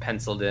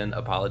penciled in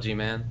Apology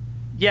Man?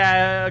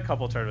 Yeah, a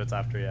couple tournaments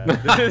after, yeah.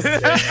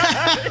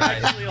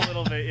 Actually, a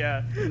little bit,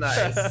 yeah.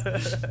 Nice.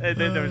 And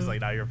then there was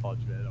like, "Now you're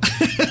apology man."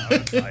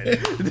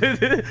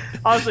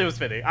 Honestly, it was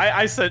fitting.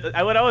 I said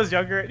when I was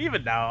younger, and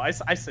even now, I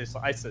said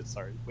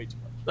sorry way too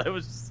much. I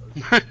was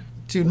just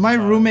dude, my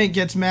roommate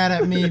gets mad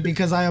at me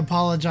because I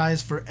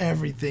apologize for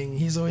everything.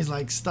 He's always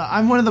like, "Stop."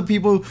 I'm one of the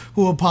people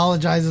who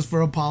apologizes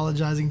for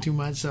apologizing too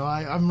much. So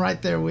I'm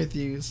right there with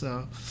you.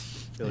 So.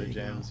 Billy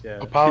James, yeah.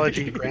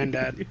 Apology,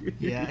 granddad.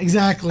 Yeah,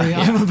 exactly.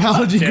 I'm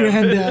apology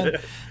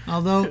granddad.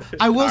 Although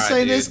I will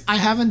say this, I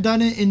haven't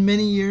done it in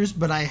many years,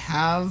 but I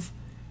have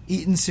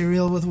eaten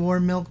cereal with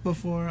warm milk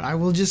before. I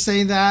will just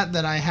say that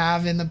I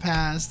have in the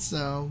past.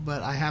 So,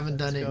 but I haven't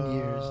done it in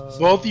years. So.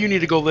 Both of you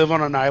need to go live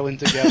on an island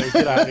together.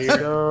 Get out of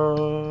here.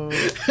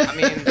 I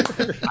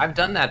mean, I've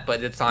done that,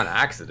 but it's on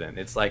accident.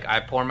 It's like I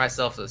pour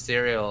myself a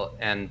cereal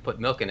and put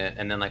milk in it,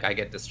 and then like I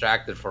get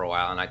distracted for a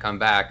while, and I come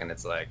back, and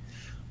it's like,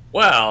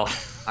 well,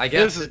 I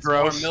guess it's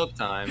more milk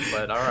time,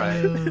 but all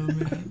right.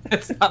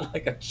 It's not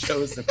like a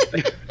chosen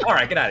thing. All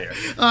right, get out of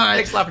here. All right.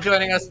 Thanks a lot for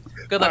joining us.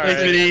 Good luck with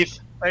Thanks,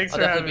 it. Thanks I'll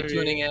for definitely be having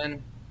tuning me.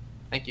 in.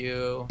 Thank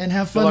you. And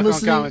have Good fun luck on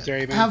listening.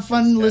 commentary, man. Have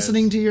fun Thanks, guys.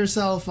 listening to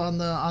yourself on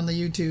the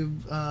YouTube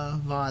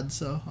VOD.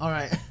 So, all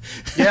right.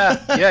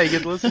 Yeah, you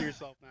get to listen to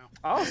yourself now.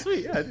 Oh,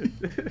 sweet. Yeah, I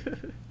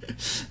did.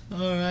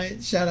 All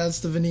right. Shout outs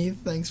to Vineeth.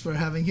 Thanks for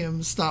having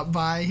him stop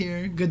by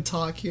here. Good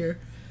talk here.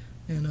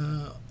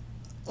 And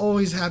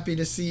always happy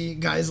to see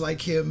guys like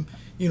him,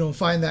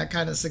 find that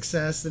kind of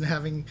success and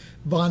having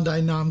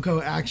Bandai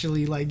Namco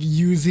actually like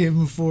use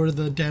him for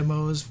the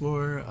demos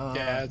for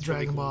Dragon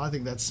really cool. Ball. I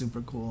think that's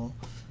super cool.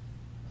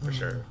 For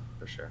sure.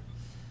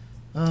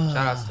 Shout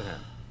outs to him.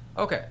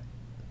 Okay.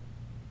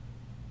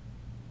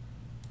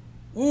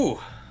 Ooh.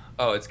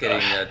 Oh, it's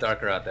getting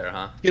darker out there,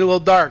 huh? Get a little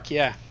dark,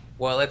 yeah.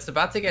 Well, it's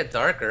about to get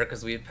darker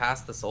because we've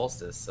passed the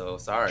solstice, so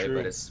sorry,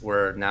 True. but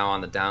we're now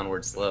on the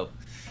downward slope.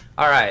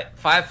 All right,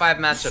 5-5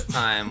 matchup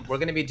time. We're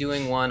going to be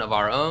doing one of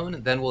our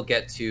own, then we'll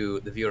get to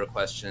the viewer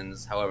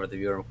questions. However, the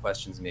viewer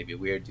questions may be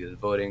weird due to the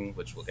voting,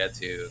 which we'll get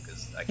to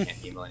because I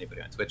can't email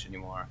anybody on Twitch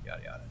anymore,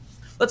 yada, yada.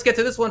 Let's get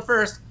to this one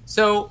first.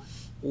 So,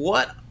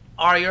 what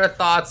are your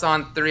thoughts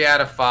on 3 out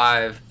of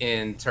 5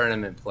 in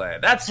tournament play?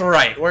 That's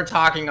right, we're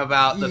talking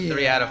about the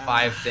 3 out of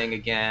 5 thing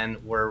again.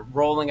 We're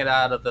rolling it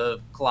out of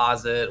the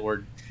closet.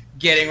 We're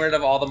getting rid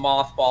of all the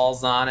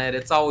mothballs on it.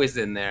 It's always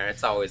in there.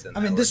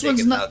 I mean, this We're one's taking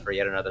it not out for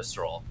yet another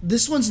stroll.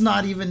 This one's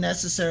not even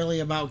necessarily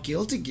about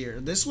Guilty Gear.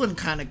 This one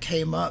kind of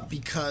came up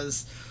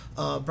because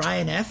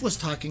Brian F. was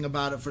talking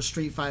about it for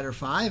Street Fighter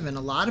V, and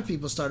a lot of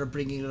people started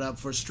bringing it up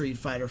for Street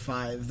Fighter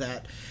V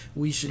that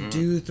we should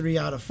do 3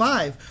 out of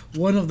 5.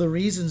 One of the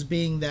reasons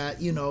being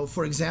that,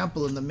 for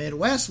example, in the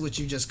Midwest, which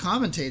you just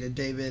commentated,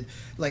 David,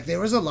 like there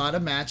was a lot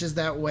of matches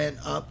that went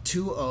up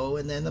 2-0,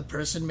 and then the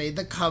person made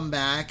the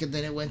comeback, and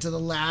then it went to the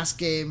last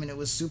game, and it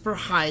was super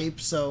hype.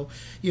 So,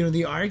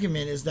 the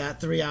argument is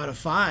that 3 out of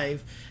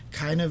 5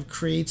 kind of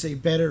creates a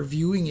better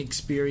viewing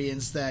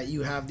experience, that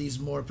you have these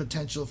more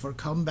potential for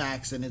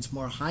comebacks and it's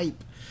more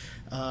hype.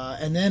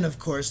 And then, of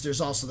course, there's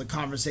also the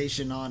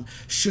conversation on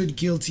should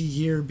Guilty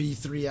Gear be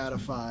 3 out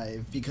of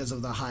 5 because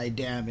of the high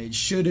damage?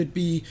 Should it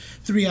be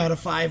 3 out of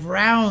 5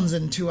 rounds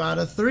and 2 out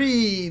of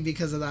 3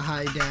 because of the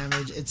high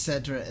damage,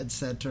 etc.,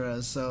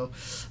 etc.? So,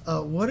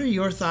 what are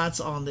your thoughts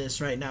on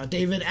this right now,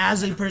 David,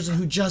 as a person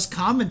who just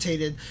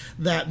commentated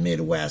that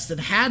Midwest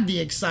and had the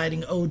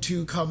exciting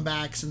 0-2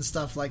 comebacks and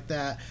stuff like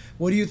that?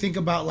 What do you think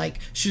about, like,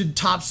 should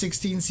top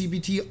 16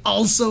 CBT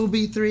also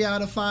be 3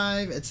 out of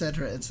 5,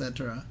 etc.,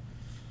 etc.?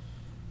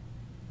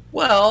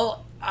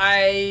 Well,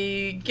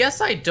 I guess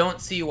I don't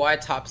see why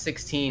top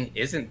 16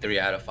 isn't 3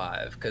 out of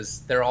 5 because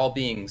they're all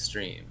being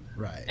streamed.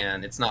 Right.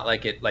 And it's not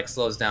like it like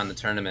slows down the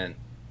tournament.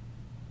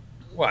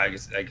 Well, I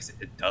guess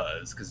it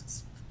does because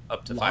it's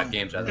up to 5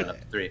 games rather than up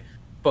to 3.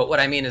 But what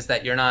I mean is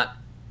that you're going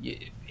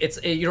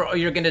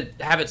to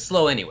have it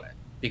slow anyway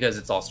because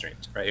it's all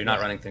streamed, right? You're not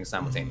running things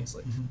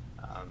simultaneously.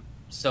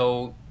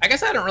 So I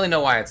guess I don't really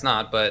know why it's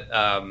not, but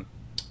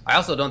I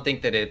also don't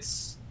think that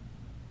it's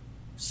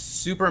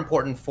super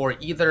important for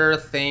either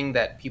thing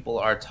that people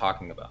are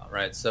talking about,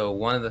 right? So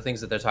one of the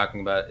things that they're talking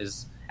about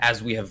is,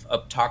 as we have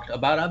talked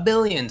about a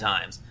billion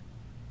times,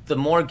 the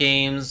more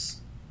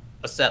games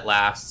a set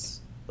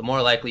lasts, the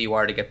more likely you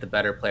are to get the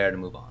better player to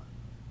move on.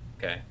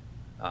 Okay.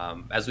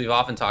 As we've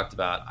often talked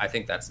about, I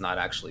think that's not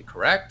actually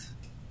correct.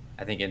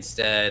 I think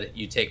instead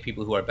you take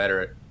people who are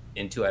better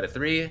in 2 out of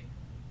 3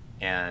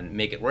 and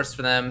make it worse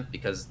for them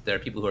because there are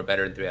people who are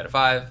better in 3 out of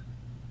 5.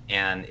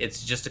 And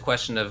it's just a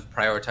question of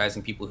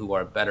prioritizing people who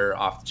are better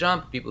off the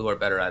jump, people who are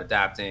better at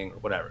adapting, or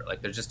whatever.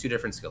 Like, they're just 2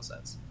 different skill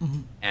sets.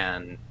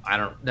 And I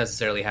don't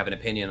necessarily have an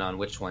opinion on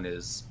which one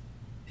is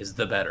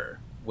the better,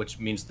 which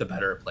means the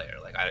better player.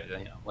 Like,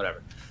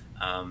 whatever.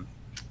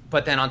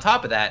 But then on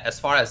top of that, as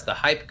far as the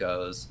hype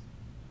goes,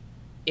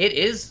 it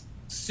is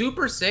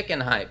super sick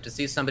and hype to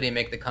see somebody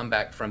make the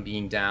comeback from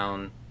being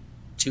down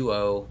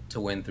 2-0 to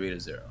win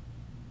 3-0.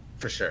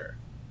 For sure.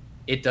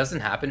 It doesn't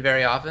happen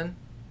very often,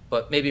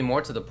 but maybe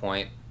more to the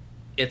point,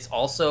 it's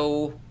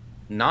also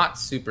not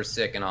super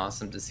sick and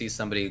awesome to see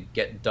somebody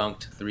get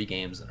dunked 3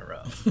 games in a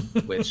row,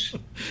 which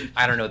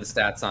I don't know the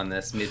stats on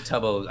this.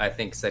 Tubbo, I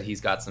think, said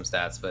he's got some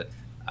stats, but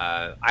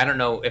I don't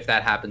know if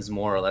that happens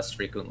more or less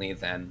frequently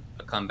than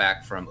a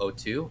comeback from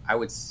 0-2. I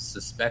would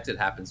suspect it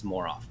happens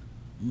more often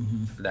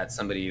that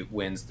somebody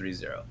wins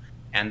 3-0.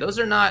 And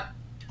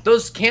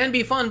those can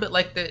be fun, but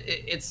like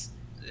it's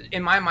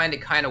in my mind,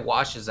 it kind of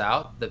washes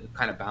out, that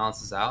kind of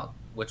balances out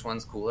which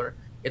one's cooler.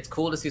 It's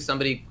cool to see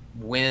somebody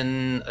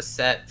win a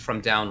set from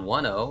down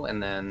 1-0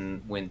 and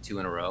then win 2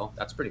 in a row.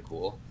 That's pretty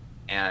cool.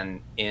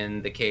 And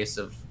in the case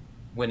of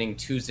winning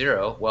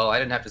 2-0, well, I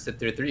didn't have to sit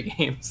through 3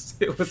 games.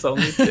 It was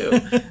only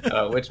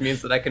 2, which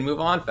means that I can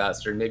move on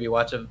faster and maybe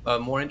watch a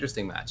more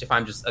interesting match if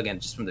I'm just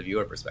from the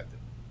viewer perspective.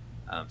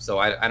 So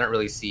I don't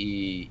really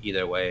see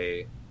either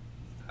way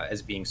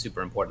as being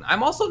super important.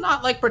 I'm also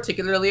not like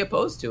particularly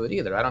opposed to it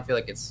either. I don't feel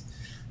like it's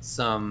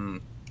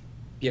some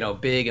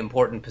big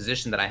important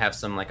position that I have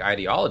some like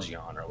ideology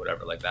on or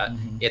whatever like that.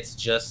 It's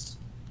just,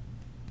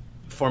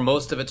 for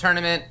most of a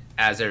tournament,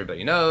 as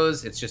everybody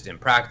knows, it's just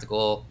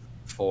impractical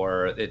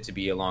for it to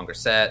be a longer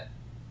set.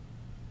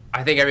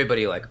 I think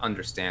everybody like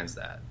understands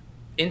that.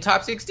 In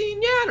top 16,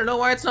 I don't know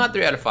why it's not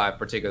 3 out of 5,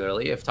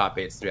 particularly if top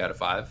 8's 3 out of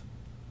 5.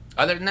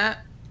 Other than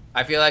that,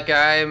 I feel like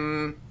I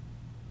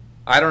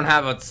don't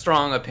have a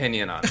strong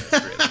opinion on this,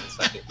 really. It's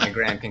like my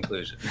grand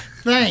conclusion.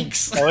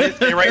 Thanks. Oh, it's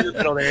right in the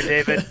middle there,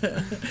 David.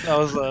 That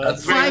was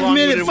That's 5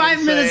 minutes.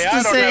 5 minutes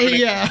to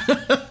say,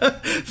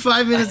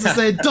 5 minutes to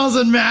say it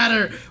doesn't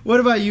matter. What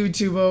about you,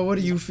 Tubo? What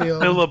do you feel?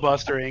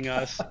 Filibustering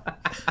us.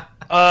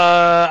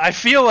 I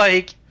feel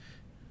like,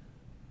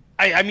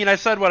 I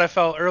said what I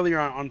felt earlier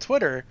on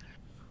Twitter.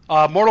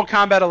 Mortal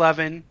Kombat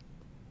 11,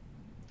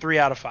 3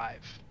 out of 5.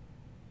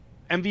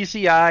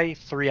 MVCI,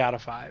 3 out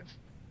of 5.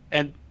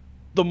 And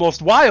the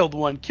most wild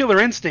one, Killer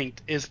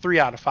Instinct, is 3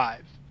 out of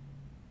 5.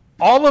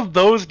 All of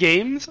those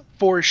games,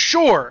 for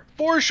sure,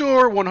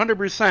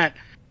 100%,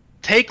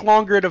 take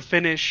longer to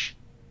finish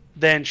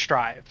than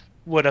Strive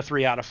would a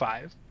 3 out of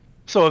 5.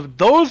 So if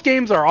those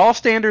games are all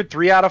standard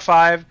 3 out of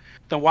 5,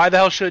 then why the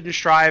hell shouldn't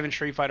Strive and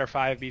Street Fighter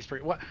 5 be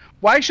 3?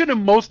 Why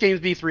shouldn't most games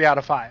be 3 out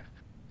of 5?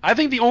 I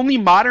think the only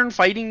modern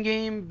fighting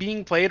game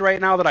being played right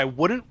now that I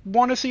wouldn't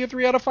want to see a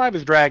 3 out of 5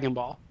 is Dragon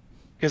Ball.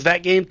 Because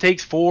that game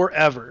takes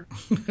forever.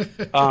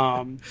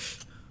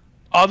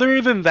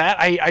 Other than that,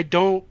 I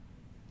don't...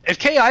 If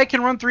KI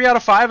can run 3 out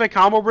of 5 at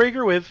Combo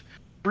Breaker with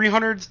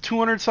 300,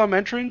 200 some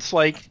entrants,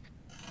 like...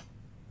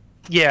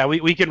 Yeah,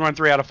 we can run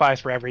 3 out of 5s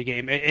for every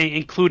game,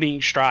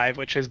 including Strive,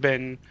 which has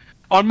been,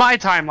 on my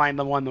timeline,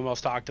 the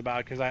most talked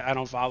about, because I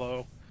don't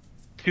follow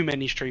too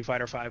many Street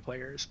Fighter 5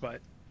 players.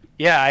 But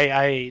yeah,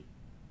 I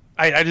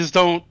just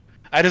don't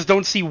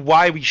see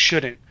why we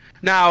shouldn't.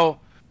 Now...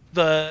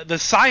 The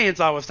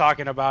science I was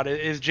talking about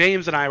is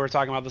James and I were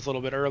talking about this a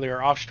little bit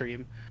earlier off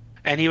stream,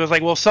 and he was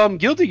like, well, some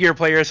Guilty Gear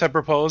players have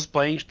proposed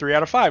playing 3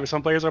 out of 5.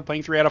 Some players are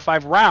playing 3 out of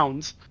 5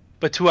 rounds,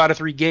 but 2 out of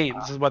 3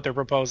 games is what they're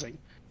proposing.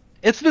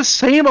 It's the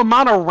same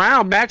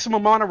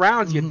maximum amount of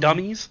rounds, you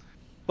dummies.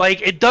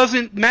 Like, it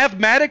doesn't,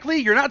 mathematically,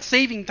 you're not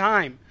saving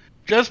time.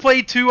 Just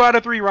play 2 out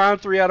of 3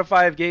 rounds, 3 out of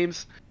 5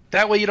 games.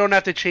 That way you don't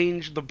have to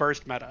change the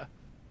burst meta.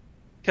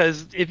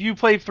 Because if you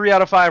play 3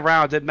 out of 5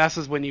 rounds,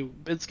 it's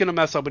going to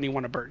mess up when you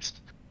want to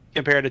burst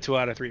compared to 2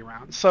 out of 3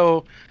 rounds.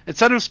 So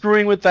instead of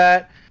screwing with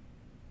that,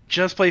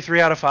 just play 3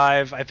 out of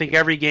 5. I think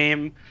every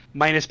game,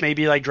 minus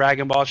maybe like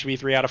Dragon Ball, should be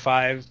 3 out of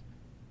 5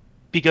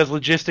 because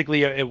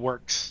logistically it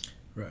works.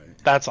 Right.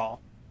 That's all.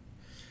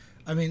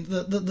 I mean,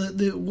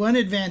 the one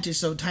advantage,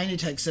 so Tiny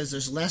Tech says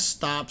there's less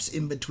stops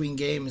in between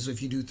games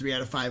if you do 3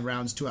 out of 5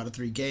 rounds, 2 out of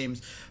 3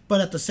 games. But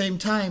at the same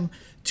time,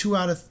 2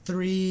 out of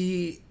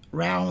 3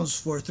 rounds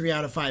for 3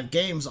 out of 5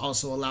 games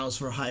also allows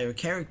for higher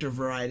character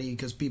variety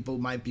because people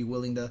might be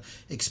willing to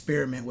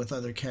experiment with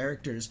other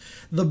characters.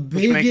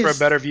 Which makes for a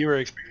better viewer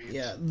experience.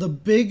 Yeah, the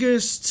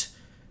biggest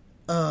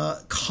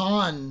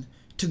con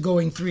to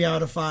going 3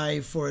 out of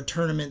 5 for a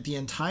tournament, the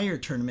entire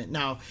tournament.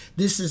 Now,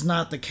 this is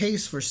not the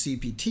case for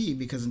CPT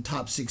because in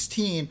top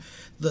 16,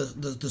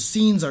 the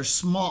scenes are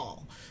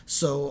small.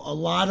 So a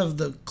lot of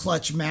the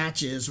clutch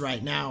matches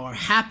right now are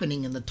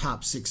happening in the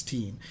top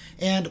 16.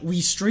 And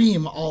we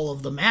stream all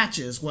of the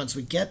matches once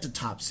we get to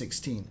top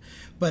 16.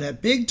 But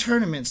at big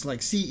tournaments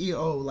like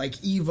CEO, like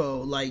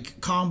EVO, like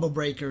Combo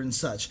Breaker and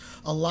such,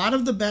 a lot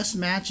of the best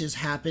matches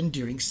happen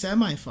during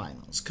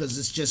semifinals because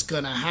it's just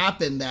going to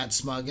happen that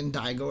Smug and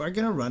Daigo are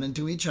going to run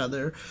into each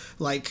other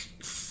like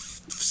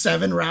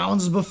 7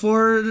 rounds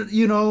before,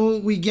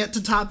 we get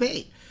to top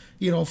 8.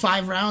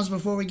 5 rounds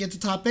before we get to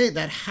top 8,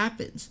 that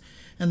happens.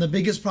 And the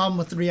biggest problem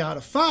with 3 out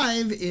of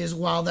 5 is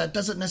while that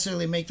doesn't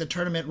necessarily make the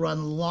tournament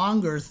run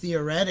longer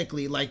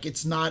theoretically, like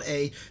it's not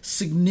a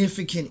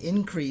significant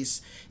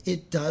increase,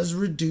 it does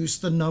reduce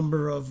the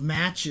number of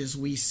matches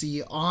we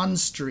see on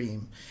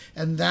stream.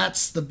 And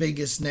that's the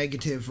biggest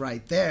negative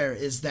right there,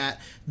 is that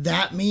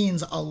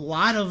means a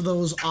lot of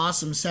those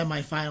awesome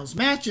semifinals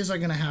matches are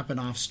going to happen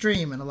off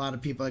stream, and a lot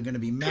of people are going to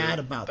be mad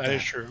about that. That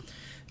is true.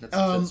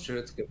 That's true.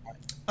 It's a good point.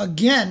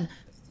 Again,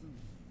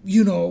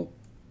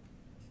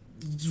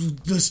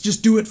 let's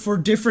just do it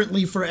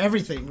differently for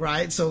everything,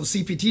 right? So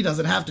CPT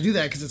doesn't have to do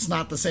that because it's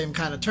not the same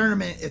kind of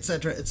tournament,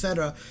 etc.,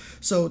 etc.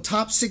 So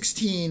top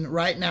 16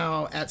 right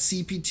now at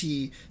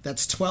CPT,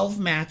 that's 12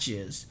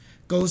 matches,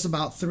 goes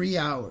about 3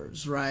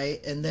 hours,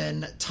 right? And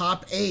then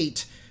top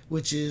 8,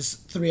 which is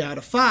 3 out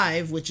of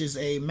 5, which is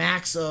a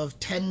max of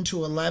 10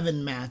 to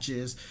 11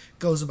 matches,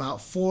 goes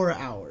about 4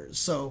 hours.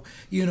 So,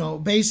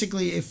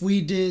 basically if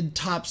we did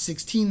top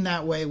 16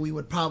 that way, we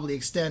would probably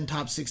extend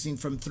top 16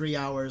 from 3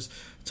 hours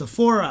to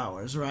 4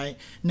 hours, right?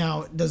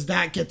 Now, does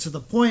that get to the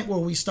point where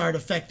we start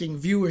affecting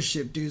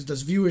viewership, dudes?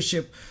 Does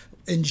viewership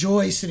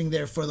enjoy sitting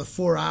there for the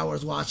 4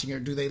 hours watching, or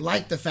do they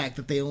like the fact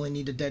that they only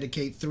need to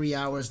dedicate 3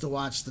 hours to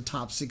watch the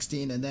top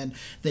 16 and then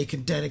they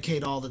can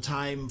dedicate all the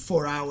time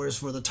 4 hours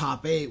for the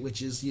top 8,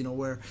 which is,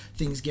 where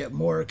things get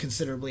more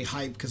considerably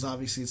hyped because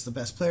obviously it's the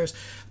best players.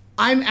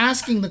 I'm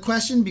asking the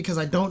question because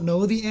I don't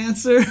know the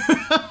answer.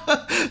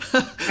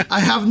 I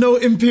have no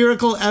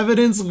empirical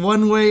evidence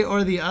one way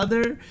or the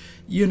other.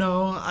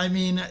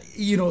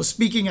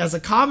 Speaking as a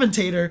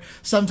commentator,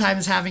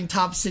 sometimes having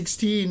top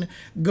 16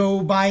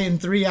 go by in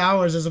 3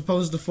 hours as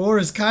opposed to 4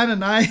 is kind of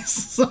nice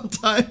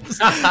sometimes.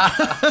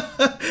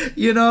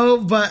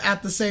 But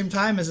at the same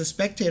time, as a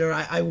spectator,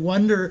 I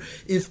wonder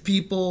if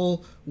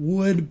people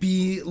would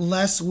be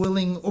less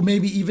willing, or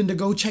maybe even to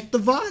go check the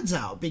VODs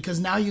out, because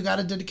now you got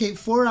to dedicate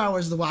 4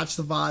 hours to watch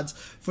the VODs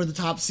for the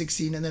top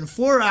 16 and then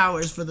 4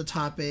 hours for the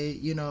top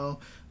 8,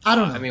 I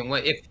don't know. I mean,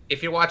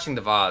 if you're watching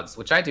the VODs,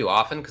 which I do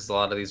often because a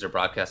lot of these are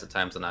broadcast at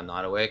times when I'm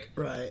not awake,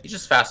 right? You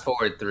just fast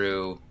forward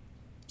through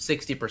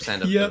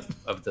 60%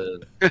 of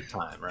the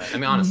time, right? I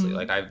mean, honestly,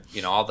 like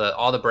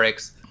all the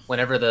breaks.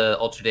 Whenever the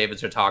Ultra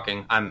Davids are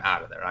talking, I'm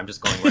out of there. I'm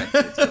just going right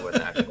through to where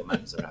the actual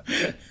matches are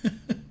happening.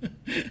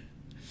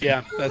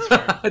 Yeah, that's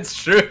fair. It's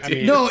true.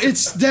 No,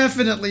 it's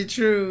definitely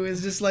true.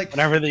 It's just like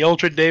whenever the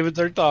Ultra Davids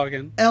are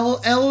talking.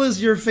 L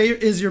is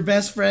your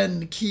best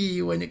friend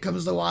key when it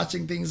comes to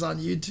watching things on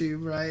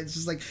YouTube, right? It's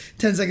just like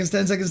 10 seconds,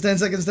 10 seconds, 10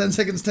 seconds, 10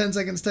 seconds, 10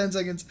 seconds, 10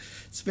 seconds.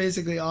 It's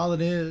basically all it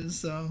is.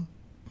 So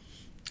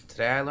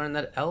today I learned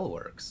that L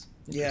works.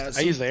 Yeah, I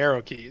use the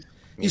arrow keys.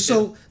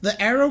 So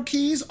the arrow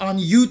keys on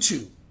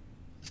YouTube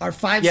are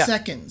 5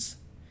 seconds.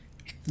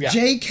 Yeah.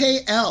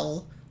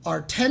 JKL are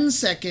 10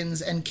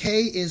 seconds, and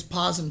K is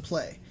pause and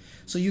play.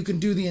 So you can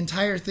do the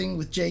entire thing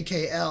with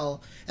JKL,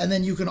 and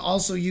then you can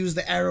also use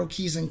the arrow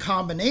keys in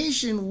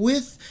combination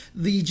with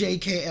the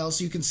JKL,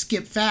 so you can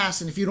skip fast.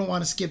 And if you don't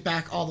want to skip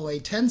back all the way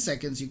 10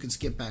 seconds, you can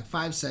skip back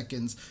 5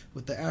 seconds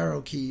with the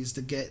arrow keys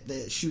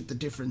to shoot the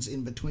difference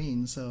in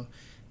between. So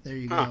there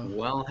you go.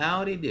 Well,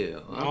 howdy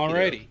do.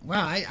 Alrighty.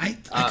 Wow, I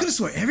could have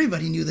sworn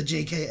everybody knew the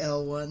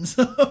JKL ones.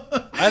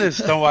 I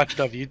just don't watch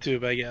stuff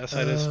YouTube, I guess.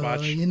 I just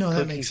watch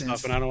that makes sense.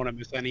 stuff, and I don't want to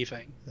miss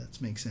anything.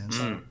 That makes sense.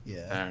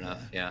 Yeah. Fair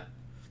enough. Yeah.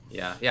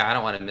 I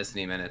don't want to miss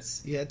any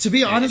minutes. Yeah. To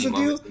be honest with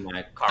you,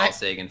 my Carl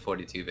Sagan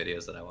 42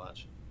 videos that I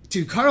watch.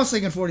 Dude, Carl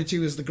Sagan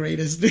 42 is the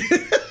greatest.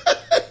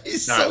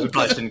 He's no, so we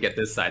probably good. shouldn't get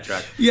this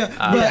sidetracked.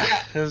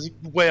 Yeah, It's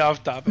way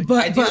off topic.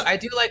 but I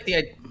do like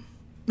the.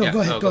 No, Yeah,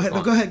 go ahead. no,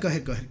 Go ahead.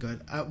 on. Go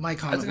ahead. My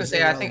comment. I was going to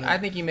say, I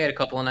think you made a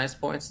couple of nice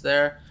points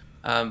there.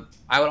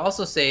 I would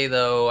also say,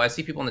 though, I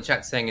see people in the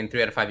chat saying in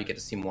 3 out of 5 you get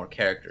to see more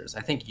characters.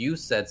 I think you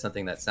said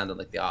something that sounded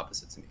like the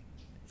opposite to me.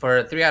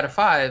 For 3 out of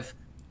 5,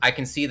 I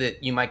can see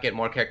that you might get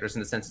more characters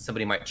in the sense that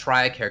somebody might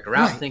try a character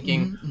out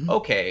thinking,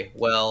 okay,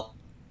 well,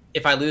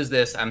 if I lose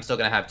this, I'm still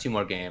going to have 2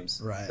 more games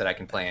that I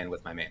can play in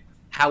with my main.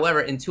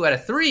 However, in 2 out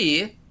of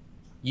 3,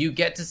 you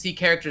get to see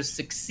characters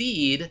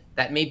succeed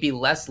that may be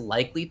less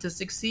likely to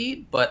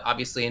succeed, but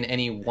obviously in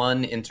any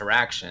one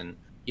interaction,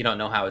 you don't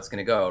know how it's going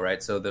to go,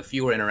 right? So the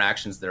fewer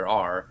interactions there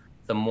are,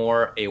 the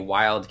more a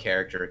wild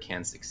character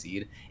can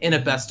succeed. In a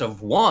best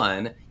of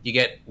one, you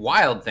get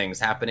wild things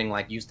happening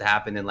like used to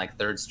happen in like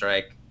Third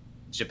Strike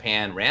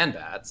Japan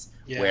Ranbats,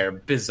 where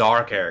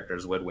bizarre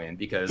characters would win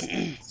because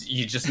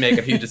you just make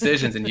a few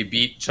decisions and you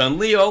beat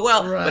Chun-Li. Oh,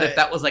 well, but if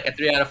that was like a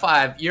 3 out of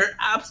 5, you're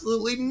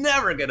absolutely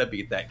never going to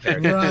beat that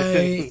character.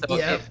 Right.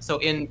 So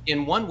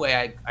in one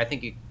way, I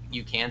think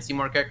you can see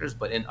more characters,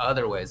 but in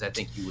other ways, I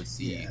think you would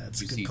see,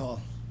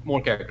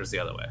 more characters the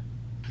other way.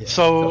 Yeah.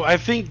 So I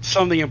think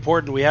something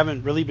important we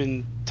haven't really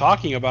been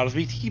talking about is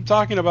we keep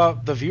talking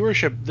about the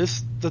viewership.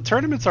 The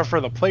tournaments are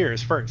for the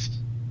players first.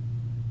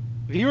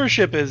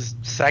 Viewership is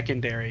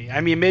secondary.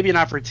 I mean, maybe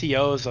not for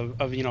TOs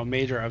of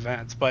major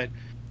events, but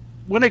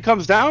when it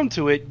comes down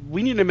to it,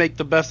 we need to make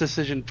the best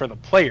decision for the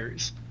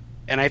players.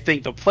 And I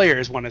think the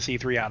players want to see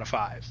 3 out of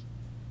 5.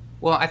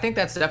 Well, I think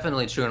that's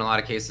definitely true in a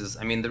lot of cases.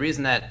 I mean, the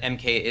reason that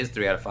MK is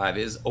 3 out of 5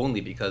 is only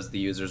because the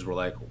users were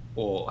like,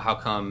 well, how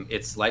come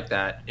it's like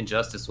that?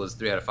 Injustice was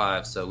 3 out of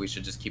 5, so we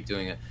should just keep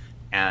doing it.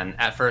 And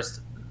at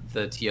first,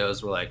 the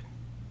TOs were like,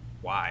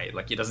 why?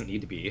 Like, it doesn't need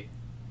to be.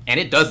 And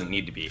it doesn't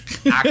need to be.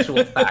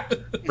 Actual fact,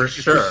 for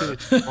sure.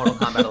 Mortal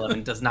Kombat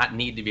 11 does not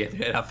need to be a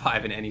 3 out of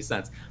 5 in any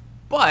sense.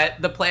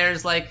 But the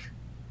players,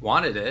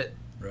 wanted it.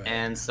 Right.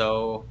 And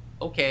so,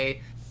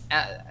 okay.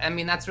 I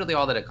mean, that's really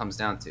all that it comes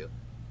down to.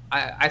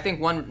 I think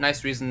one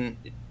nice reason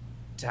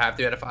to have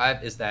 3 out of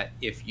 5 is that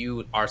if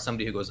you are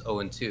somebody who goes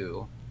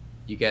 0-2,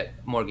 you get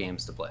more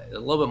games to play. A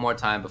little bit more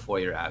time before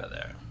you're out of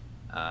there.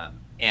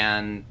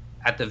 And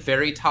at the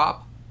very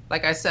top,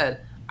 like I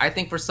said, I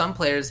think for some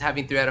players,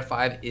 having 3 out of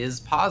 5 is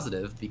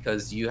positive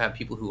because you have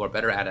people who are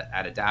better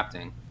at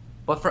adapting.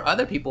 But for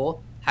other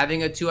people,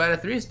 having a 2 out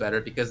of 3 is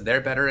better because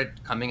they're better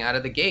at coming out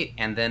of the gate.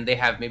 And then they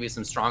have maybe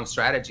some strong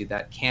strategy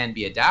that can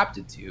be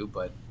adapted to,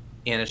 but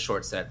in a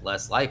short set,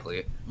 less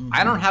likely. Mm-hmm.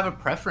 I don't have a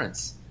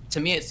preference.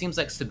 To me, it seems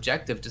like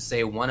subjective to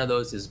say one of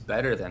those is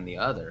better than the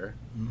other.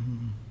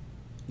 Mm-hmm.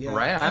 Yeah,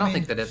 right? I don't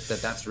think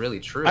that's really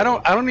true. I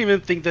don't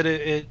even think that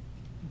it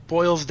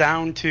boils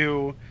down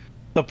to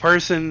the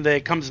person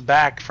that comes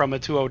back from a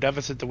 2-0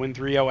 deficit to win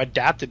 3-0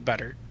 adapted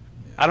better.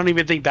 Yeah. I don't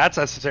even think that's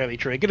necessarily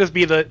true. It could just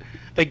be the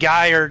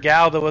guy or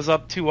gal that was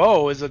up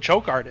 2-0 is a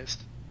choke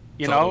artist.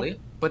 You know?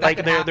 But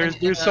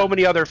there's so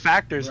many other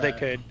factors that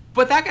could.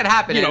 But that could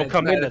happen.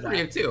 Come into that.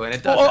 3-2, and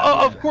it does.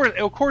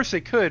 Of course,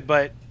 it could.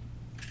 But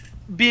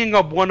being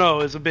up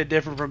 1-0 is a bit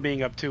different from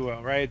being up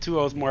 2-0, right?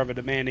 2-0 is more of a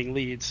demanding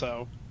lead,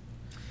 so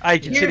I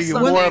consider you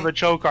more of a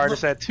choke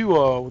artist at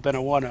 2-0 than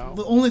a 1-0.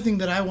 The only thing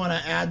that I want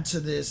to add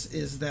to this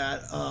is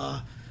that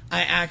I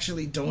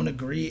actually don't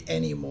agree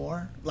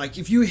anymore. Like,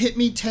 if you hit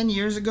me 10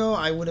 years ago,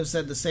 I would have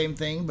said the same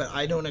thing, but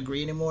I don't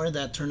agree anymore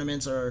that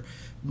tournaments are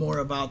more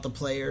about the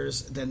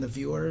players than the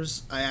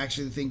viewers. I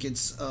actually think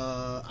it's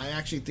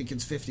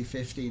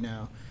 50-50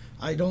 now.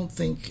 I don't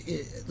think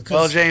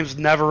well, James,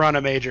 never run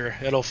a major.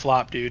 It'll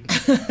flop, dude.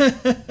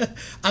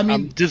 I mean,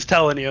 I'm just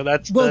telling you.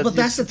 But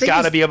that's the thing. It's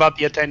got to be about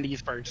the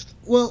attendees first.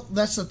 Well,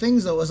 that's the thing,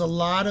 though, is a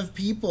lot of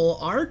people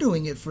are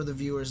doing it for the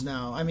viewers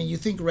now. I mean, you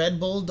think Red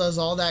Bull does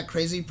all that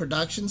crazy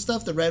production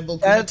stuff, the Red Bull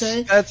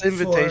Kumite? That's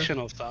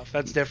invitational stuff.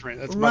 That's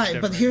different. That's much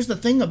different. But here's the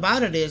thing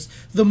about it is,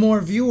 the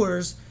more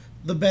viewers,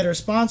 the better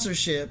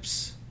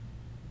sponsorships,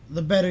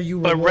 the better you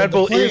reward the players. But Red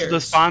Bull is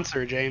the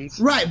sponsor, James.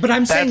 Right, but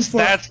I'm saying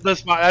that's them.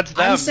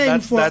 I'm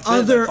saying for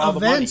other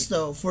events,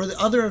 though. For the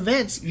other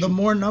events, the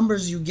more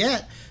numbers you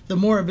get, the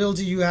more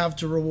ability you have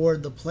to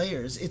reward the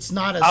players. It's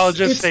not as... I'll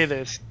just say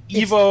this.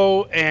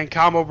 Evo and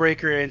Combo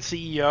Breaker and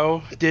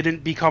CEO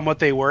didn't become what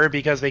they were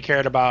because they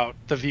cared about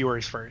the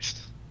viewers first.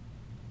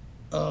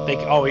 They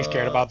always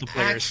cared about the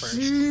players first.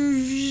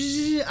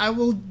 I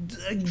will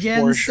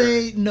again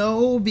say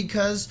no,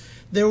 because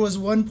there was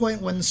one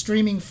point when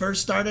streaming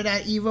first started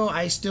at Evo,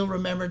 I still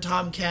remember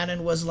Tom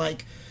Cannon was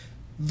like,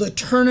 the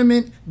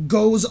tournament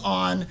goes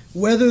on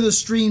whether the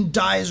stream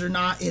dies or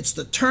not. It's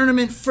the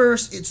tournament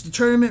first. It's the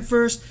tournament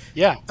first.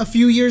 Yeah. A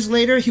few years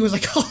later, he was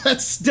like, oh,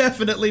 that's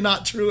definitely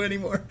not true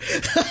anymore.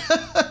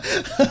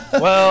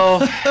 Well,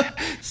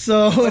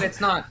 but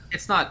it's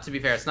not, to be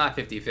fair, it's not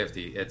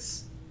 50-50.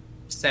 It's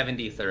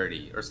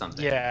 70-30 or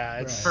something.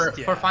 Yeah.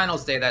 For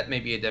finals day, that may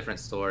be a different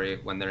story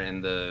when they're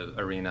in the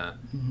arena.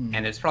 Mm-hmm.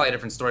 And it's probably a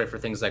different story for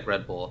things like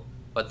Red Bull.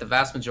 But the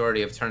vast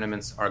majority of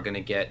tournaments are going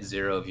to get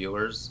 0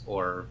 viewers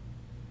or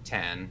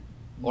 10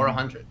 or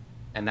 100.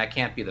 And that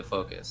can't be the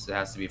focus. It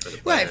has to be for the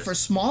players. Right, for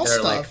small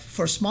stuff.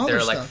 For smaller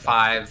stuff. There are like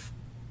 5.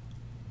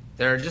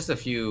 There are just a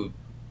few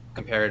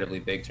comparatively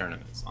big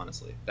tournaments,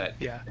 honestly, that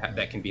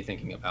can be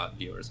thinking about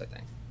viewers, I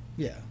think.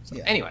 Yeah. So,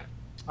 anyway.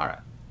 All right.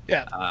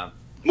 Yeah.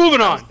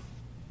 Moving on.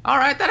 All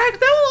right, that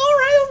was all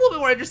right. A little bit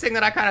more interesting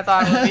than I kind of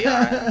thought it would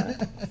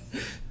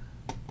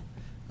be.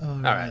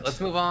 All right, let's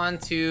move on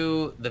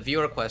to the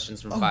viewer questions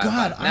from 5.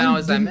 God, now,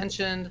 as I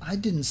mentioned, I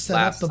didn't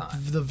set up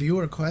the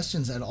viewer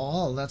questions at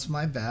all. That's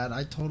my bad.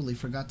 I totally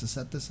forgot to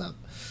set this up.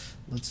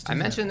 I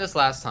mentioned this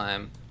last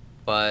time,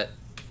 but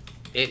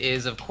it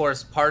is, of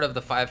course, part of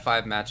the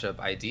 5-5 matchup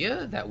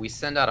idea that we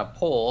send out a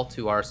poll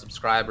to our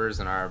subscribers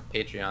and our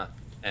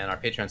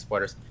Patreon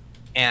supporters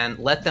and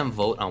let them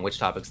vote on which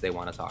topics they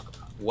want to talk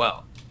about.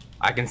 Well,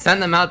 I can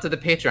send them out to the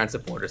Patreon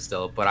supporters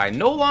still, but I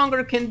no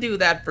longer can do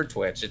that for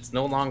Twitch. It's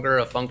no longer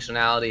a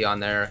functionality on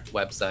their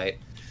website.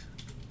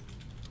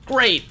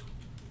 Great.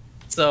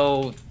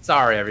 So,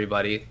 sorry,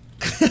 everybody.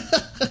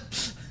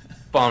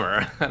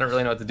 Bummer. I don't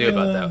really know what to do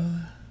about that.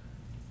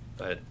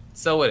 But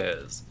so it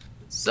is.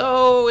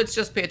 So it's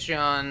just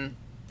Patreon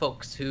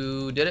folks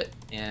who did it,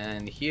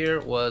 and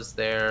here was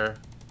their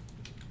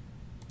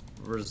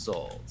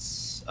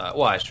results.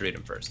 Well, I should read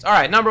them first. All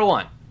right, number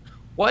 1.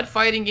 What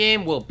fighting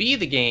game will be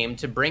the game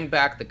to bring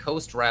back the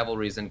coast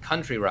rivalries and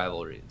country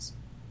rivalries?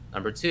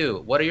 Number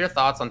 2. What are your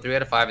thoughts on 3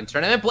 out of 5 in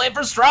tournament play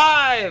for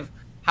Strive?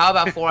 How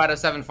about 4 out of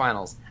 7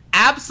 finals?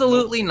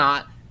 Absolutely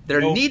not.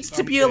 There needs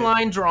to be a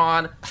line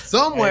drawn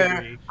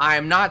somewhere. I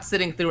am not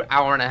sitting through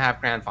hour-and-a-half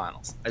grand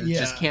finals. It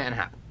just can't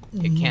happen.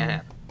 It can't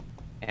happen.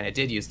 And it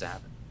did used to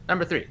happen.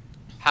 Number 3.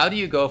 How do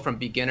you go from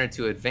beginner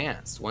to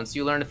advanced? Once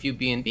you learn a few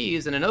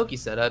B&Bs and an Oki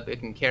setup, it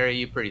can carry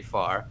you pretty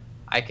far.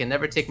 I can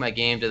never take my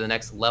game to the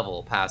next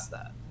level past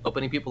that.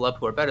 Opening people up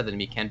who are better than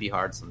me can be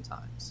hard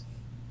sometimes.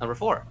 Number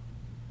 4.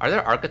 Are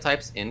there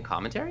archetypes in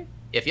commentary?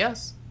 If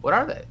yes, what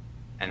are they?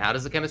 And how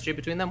does the chemistry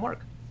between them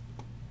work?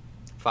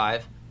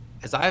 5.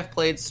 As I've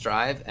played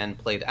Strive and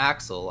played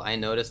Axel, I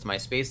noticed my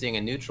spacing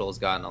and neutral has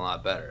gotten a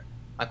lot better.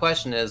 My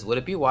question is, would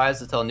it be wise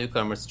to tell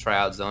newcomers to try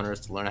out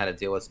zoners to learn how to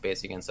deal with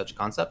spacing and such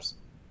concepts?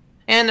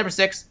 And number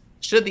 6,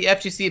 should the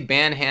FGC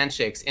ban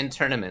handshakes in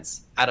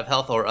tournaments out of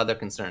health or other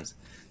concerns?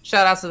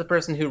 Shout out to the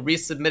person who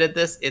resubmitted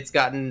this. It's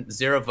gotten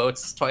 0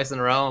 votes twice in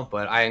a row,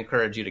 but I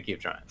encourage you to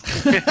keep trying.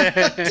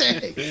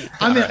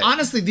 I mean,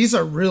 honestly, these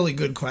are really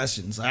good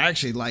questions. I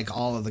actually like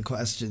all of the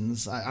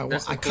questions.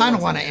 I kind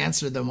of want to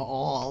answer them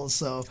all.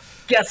 So,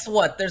 guess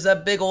what? There's a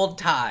big old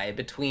tie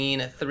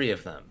between 3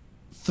 of them.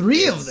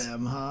 3 of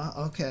them, huh?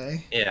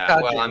 Okay.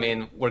 Yeah, well, I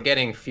mean, we're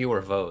getting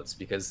fewer votes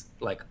because,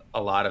 like,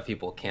 a lot of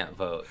people can't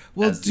vote.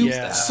 Well,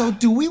 so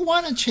do we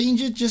want to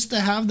change it just to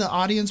have the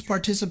audience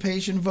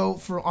participation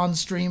vote for on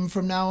stream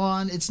from now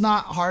on? It's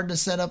not hard to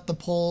set up the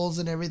polls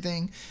and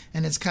everything,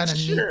 and it's kind of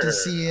neat to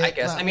see it. I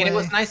guess. I mean, it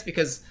was nice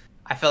because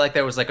I felt like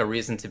there was, like, a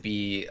reason to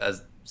be a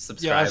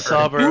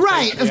subscriber. Yeah,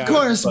 right, of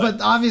course, but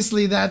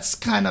obviously that's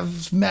kind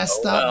of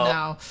messed up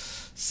now.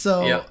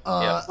 So,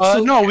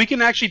 no, we can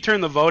actually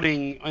turn the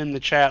voting in the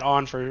chat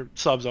on for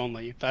subs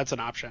only. That's an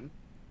option.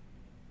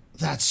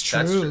 That's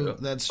true.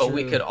 But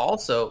we could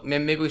also,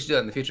 maybe we should do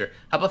that in the future.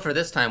 How about for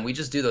this time, we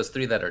just do those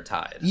 3 that are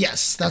tied?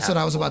 Yes, that's what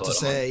I was about to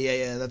say.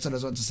 Yeah, that's what I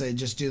was about to say.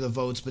 Just do the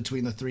votes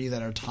between the 3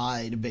 that are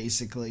tied,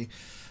 basically.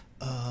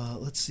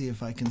 Let's see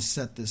if I can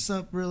set this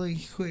up really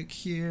quick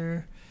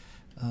here.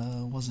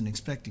 Wasn't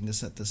expecting to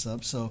set this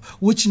up. So,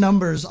 which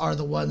numbers are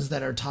the ones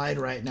that are tied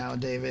right now,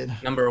 David?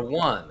 Number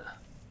 1.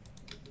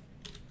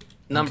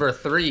 Number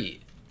 3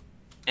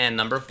 and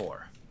number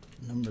 4.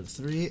 Number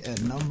 3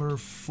 and number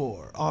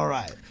 4. All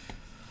right.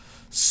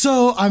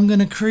 So I'm going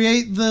to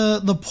create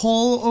the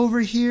poll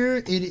over here.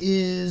 It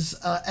is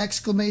 !1,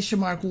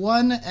 !2,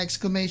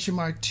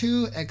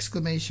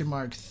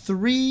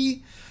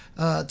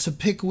 !3 to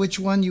pick which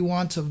one you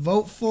want to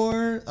vote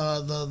for.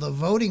 The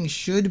voting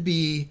should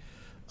be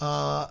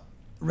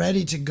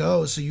ready to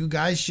go. So you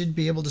guys should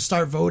be able to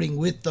start voting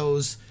with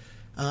those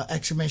 !1,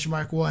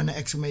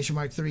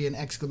 !3, and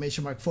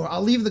 !4.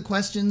 I'll leave the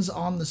questions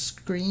on the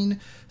screen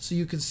so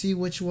you can see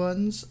which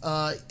ones.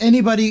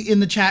 Anybody in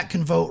the chat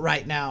can vote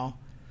right now.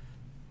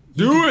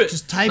 Do it!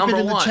 Just type it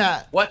in the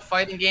chat. What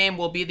fighting game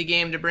will be the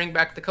game to bring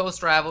back the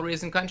coast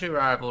rivalries and country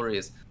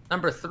rivalries?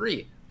 Number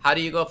 3. How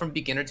do you go from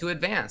beginner to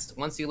advanced?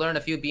 Once you learn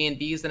a few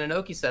B&Bs and an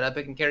Oki setup,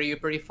 it can carry you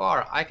pretty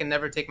far. I can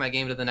never take my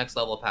game to the next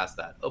level past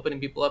that. Opening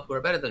people up who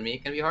are better than me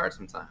can be hard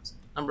sometimes.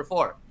 Number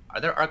 4. Are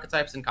there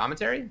archetypes in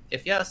commentary?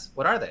 If yes,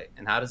 what are they?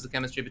 And how does the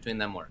chemistry between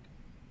them work?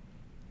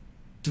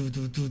 This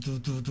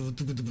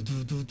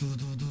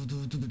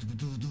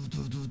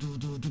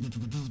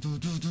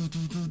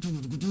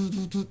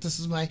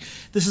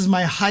is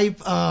my hype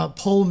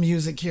poll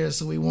music here,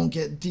 so we won't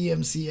get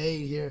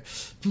DMCA here.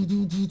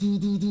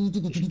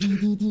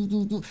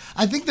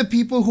 I think the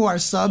people who are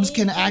subs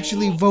can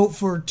actually vote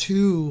for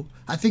 2.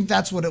 I think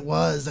that's what it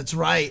was. That's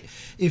right.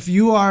 If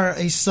you are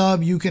a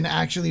sub, you can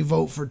actually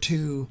vote for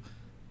 2.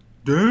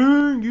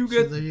 Dang, you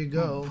get there you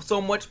go.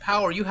 So much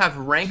power. You have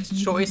ranked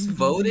choice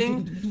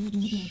voting.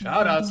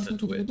 Shout outs to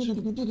Twitch.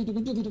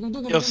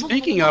 Yo,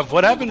 speaking of,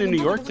 what happened in New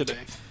York today?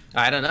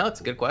 I don't know. It's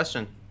a good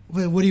question.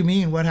 Wait, what do you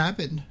mean? What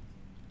happened?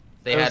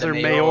 They had their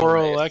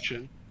mayoral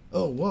election.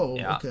 Oh, whoa.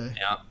 Yeah, okay.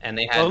 Yeah, and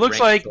they had. Well, it looks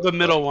like the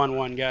middle one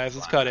won, guys.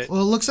 Let's cut it. Well,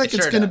 it looks like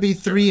it's going to be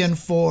 3 and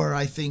 4.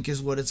 I think is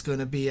what it's going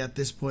to be at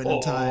this point in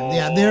time.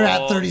 Yeah, they're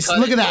at 30.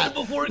 Look at that.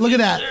 Look at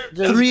that.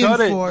 3 and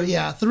 4.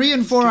 Yeah, 3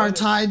 and 4 are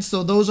tied.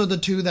 So those are the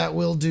 2 that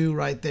we'll do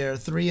right there.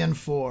 3 and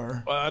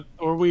 4.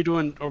 Are we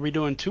doing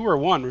 2 or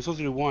 1? We're supposed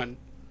to do 1.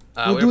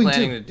 We're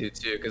planning to do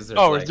 2 because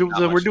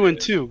we're doing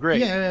 2.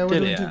 Great. Yeah, we're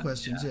doing 2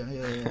 questions. Yeah.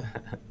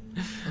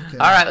 Okay.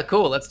 All right,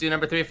 cool. Let's do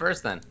number 3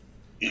 first then.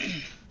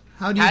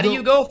 How do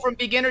you go from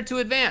beginner to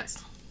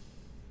advanced?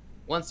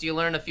 Once you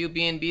learn a few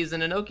B&Bs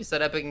and an Oki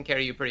setup, it can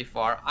carry you pretty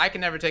far. I can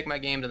never take my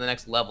game to the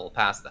next level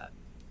past that.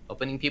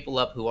 Opening people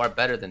up who are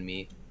better than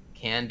me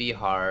can be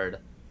hard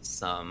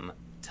sometimes.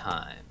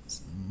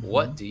 Mm-hmm.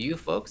 What do you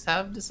folks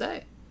have to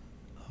say?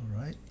 All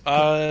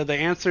right. They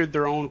answered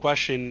their own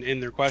question in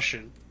their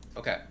question.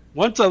 Okay.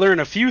 Once I learn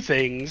a few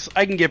things,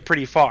 I can get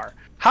pretty far.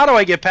 How do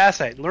I get past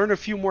that? Learn a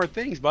few more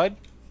things, bud.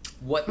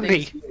 What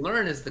things you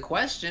learn is the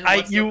question.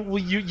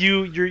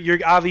 You're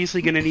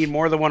obviously going to need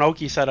more than one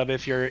Oki setup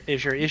if your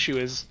issue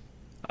is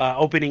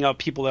opening up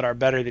people that are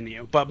better than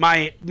you. But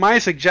my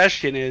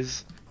suggestion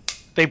is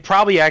they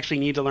probably actually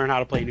need to learn how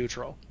to play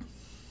neutral.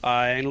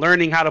 And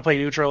learning how to play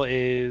neutral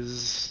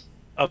is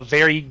a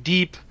very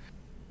deep,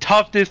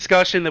 tough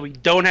discussion that we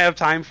don't have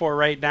time for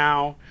right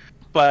now.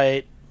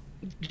 But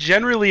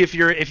generally, if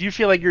you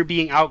feel like you're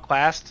being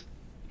outclassed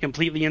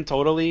completely and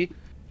totally,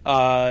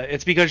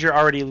 it's because you're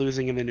already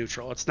losing in the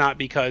neutral. It's not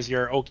because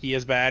your Oki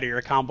is bad or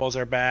your combos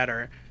are bad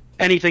or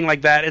anything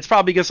like that. It's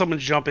probably because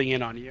someone's jumping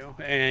in on you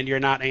and you're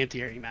not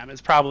anti-airing them.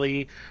 It's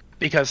probably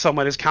because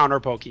someone is counter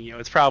poking you.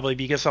 It's probably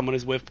because someone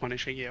is whiff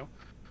punishing you.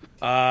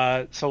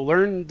 So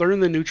learn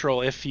the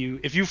neutral. If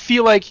you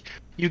feel like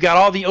you got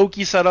all the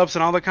Oki setups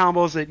and all the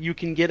combos that you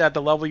can get at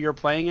the level you're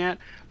playing at,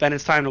 then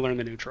it's time to learn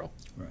the neutral.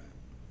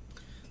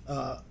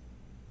 Right.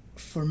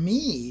 For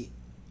me,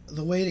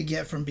 the way to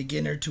get from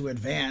beginner to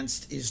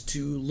advanced is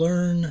to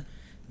learn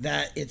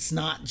that it's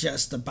not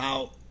just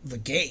about the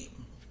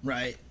game,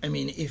 right? I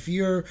mean, if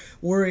you're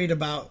worried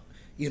about,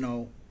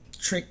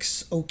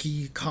 tricks,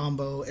 Oki,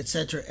 combo,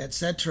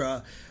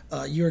 etc.,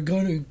 you're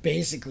going to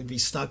basically be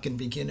stuck in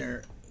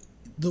beginner.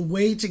 The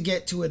way to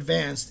get to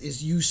advanced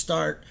is you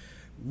start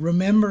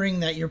remembering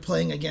that you're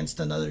playing against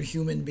another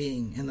human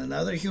being, and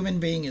another human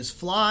being is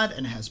flawed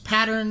and has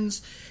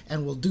patterns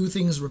and will do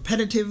things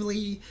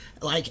repetitively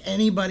like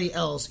anybody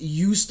else.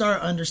 You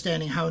start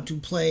understanding how to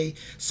play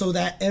so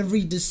that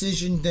every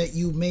decision that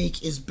you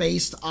make is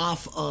based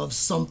off of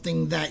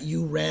something that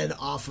you read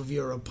off of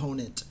your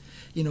opponent.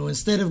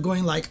 Instead of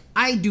going like,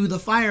 I do the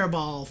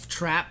fireball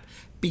trap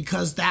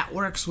because that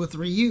works with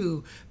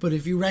Ryu, but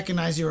if you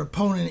recognize your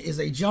opponent is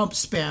a jump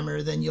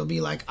spammer, then you'll be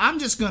like, I'm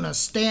just gonna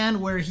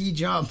stand where he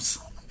jumps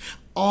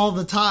all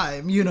the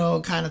time,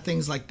 kind of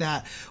things like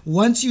that.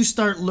 Once you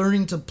start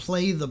learning to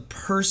play the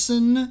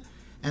person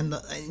and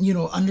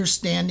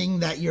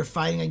understanding that you're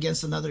fighting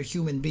against another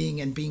human being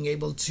and being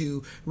able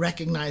to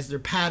recognize their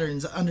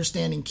patterns,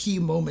 understanding key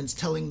moments,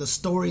 telling the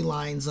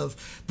storylines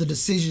of the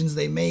decisions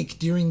they make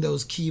during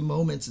those key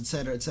moments,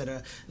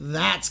 etc.,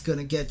 that's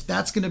gonna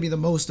be the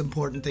most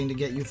important thing to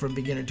get you from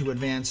beginner to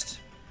advanced,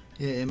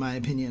 in my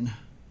opinion.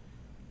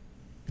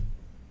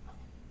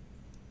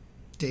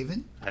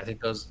 David? I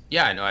think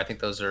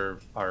those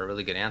are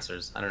really good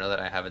answers. I don't know that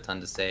I have a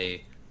ton to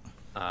say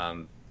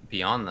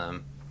beyond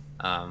them.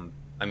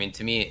 I mean,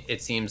 to me,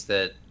 it seems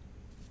that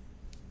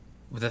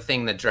the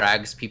thing that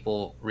drags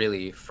people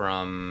really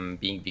from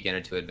being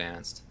beginner to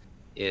advanced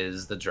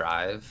is the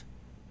drive.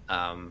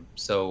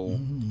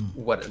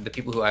 What the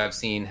people who I've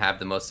seen have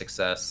the most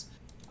success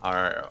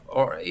are,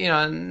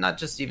 not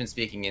just even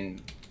speaking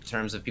in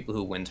terms of people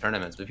who win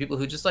tournaments, but people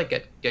who just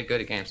get good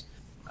at games.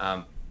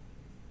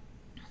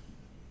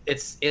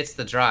 It's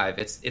the drive.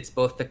 It's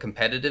both the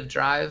competitive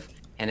drive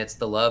and it's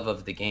the love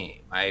of the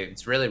game.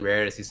 It's really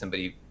rare to see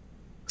somebody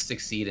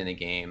succeed in a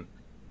game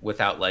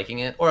without liking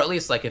it, or at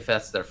least if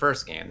that's their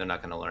first game, they're not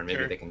going to learn.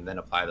 Maybe they can then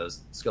apply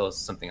those skills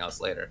to something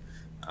else later.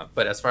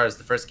 But as far as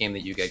the first game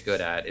that you get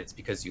good at, it's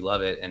because you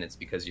love it and it's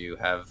because you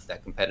have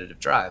that competitive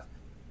drive.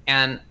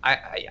 And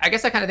I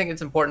guess I kind of think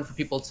it's important for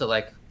people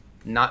to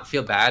not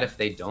feel bad if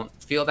they don't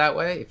feel that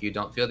way. If you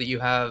don't feel that you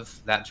have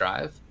that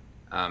drive,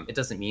 it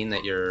doesn't mean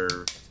that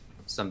you're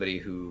somebody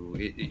who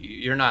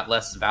you're not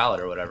less valid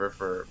or whatever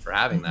for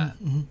having that.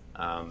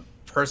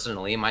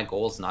 Personally, my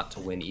goal is not to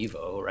win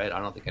Evo, right? I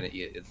don't think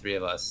the three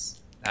of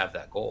us have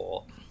that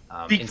goal.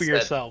 Speak for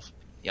yourself.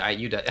 Yeah,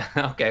 you do.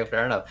 Okay,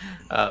 fair enough.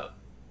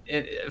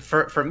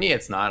 For me,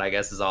 it's not, I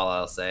guess, is all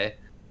I'll say.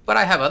 But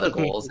I have other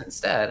goals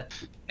instead.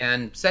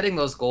 And setting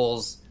those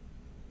goals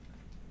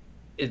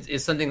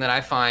is something that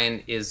I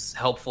find is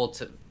helpful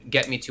to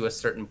get me to a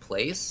certain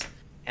place.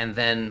 And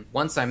then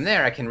once I'm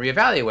there, I can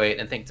reevaluate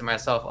and think to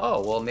myself,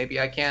 oh, well, maybe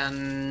I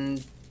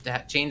can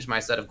change my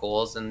set of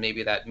goals. And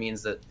maybe that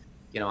means that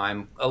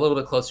I'm a little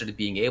bit closer to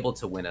being able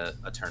to win a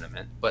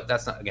tournament, but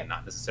that's not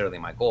necessarily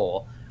my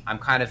goal. I'm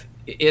kind of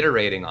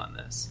iterating on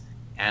this.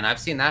 And I've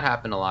seen that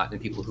happen a lot in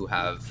people who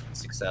have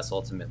success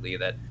ultimately,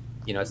 that,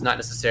 it's not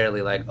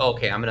necessarily like,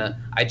 okay,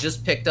 I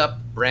just picked up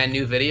brand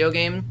new video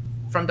game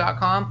from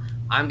 .com.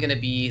 I'm going to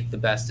be the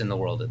best in the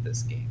world at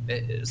this game.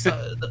 It's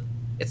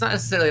not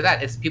necessarily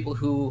that. It's people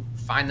who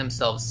find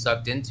themselves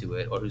sucked into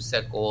it, or who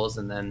set goals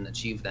and then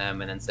achieve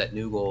them and then set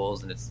new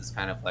goals. And it's this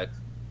kind of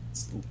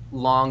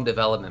long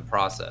development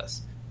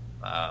process.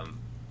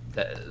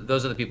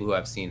 Those are the people who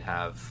I've seen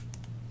have,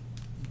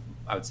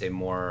 I would say,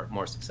 more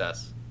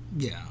success.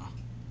 Yeah.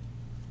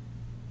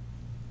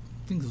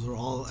 think those are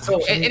all.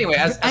 So anyway,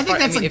 I think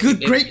that's a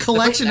great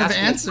collection of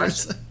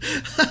answers.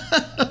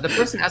 The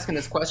person asking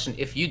this question,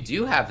 if you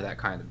do have that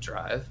kind of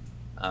drive,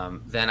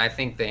 then I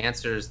think the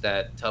answers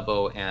that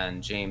Tubbo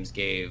and James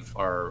gave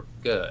are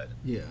good.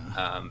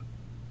 Yeah.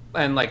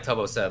 And like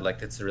Tubbo said,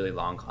 like it's a really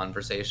long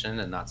conversation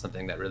and not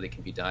something that really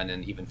can be done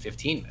in even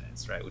 15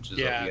 minutes, right? Which is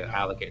what we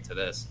allocate to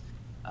this.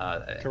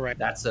 Correct.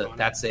 That's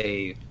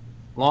a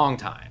long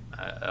time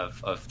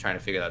of trying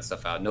to figure that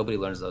stuff out. Nobody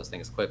learns those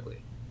things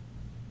quickly.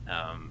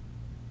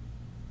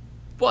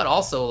 But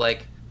also,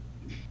 like,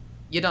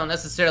 you don't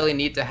necessarily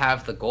need to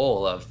have the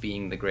goal of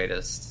being the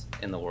greatest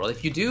in the world.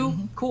 If you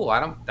do, cool.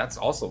 That's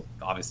also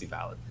obviously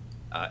valid.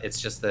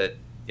 It's just that,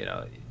 you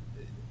know,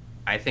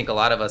 I think a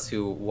lot of us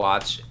who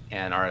watch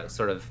and are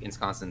sort of in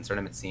Wisconsin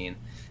tournament scene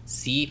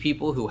see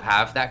people who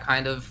have that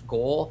kind of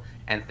goal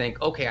and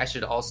think, okay, I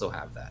should also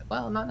have that.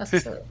 Well, not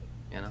necessarily.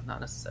 Not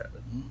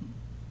necessarily.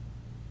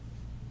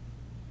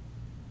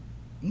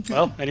 Okay.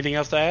 Well, anything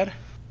else to add?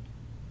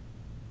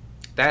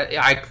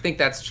 I think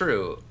that's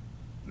true,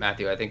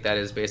 Matthew. I think that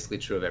is basically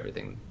true of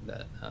everything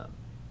that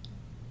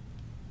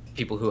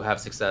people who have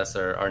success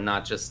are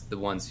not just the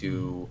ones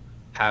who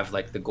have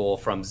like the goal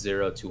from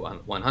 0 to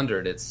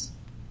 100. It's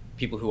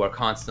people who are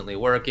constantly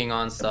working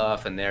on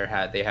stuff and they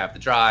have the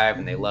drive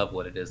and they love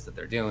what it is that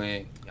they're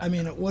doing. I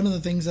mean, one of the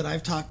things that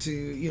I've talked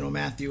to,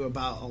 Matthew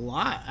about a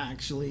lot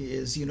actually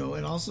is,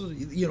 and also,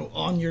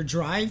 on your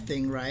drive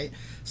thing, right?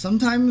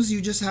 Sometimes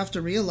you just have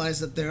to realize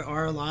that there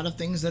are a lot of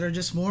things that are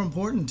just more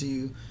important to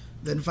you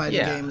than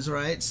fighting games,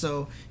 right?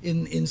 So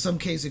in some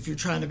case, if you're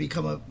trying to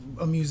become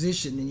a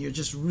musician and you're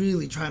just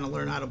really trying to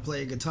learn how to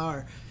play a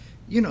guitar,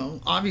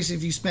 obviously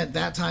if you spent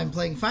that time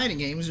playing fighting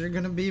games, you're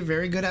going to be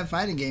very good at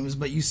fighting games,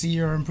 but you see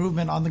your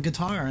improvement on the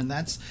guitar, and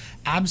that's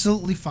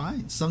absolutely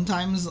fine.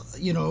 Sometimes,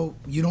 you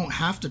don't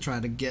have to try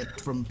to get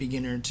from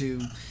beginner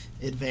to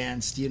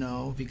advanced,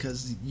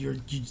 because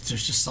there's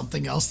just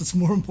something else that's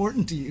more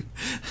important to you.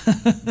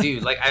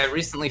 Dude, like I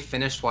recently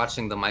finished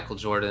watching the Michael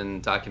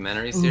Jordan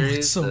documentary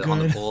series on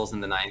the Bulls in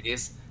the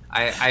 90s.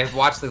 I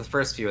watched the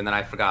first few and then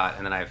I forgot,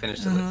 and then I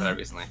finished it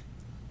recently.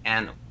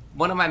 And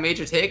one of my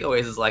major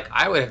takeaways is like,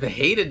 I would have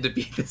hated to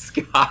be this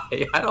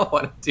guy. I don't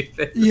want to do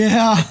this.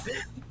 Yeah.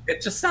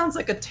 It just sounds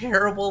like a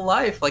terrible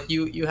life. Like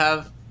you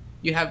have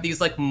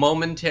these like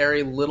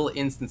momentary little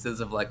instances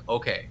of like,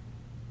 okay,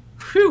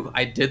 whew,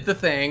 I did the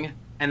thing.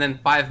 And then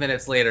 5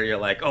 minutes later, you're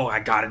like, oh,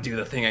 I got to do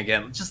the thing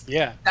again.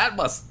 That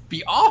must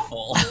be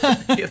awful.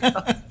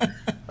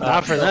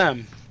 Not for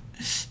them.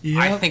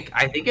 Yep.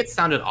 I think it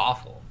sounded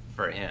awful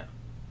for him.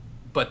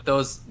 But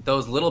those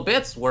little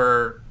bits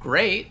were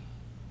great.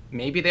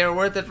 Maybe they were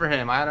worth it for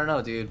him. I don't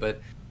know, dude. But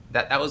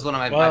that was one of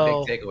my big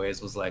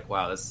takeaways. Was like,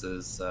 wow, this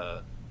is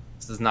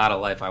not a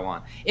life I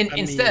want.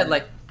 Instead,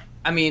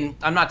 I'm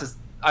not just.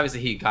 Obviously,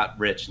 he got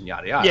rich and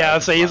yada yada. Yeah,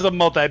 so he's a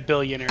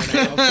multi-billionaire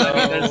now.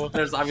 So.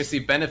 there's obviously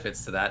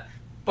benefits to that.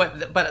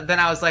 But then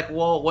I was like,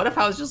 well, what if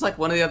I was just like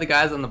one of the other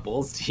guys on the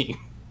Bulls team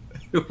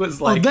who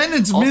was like, then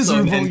it's also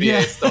miserable. an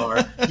NBA star.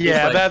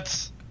 Yeah, like,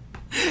 that's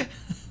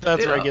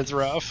where it gets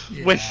rough.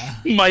 Yeah. When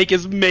Mike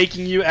is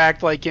making you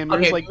act like him.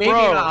 Okay, it's like, maybe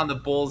bro. not on the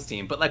Bulls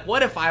team, but like,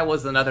 what if I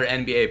was another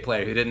NBA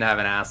player who didn't have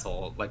an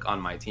asshole like on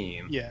my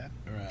team? Yeah.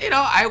 Right.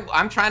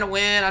 I'm trying to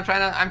win. I'm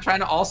trying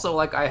to also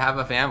like I have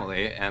a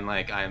family and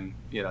like I'm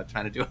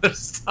trying to do other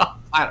stuff.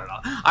 I don't know.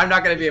 I'm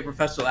not going to be a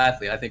professional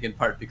athlete. I think in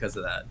part because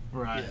of that.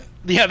 Right.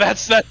 Yeah,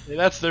 that's the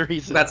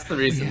reason. That's the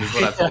reason. Is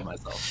what I've told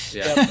myself.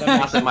 Yeah.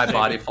 Not that my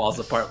body falls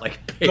apart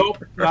like paper.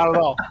 Nope, not at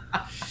all.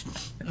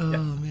 Oh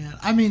man,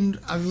 I mean,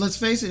 let's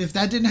face it. If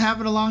that didn't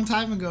happen a long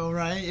time ago,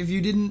 right? If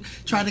you didn't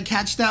try to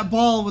catch that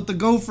ball with the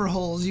gopher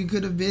holes, you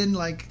could have been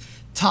like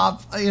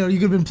top. You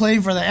could have been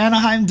playing for the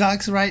Anaheim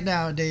Ducks right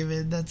now,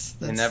 David. That's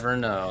you never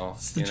know.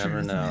 You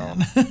never know.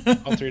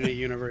 Alternate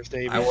universe,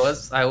 David.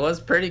 I was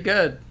pretty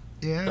good.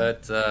 Yeah,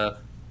 but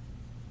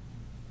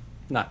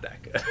not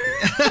that good.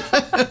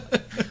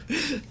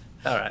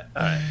 All right.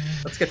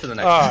 Let's get to the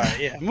next one. All right,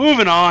 yeah.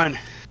 Moving on.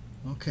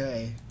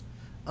 Okay.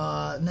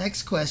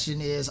 Next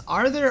question is,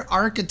 are there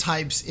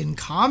archetypes in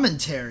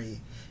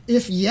commentary?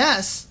 If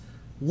yes,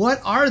 what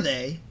are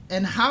they?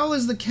 And how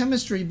is the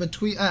chemistry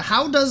between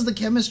how does the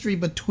chemistry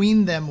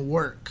between them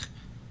work?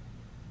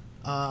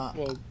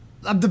 Well,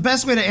 the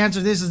best way to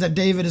answer this is that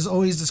David has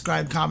always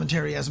described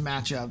commentary as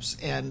matchups,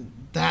 and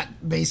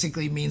that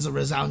basically means a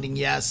resounding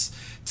yes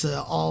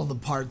to all the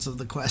parts of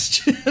the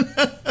question.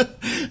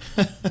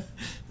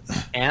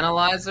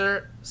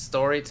 Analyzer,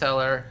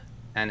 storyteller,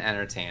 and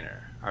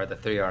entertainer are the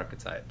three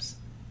archetypes.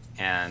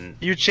 And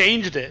you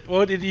changed it.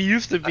 What did it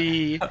used to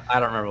be? I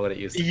don't remember what it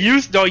used to be.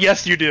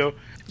 Yes, you do.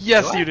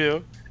 Yes, Do I? you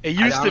do. It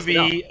used to be.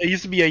 don't. It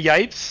used to be a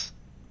Yipes,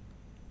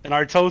 an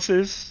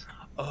Artosis,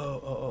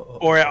 Oh.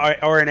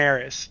 or an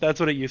Eris. That's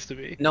what it used to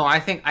be. No, I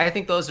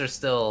think those are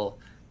still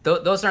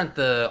those aren't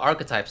the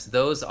archetypes.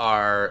 Those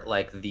are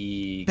like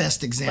the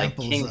best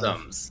examples, like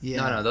kingdoms.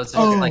 Yeah. No, those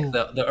are like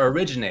the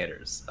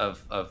originators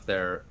of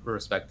their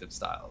respective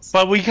styles.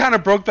 But we kind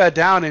of broke that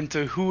down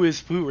into who is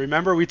who.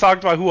 Remember, we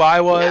talked about who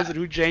I was and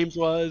who James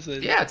was.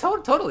 And... Yeah,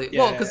 totally. Yeah,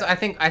 well, because I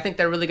think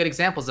they're really good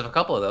examples of a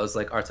couple of those,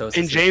 like Artosis.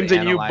 And James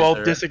and you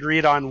both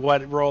disagreed on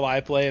what role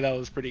I play. That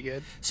was pretty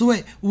good. So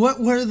wait, what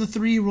were the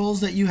 3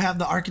 roles that you have?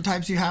 The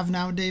archetypes you have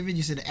now, David?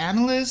 You said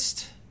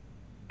analyst,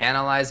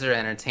 analyzer,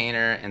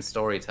 entertainer, and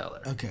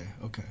storyteller. Okay.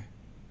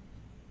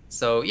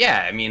 So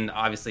yeah, I mean,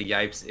 obviously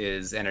Yipes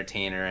is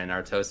entertainer and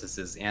Artosis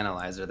is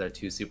analyzer. They're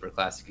 2 super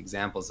classic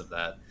examples of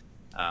that.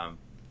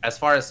 As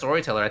far as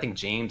storyteller, I think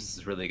James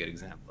is a really good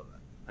example of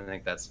that. I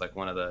think that's like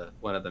one of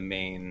the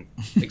main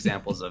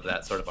examples of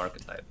that sort of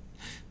archetype.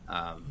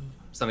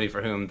 Somebody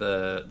for whom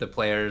the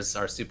players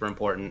are super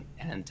important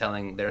and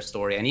telling their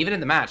story, and even in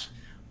the match,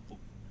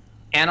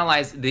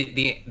 analyze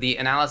the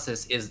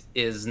analysis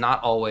is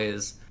not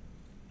always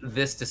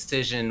this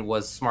decision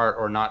was smart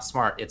or not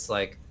smart. It's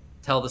like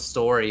tell the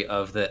story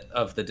of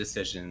the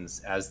decisions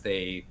as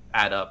they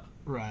add up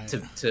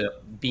to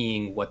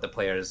being what the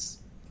players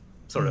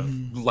sort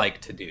of like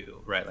to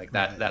do, right? Like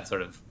that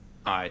sort of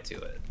eye to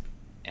it.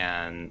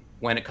 And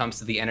when it comes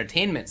to the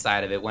entertainment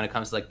side of it, when it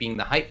comes to like being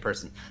the hype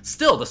person,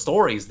 still the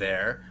story's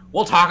there.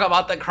 We'll talk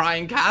about the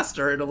crying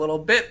caster in a little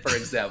bit, for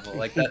example.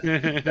 Like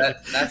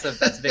that's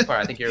a big part.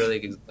 I think you're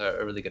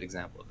a really good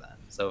example of that.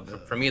 So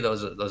for me,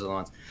 those are the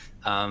ones.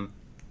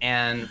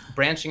 And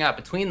branching out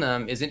between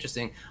them is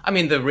interesting. I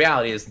mean, the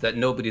reality is that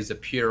nobody's a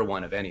pure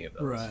one of any of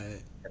those.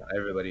 Right. You know,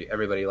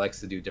 everybody likes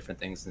to do different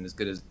things and is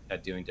good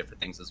at doing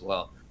different things as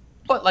well.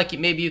 But like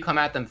maybe you come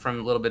at them from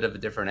a little bit of a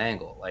different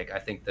angle. Like I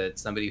think that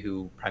somebody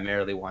who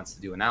primarily wants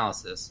to do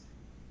analysis,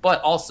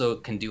 but also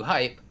can do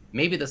hype,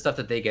 maybe the stuff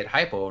that they get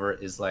hype over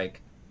is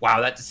like, wow,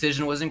 that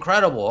decision was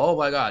incredible. Oh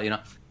my God, you know.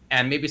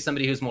 And maybe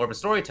somebody who's more of a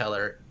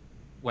storyteller,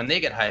 when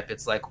they get hype,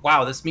 it's like,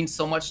 wow, this means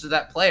so much to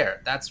that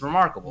player. That's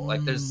remarkable.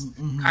 Like there's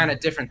kind of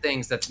different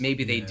things that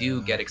maybe they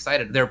do get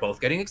excited. They're both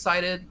getting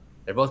excited.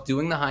 They're both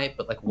doing the hype,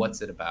 but like,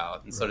 what's it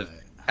about? And sort of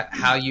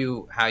how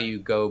you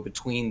go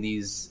between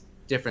these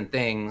different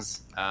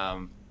things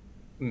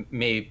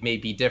may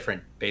be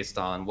different based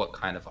on what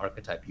kind of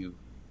archetype you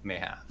may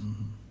have.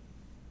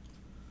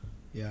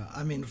 Yeah,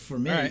 I mean, for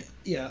me,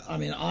 I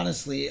mean,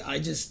 honestly,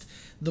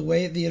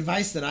 the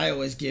advice that I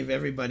always give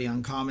everybody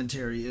on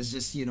commentary is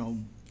just, you know,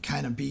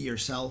 kind of be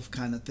yourself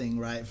kind of thing,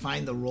 right?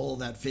 Find the role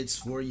that fits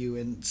for you.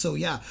 And so,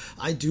 yeah,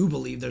 I do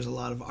believe there's a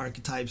lot of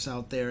archetypes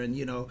out there. And,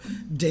 you know,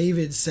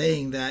 David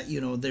saying that,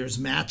 you know, there's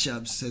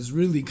matchups has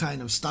really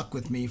kind of stuck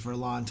with me for a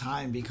long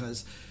time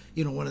because,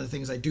 you know, one of the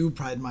things I do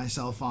pride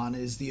myself on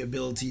is the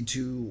ability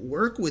to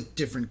work with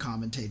different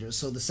commentators.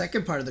 So the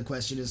second part of the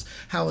question is,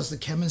 how is the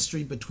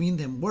chemistry between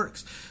them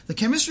works? The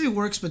chemistry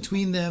works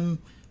between them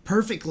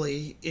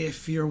perfectly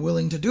if you're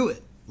willing to do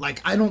it.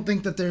 Like, I don't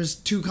think that there's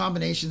 2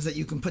 combinations that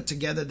you can put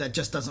together that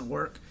just doesn't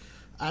work.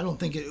 I don't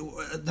think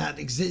that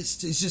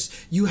exists. It's just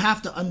you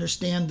have to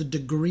understand the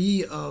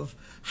degree of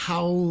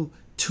how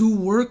to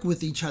work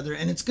with each other,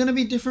 and it's going to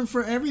be different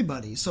for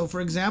everybody. So, for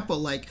example,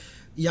 like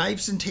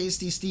Yipes and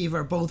Tasty Steve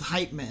are both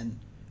hype men,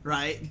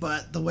 right?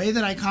 But the way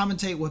that I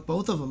commentate with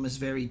both of them is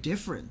very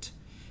different.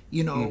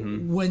 You know,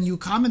 when you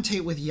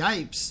commentate with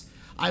Yipes,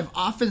 I've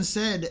often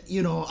said,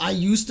 you know, I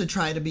used to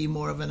try to be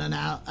more of an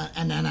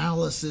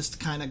analyst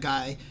kind of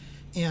guy.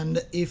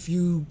 And if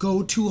you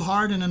go too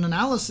hard in an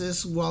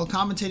analysis while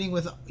commentating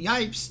with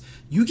Yipes,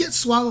 you get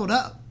swallowed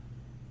up.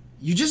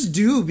 You just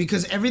do,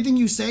 because everything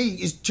you say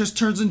just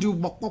turns into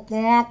because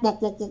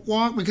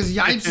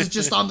Yipes is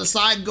just on the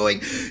side going,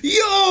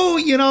 yo,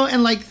 you know,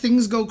 and like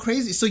things go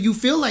crazy. So you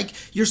feel like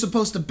you're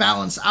supposed to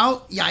balance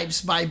out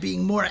Yipes by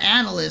being more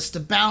analyst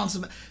to balance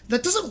him.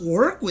 That doesn't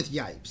work with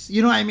Yipes.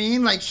 You know what I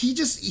mean? Like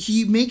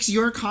he makes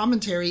your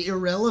commentary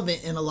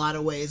irrelevant in a lot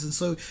of ways. And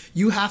so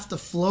you have to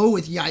flow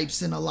with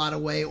Yipes in a lot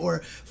of way, or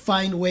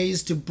find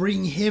ways to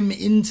bring him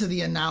into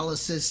the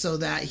analysis so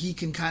that he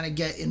can kind of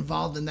get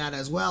involved in that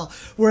as well.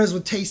 Whereas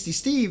with Tasty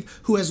Steve,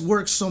 who has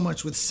worked so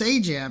much with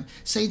Sajam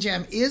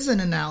is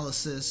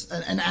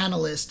an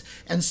analyst.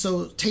 And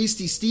so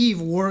Tasty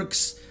Steve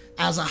works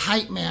as a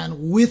hype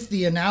man with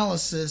the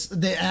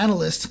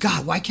analyst,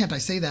 God, why can't I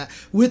say that?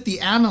 With the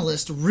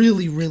analyst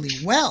really, really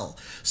well.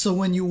 So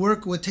when you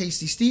work with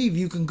Tasty Steve,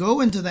 you can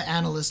go into the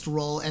analyst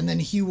role and then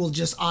he will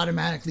just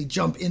automatically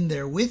jump in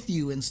there with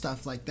you and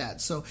stuff like that.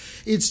 So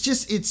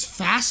it's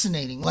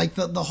fascinating. Like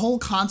the whole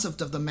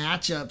concept of the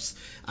matchups,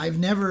 I've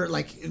never,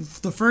 like,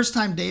 the first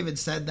time David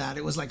said that,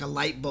 it was like a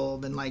light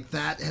bulb, and like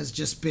that has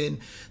just been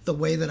the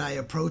way that I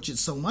approach it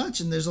so much.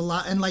 And there's a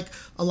lot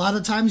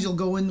of times you'll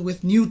go in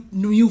with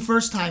new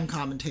first time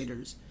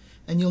commentators,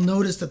 and you'll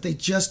notice that they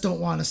just don't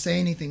want to say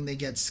anything. They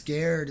get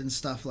scared and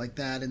stuff like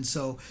that. And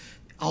so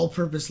I'll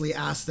purposely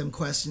ask them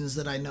questions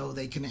that I know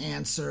they can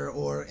answer,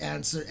 or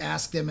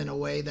ask them in a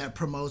way that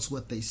promotes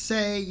what they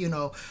say, you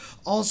know,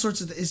 all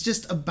sorts of, it's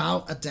just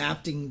about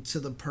adapting to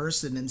the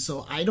person. And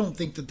so I don't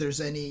think that there's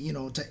any, you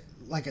know,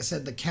 like I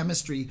said, the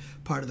chemistry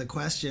part of the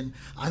question.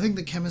 I think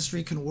the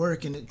chemistry can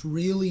work, and it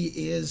really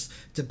is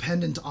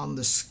dependent on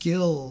the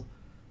skill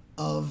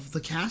of the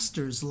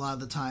casters a lot of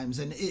the times,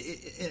 and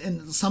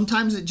and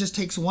sometimes it just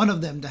takes one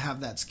of them to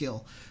have that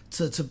skill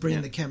to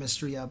bring the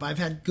chemistry up. I've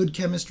had good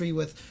chemistry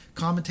with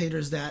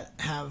commentators that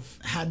have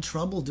had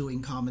trouble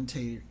doing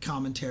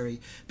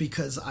commentary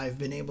because I've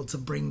been able to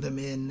bring them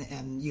in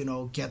and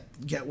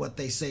get what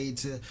they say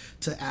to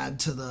add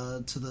to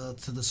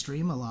the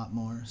stream a lot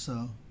more.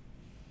 So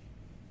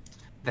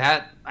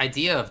that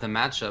idea of the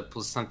matchup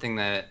was something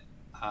that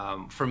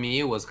for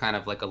me was kind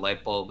of like a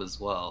light bulb as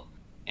well.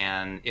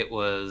 And it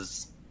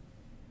was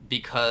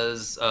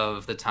because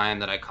of the time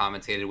that I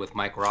commentated with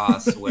Mike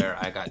Ross, where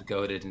I got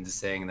goaded into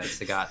saying that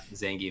Sagat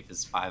Zangief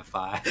is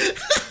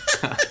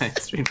 5'5", and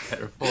Street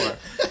Fighter 4.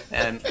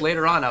 And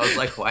later on, I was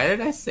like, why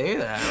did I say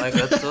that? Like,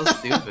 that's so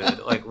stupid.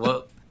 Like,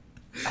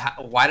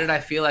 why did I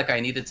feel like I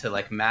needed to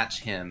like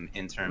match him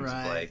in terms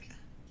of like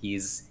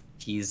he's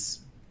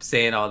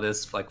saying all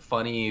this like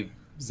funny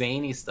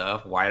zany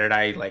stuff? Why did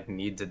I like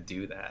need to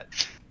do that?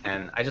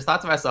 And I just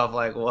thought to myself,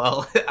 like,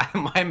 well,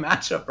 my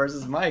matchup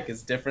versus Mike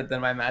is different than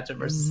my matchup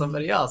versus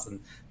somebody else, and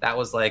that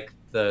was like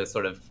the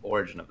sort of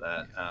origin of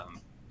that.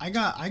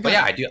 But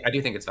yeah, I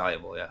do think it's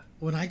valuable. Yeah.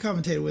 When I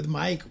commentated with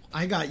Mike,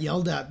 I got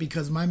yelled at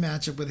because my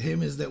matchup with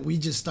him is that we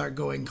just start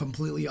going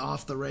completely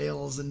off the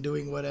rails and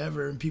doing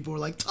whatever, and people were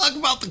like, "Talk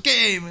about the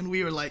game," and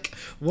we were like,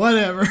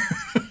 "Whatever."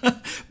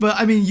 But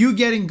I mean, you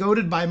getting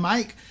goated by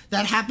Mike,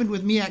 that happened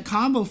with me at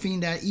Combo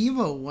Fiend at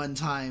Evo one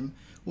time,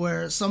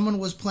 where someone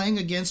was playing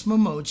against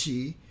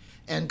Momochi,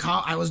 and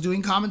I was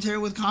doing commentary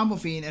with Combo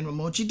Fiend, and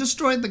Momochi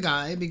destroyed the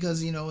guy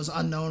because, it was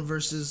unknown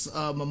versus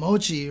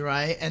Momochi,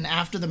 right? And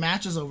after the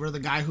match is over, the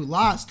guy who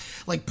lost,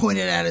 like,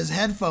 pointed at his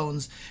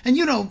headphones. And,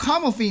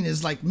 Combo Fiend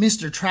is like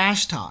Mr.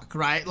 Trash Talk,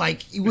 right?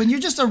 Like, when you're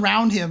just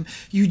around him,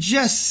 you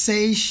just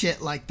say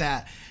shit like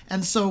that.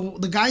 And so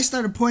the guy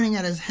started pointing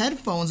at his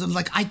headphones and was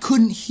like, I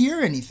couldn't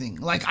hear anything.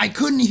 And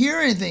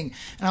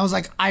I was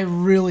like, I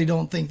really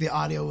don't think the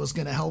audio was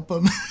going to help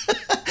him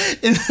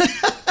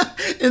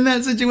in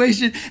that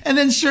situation. And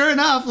then sure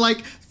enough,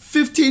 like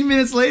 15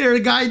 minutes later, a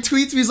guy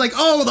tweets me, he's like,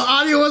 oh, the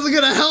audio wasn't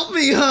going to help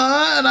me,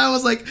 huh? And I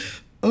was like,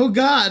 oh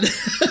God,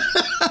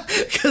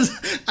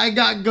 because I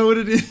got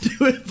goaded into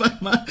it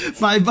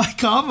by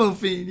Combo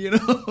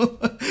Fiend,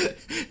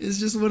 It's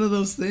just one of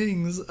those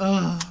things.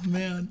 Oh,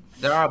 man.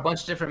 There are a bunch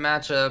of different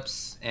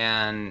matchups,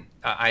 and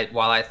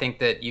while I think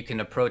that you can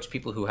approach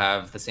people who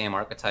have the same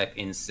archetype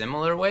in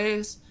similar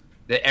ways,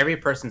 that every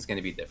person's going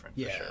to be different,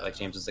 for sure. Like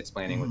James was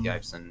explaining with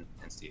Yipes and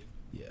Steve.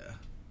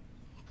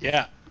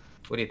 Yeah.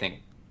 What do you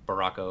think,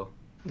 Baracco?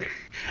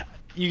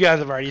 You guys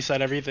have already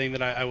said everything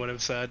that I would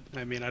have said.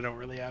 I mean, I don't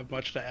really have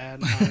much to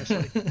add,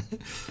 honestly.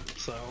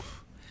 So,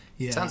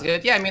 yeah, sounds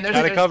good. Yeah, I mean,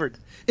 there's covered.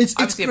 It's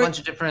obviously a bunch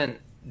of different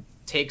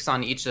takes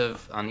on each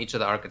of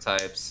the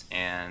archetypes,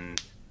 and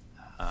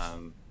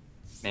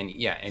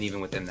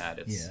even within that,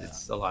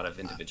 it's a lot of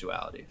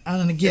individuality.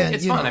 And again,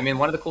 it's fun. I mean,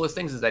 one of the coolest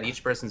things is that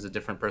each person's a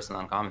different person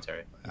on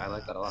commentary. I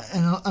like that a lot.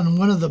 And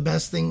one of the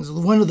best things,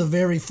 one of the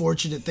very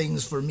fortunate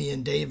things for me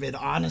and David,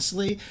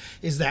 honestly,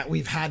 is that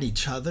we've had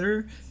each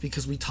other,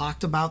 because we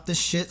talked about this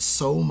shit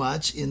so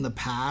much in the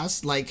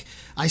past. Like,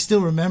 I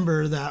still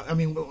remember that. I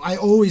mean, I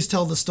always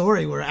tell the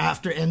story where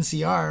after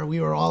NCR, we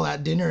were all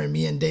at dinner and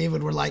me and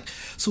David were like,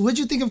 so what'd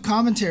you think of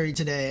commentary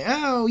today?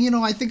 Oh,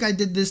 I think I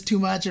did this too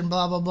much and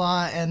blah, blah,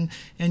 blah. And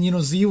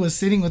Z was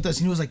sitting with us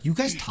and he was like, you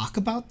guys talk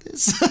about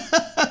this?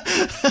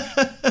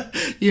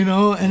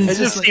 And it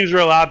just seems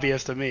real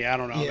obvious to me. I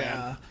don't know,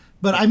 man.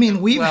 But I mean,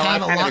 we've had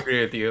a lot. I kind of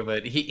agree with you,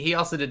 but he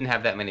also didn't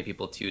have that many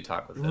people to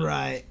talk with him.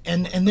 Right.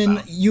 And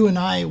then you and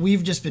I,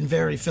 we've just been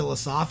very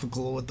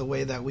philosophical with the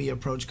way that we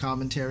approach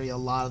commentary a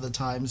lot of the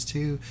times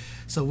too.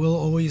 So we'll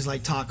always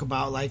like talk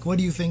about like, what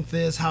do you think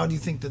this? How do you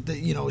think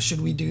that,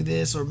 should we do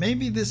this? Or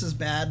maybe this is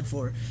bad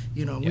for,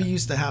 we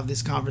used to have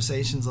these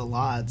conversations a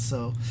lot.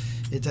 So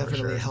it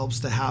definitely helps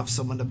to have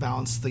someone to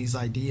bounce these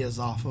ideas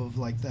off of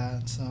like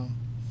that. So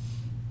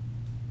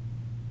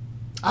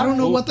I don't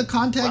know what the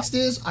context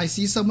is. I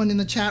see someone in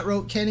the chat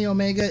wrote Kenny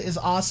Omega is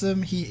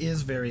awesome. He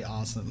is very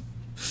awesome.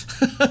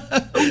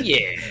 Oh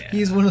yeah.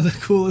 He's one of the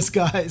coolest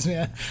guys,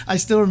 man. I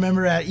still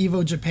remember at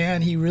Evo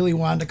Japan, he really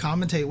wanted to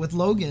commentate with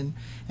Logan,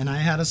 and I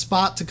had a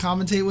spot to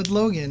commentate with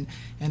Logan,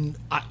 and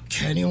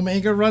Kenny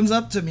Omega runs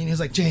up to me and he's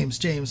like,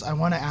 James, I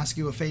want to ask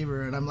you a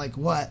favor. And I'm like,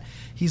 what?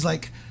 He's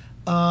like,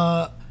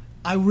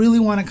 I really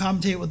want to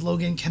commentate with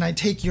Logan. Can I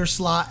take your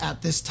slot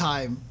at this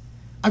time?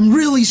 I'm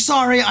really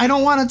sorry. I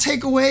don't want to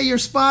take away your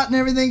spot and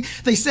everything.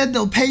 They said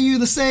they'll pay you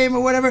the same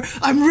or whatever.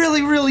 I'm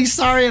really, really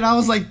sorry. And I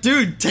was like,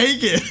 dude,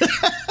 take it.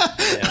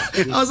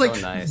 I was like,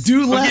 nice.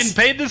 Do less. We're getting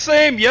paid the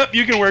same? Yep,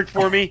 you can work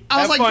for me.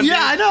 I was like, fun, yeah,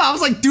 dude. I know. I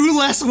was like, do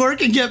less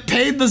work and get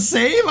paid the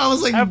same? I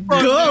was like,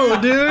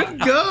 go, dude,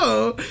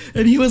 go.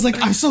 And he was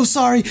like, I'm so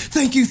sorry.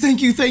 Thank you.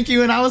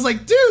 And I was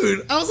like,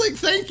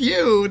 thank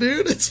you,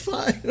 dude. It's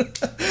fine.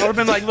 I would have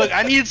been like, look,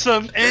 I need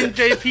some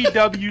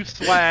NJPW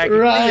swag.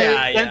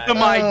 Right. Sent to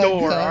my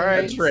door, God. all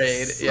right?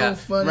 Trade. So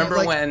funny.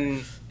 Remember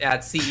when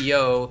at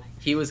CEO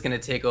he was going to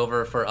take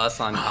over for us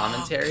on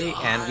commentary,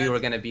 and we were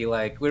going to be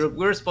like, we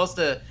were supposed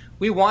to,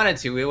 we wanted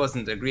to, it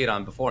wasn't agreed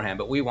on beforehand,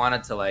 but we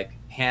wanted to like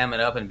ham it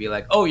up and be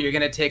like, oh, you're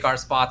going to take our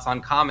spots on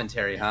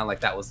commentary, huh?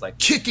 Like that was like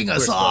kicking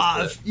us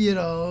off, you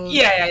know.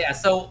 Yeah.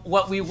 So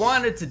what we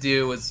wanted to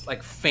do was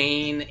like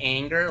feign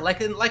anger,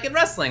 like in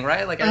wrestling,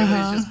 right? Like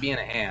everybody's just being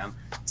a ham.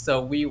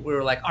 So we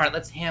were like, all right,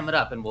 let's ham it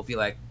up, and we'll be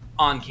like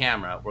on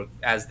camera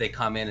as they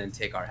come in and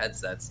take our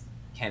headsets.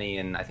 Kenny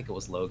and I think it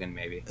was Logan,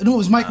 maybe. No, it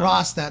was Mike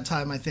Ross that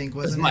time, I think,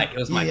 wasn't it? It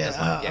was Mike.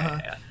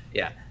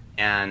 Yeah.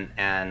 And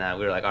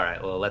we were like, all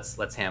right, well,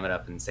 let's ham it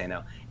up and say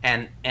no.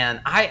 And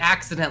I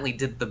accidentally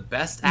did the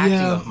best acting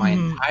of my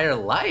entire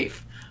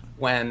life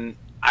when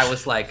I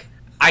was like,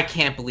 I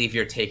can't believe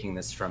you're taking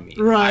this from me.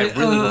 Right. I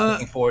really was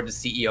looking forward to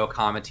CEO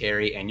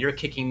commentary, and you're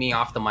kicking me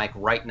off the mic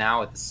right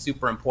now at this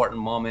super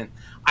important moment.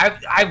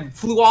 I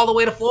flew all the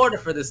way to Florida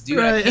for this, dude.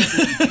 Right. I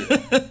can't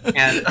believe you.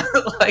 And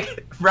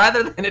like,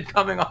 rather than it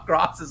coming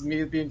across as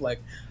me being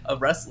like a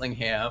wrestling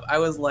ham, I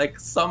was like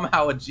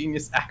somehow a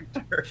genius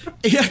actor.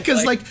 Yeah,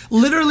 because like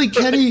literally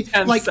Kenny,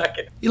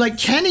 like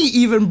Kenny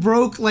even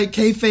broke like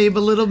kayfabe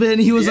a little bit,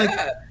 and he was like,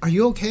 "Are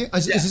you okay?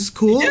 Is this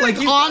cool?" Yeah, like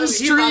on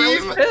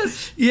stream.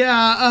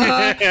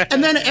 Yeah,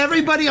 and then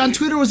everybody on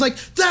Twitter was like,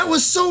 "That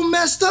was so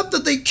messed up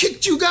that they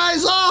kicked you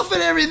guys off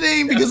and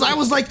everything," because I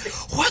was like,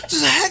 "What the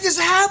heck is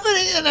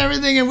happening?" and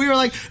everything, and we were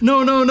like,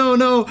 "No,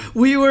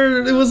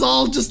 it was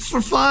all just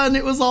for fun.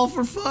 It was all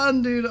for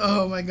fun, dude."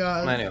 Oh my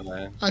god,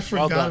 anyway, I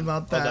forgot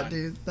about that,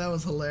 dude. That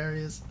was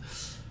hilarious.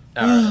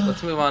 All right,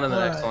 let's move on to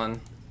the next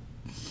one.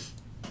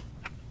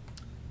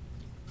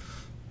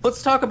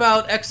 Let's talk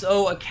about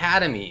XO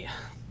Academy.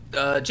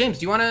 James,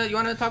 do you want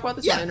to talk about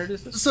this? Yeah.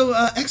 Introduce this? So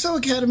XO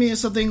Academy is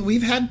something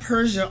we've had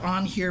Persia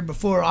on here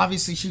before.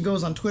 Obviously, she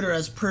goes on Twitter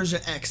as Persia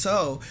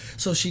XO.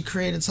 So she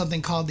created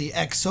something called the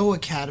XO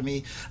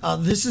Academy.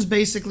 This is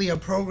basically a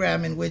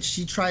program in which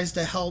she tries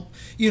to help,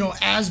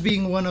 as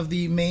being one of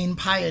the main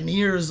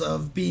pioneers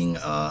of being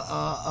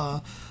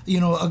a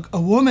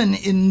woman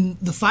in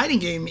the fighting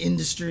game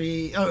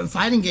industry,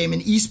 fighting game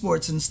and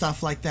esports and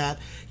stuff like that.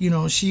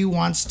 She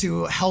wants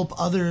to help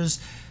others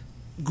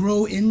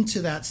grow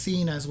into that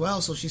scene as well.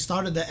 So she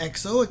started the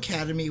XO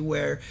Academy,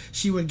 where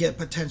she would get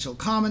potential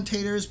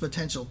commentators,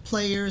 potential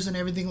players and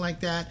everything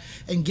like that,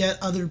 and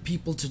get other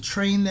people to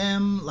train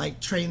them. Like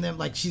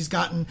she's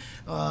gotten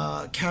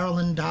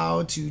Carolyn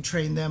Dow to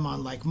train them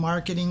on like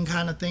marketing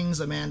kind of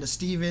things, Amanda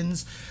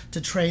Stevens to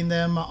train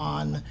them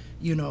on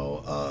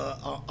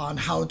on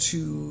how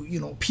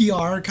to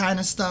PR kind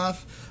of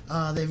stuff.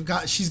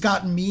 She's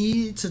gotten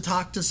me to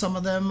talk to some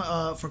of them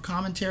for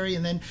commentary,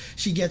 and then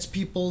she gets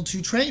people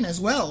to train as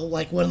well.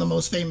 Like one of the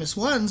most famous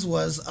ones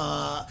was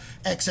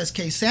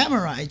XSK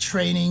Samurai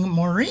training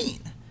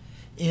Maureen.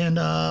 And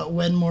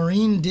when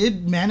Maureen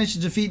did manage to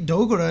defeat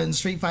Dogura in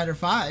Street Fighter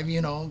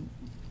V,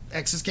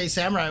 XSK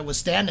Samurai was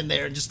standing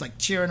there just like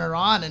cheering her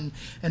on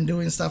and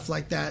doing stuff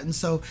like that. And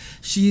so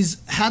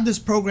she's had this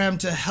program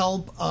to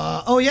help.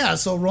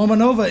 So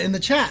Romanova in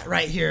the chat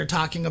right here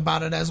talking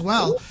about it as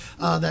well,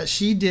 that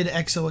she did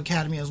XO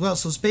Academy as well.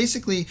 So it's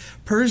basically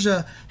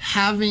Persia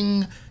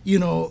having,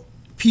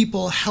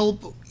 people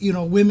help,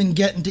 women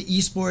get into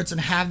esports and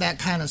have that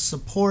kind of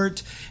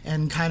support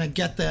and kind of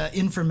get the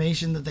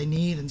information that they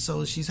need. And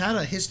so she's had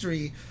a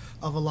history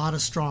of a lot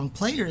of strong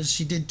players.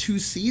 She did 2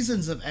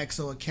 seasons of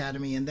XO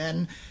Academy and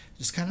then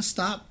just kind of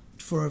stopped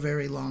for a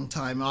very long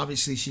time.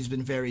 Obviously, she's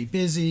been very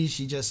busy.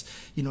 She just,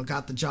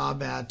 got the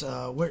job at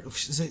where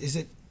is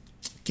it?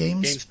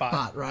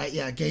 GameSpot, right?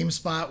 Yeah,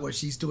 GameSpot, where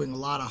she's doing a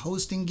lot of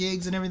hosting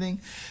gigs and everything.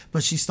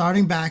 But she's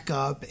starting back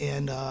up,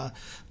 and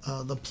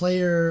the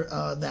player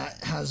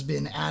that has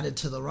been added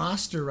to the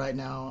roster right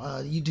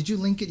now. Did you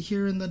link it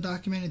here in the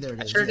documentary? There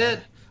it is. I sure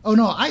did. Oh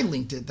no, I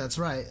linked it. That's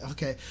right.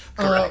 Okay.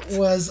 You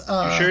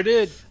sure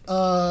did.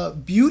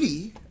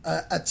 Beauty,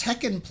 a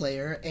Tekken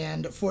player,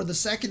 and for the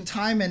second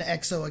time in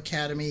XO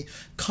Academy,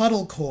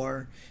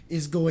 Cuddlecore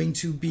is going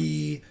to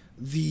be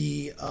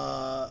the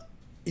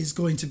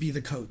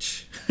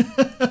coach.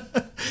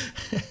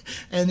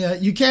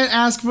 And you can't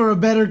ask for a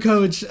better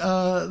coach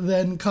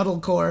than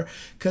Cuddlecore,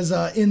 because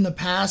in the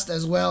past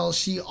as well,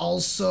 she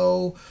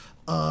also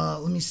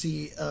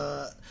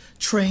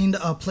trained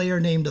a player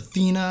named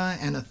Athena,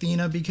 and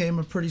Athena became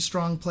a pretty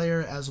strong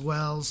player as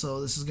well. So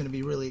this is going to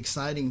be really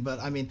exciting. But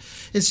I mean,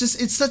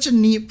 it's such a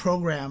neat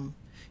program.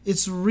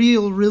 It's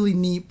really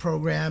neat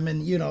program.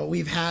 And,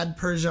 we've had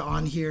Persia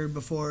on here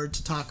before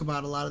to talk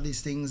about a lot of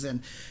these things.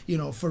 And,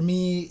 for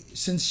me,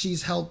 since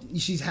she's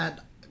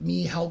had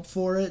me help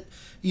for it,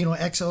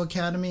 XO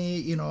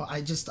Academy,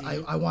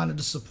 I wanted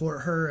to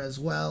support her as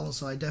well.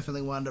 So I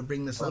definitely wanted to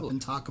bring this up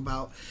and talk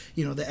about,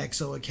 the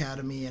XO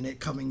Academy and it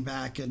coming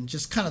back and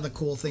just kind of the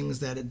cool things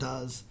that it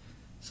does.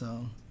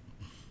 So.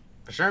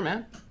 For sure,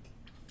 man.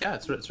 Yeah,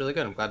 it's really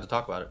good. I'm glad to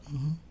talk about it.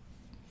 Mm-hmm.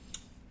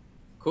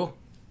 Cool.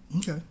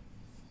 Okay.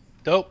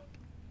 Dope.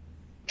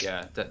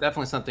 Yeah,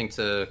 definitely something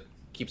to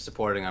keep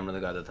supporting. I'm really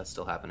glad that that's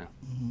still happening.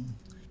 Mm-hmm.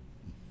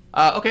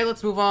 Okay,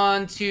 let's move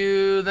on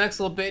to the next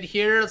little bit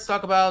here. Let's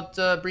talk about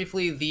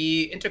briefly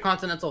the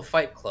Intercontinental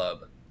Fight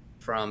Club.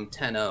 from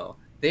Tenno.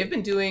 They've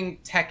been doing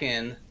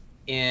Tekken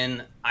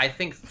in, I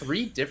think,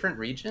 3 different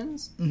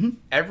regions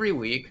every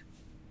week,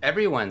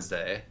 every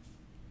Wednesday.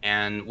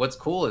 And what's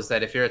cool is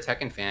that if you're a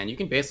Tekken fan, you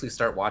can basically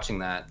start watching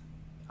that.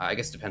 I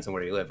guess it depends on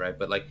where you live, right?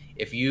 But like,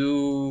 if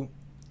you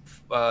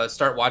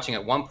start watching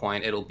at one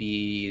point, it'll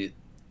be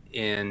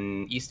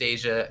in East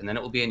Asia, and then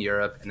it will be in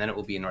Europe, and then it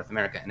will be in North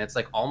America, and it's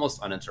like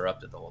almost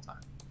uninterrupted the whole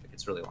time. Like,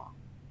 it's really long.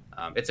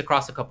 It's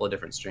across a couple of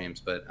different streams,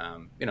 but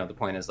the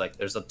point is, like,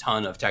 there's a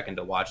ton of Tekken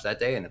to watch that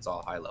day, and it's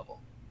all high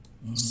level.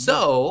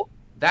 So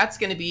that's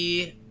going to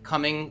be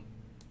coming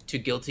to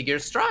Guilty Gear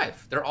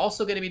Strive. They're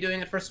also going to be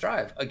doing it for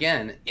Strive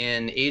again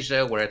in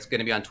Asia, where it's going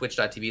to be on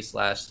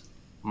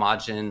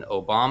twitch.tv/Majin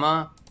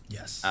Obama.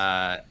 Yes.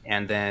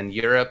 And then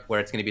Europe, where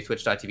it's going to be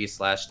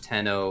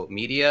twitch.tv/Tenno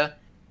Media.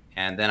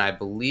 And then I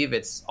believe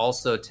it's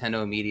also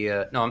Tenno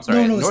Media. No, I'm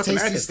sorry. No, North Tasty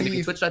America is going to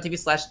be Steve.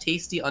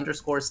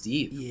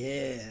 twitch.tv/tasty_Steve.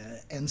 Yeah.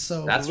 And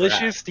so That's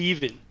Delicious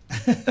Steven.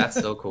 That's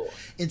so cool.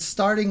 it's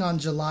starting on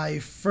July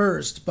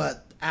 1st,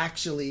 but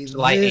actually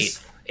July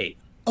this... 8th.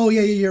 Oh,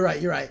 yeah, you're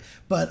right.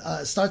 But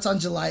it starts on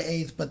July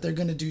 8th, but they're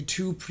going to do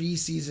 2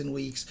 preseason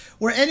weeks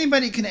where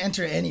anybody can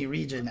enter any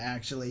region,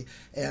 actually.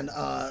 And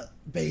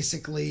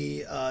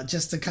basically,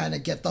 just to kind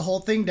of get the whole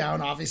thing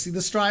down, obviously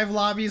the Strive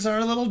lobbies are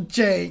a little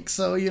jank,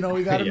 so,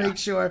 we got to make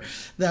sure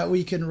that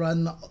we can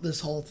run this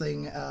whole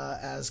thing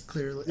as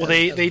clearly. Well,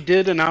 they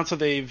did announce that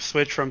they've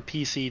switched from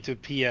PC to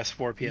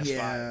PS4, PS5.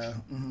 Yeah.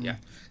 Yeah.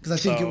 Because I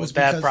think So it was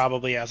that because...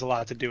 probably has a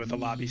lot to do with the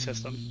lobby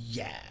system.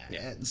 Yeah.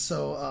 And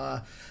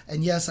so,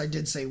 and yes, I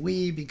did say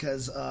we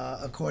because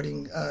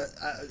according,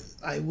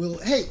 I will.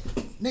 Hey,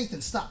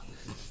 Nathan, stop.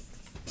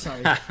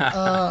 Sorry,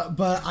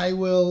 but I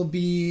will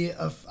be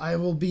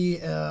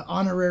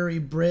honorary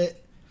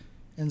Brit,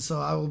 and so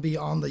I will be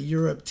on the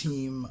Europe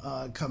team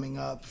coming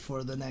up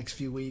for the next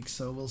few weeks.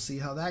 So we'll see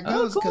how that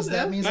goes because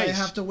that means I Nice.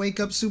 have to wake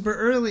up super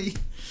early.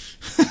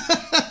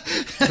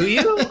 Who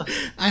you?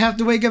 I have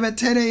to wake up at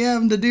 10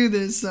 a.m. to do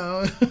this.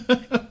 So.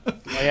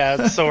 Oh, yeah,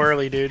 it's so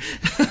early, dude.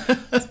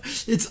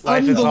 It's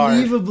Life is hard.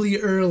 unbelievably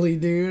early,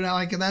 dude.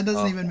 Like that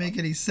doesn't even make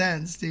any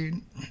sense,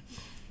 dude.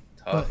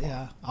 Tough. But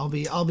yeah,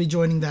 I'll be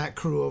joining that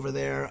crew over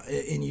there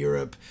in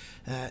Europe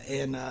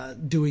and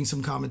doing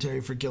some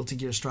commentary for Guilty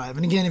Gear Strive.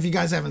 And again, if you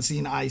guys haven't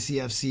seen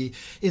ICFC,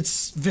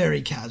 it's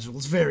very casual.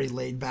 It's very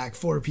laid back.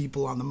 4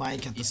 people on the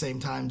mic at the same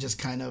time, just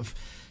kind of,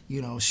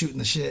 shooting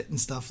the shit and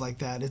stuff like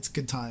that. It's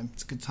good time.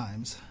 It's good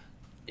times.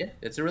 Yeah,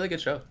 it's a really good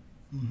show.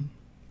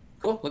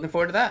 Cool. Looking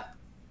forward to that.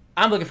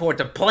 I'm looking forward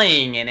to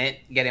playing in it,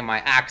 getting my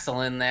Axel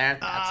in there.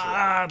 That's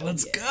right.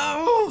 Let's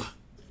go.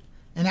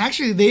 And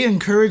actually, they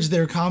encourage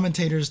their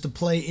commentators to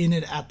play in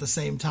it at the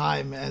same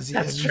time That's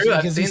you true.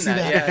 I've because you seen see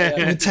that. that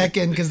Yeah. with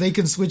Tekken because they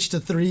can switch to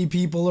 3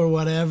 people or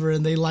whatever,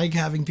 and they like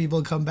having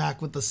people come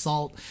back with the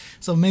salt.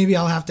 So maybe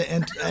I'll have to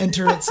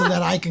enter it so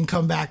that I can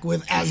come back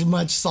with as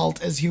much salt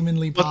as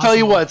humanly possible. I'll tell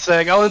you what,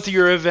 Seg, I'll enter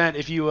your event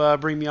if you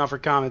bring me on for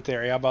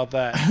commentary. How about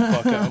that?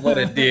 Bucko? What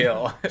a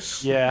deal.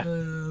 Yeah.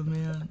 Oh,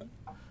 man.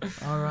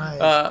 All right.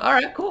 All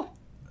right, cool.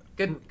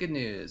 Good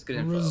news. Good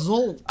info.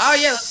 Results. Oh,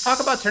 yeah, let's talk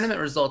about tournament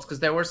results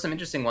because there were some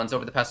interesting ones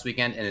over the past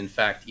weekend and, in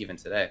fact, even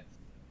today.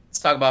 Let's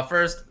talk about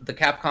first the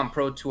Capcom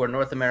Pro Tour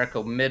North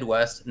America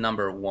Midwest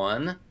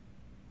 #1.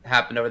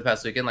 Happened over the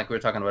past weekend. Like we were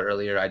talking about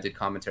earlier, I did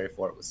commentary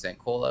for it with St.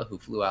 Cola, who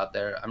flew out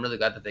there. I'm really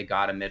glad that they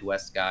got a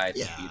Midwest guy to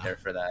be there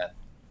for that.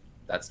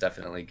 That's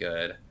definitely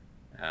good.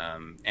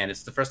 And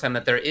it's the first time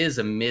that there is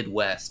a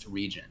Midwest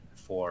region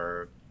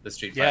for the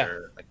Street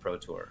Fighter Pro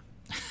Tour,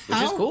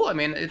 which is cool. I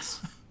mean,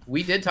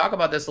 we did talk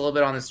about this a little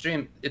bit on the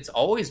stream. It's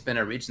always been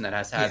a region that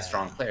has had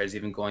strong players,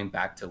 even going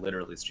back to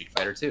literally Street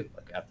Fighter 2,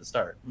 like at the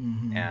start.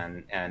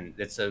 And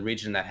it's a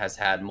region that has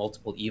had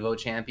multiple EVO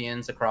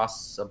champions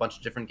across a bunch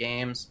of different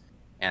games,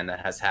 and that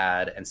has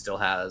had and still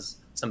has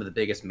some of the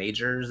biggest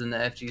majors in the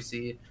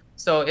FGC.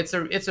 So it's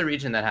a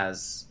region that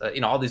has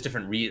all these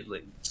different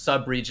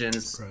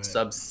sub-regions,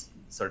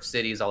 sort of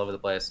cities all over the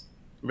place.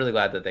 I'm really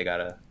glad that they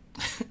got a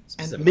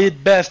specific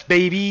Mid-best,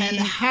 baby. And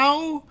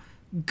how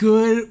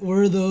good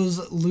were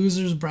those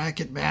losers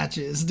bracket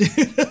matches, dude?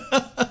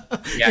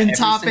 Yeah, in every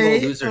top single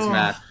 8 losers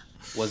match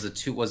was a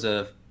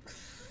 3-2,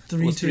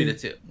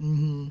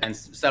 and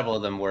several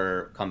of them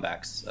were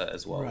comebacks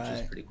as well, which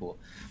is pretty cool.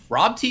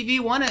 Rob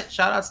TV won it.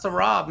 Shout outs to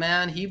Rob,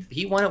 man.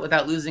 He won it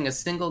without losing a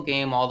single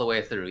game all the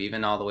way through,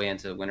 even all the way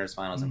into winners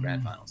finals and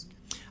grand finals.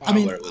 I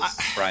mean, where it was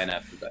Brian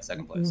F who got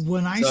second place.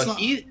 When I saw,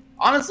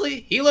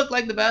 honestly, he looked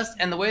like the best,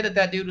 and the way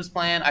that dude was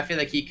playing, I feel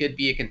like he could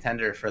be a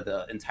contender for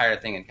the entire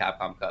thing in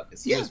Capcom Cup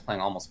because he was playing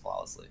almost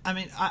flawlessly. I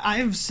mean,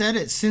 I've said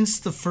it since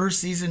the first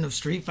season of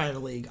Street Fighter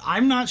League.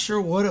 I'm not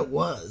sure what it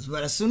was,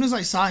 but as soon as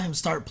I saw him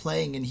start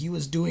playing and he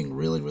was doing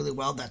really, really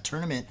well that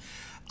tournament,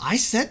 I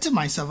said to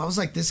myself, I was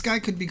like, this guy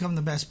could become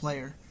the best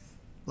player.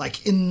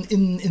 Like in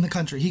the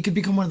country, he could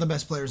become one of the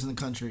best players in the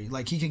country.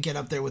 Like he could get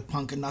up there with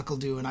Punk and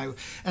NuckleDu, and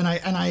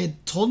I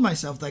told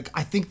myself, like,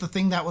 I think the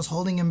thing that was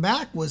holding him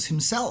back was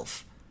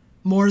himself.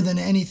 more than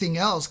anything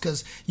else,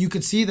 because you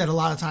could see that a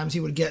lot of times he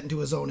would get into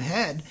his own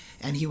head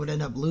and he would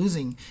end up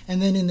losing.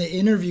 And then in the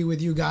interview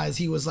with you guys,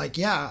 he was like,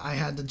 yeah, I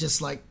had to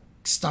just like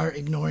start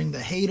ignoring the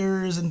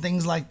haters and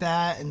things like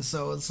that. And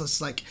so it's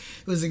just like,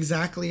 it was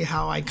exactly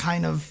how I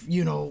kind of,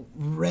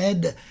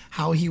 read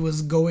how he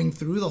was going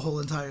through the whole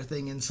entire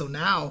thing. And so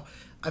now,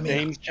 I mean,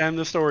 James Chen,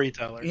 the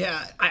storyteller. Yeah,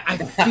 I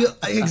feel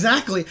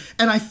exactly,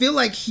 and I feel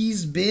like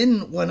he's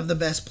been one of the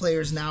best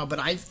players now. But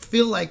I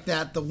feel like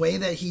that the way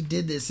that he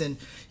did this, and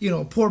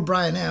poor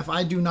Brian F.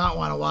 I do not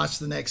want to watch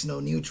the next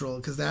No Neutral,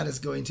 because that is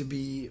going to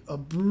be a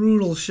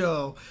brutal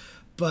show.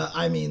 But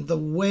I mean, the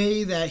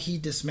way that he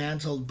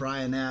dismantled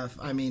Brian F.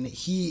 I mean,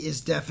 he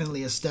is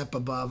definitely a step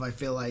above, I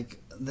feel like,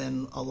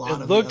 than a lot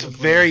of. It looked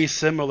very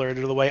similar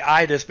to the way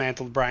I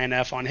dismantled Brian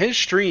F. on his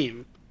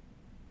stream.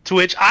 To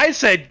which I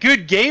said,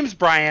 "Good games,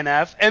 Brian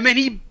F." And then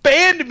he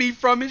banned me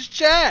from his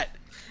chat.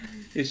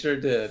 He sure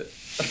did.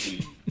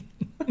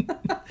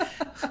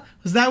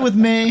 Was that with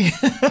May?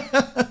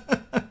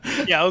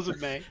 Yeah, it was with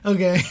May.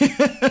 Okay.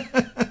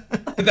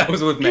 That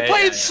was with May. He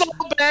played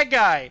Saul Bad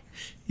Guy.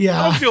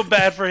 Yeah. I don't feel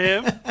bad for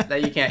him. No,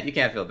 you can't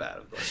feel bad,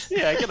 of course.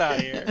 Yeah, get out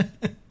of here.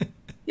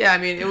 Yeah, I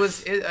mean, it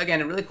was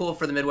again really cool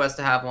for the Midwest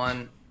to have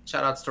one.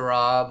 Shout outs to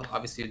Rob,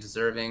 obviously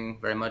deserving,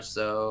 very much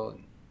so.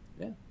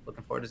 Yeah,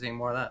 looking forward to seeing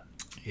more of that.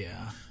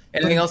 Yeah.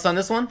 Anything else on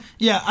this one?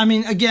 Yeah, I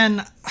mean,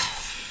 again,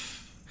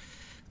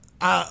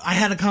 I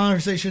had a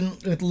conversation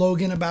with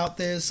Logan about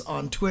this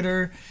on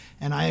Twitter,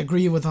 and I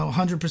agree with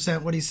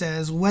 100% what he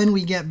says. When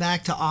we get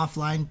back to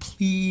offline,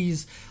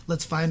 please,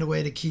 let's find a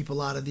way to keep a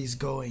lot of these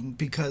going,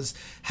 because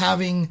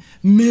having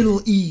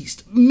Middle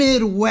East,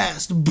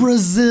 Midwest,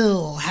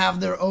 Brazil have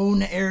their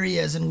own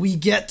areas, and we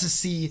get to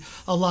see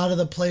a lot of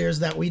the players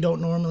that we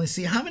don't normally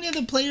see. How many of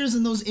the players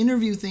in those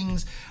interview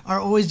things are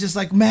always just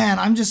like, man,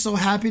 I'm just so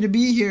happy to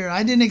be here.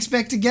 I didn't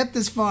expect to get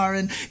this far,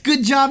 and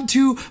good job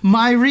to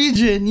my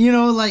region.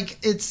 Like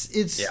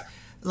it's yeah.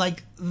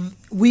 Like,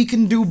 we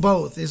can do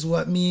both is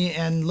what me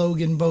and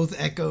Logan both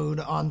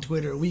echoed on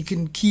Twitter. We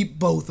can keep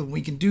both, and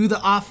we can do the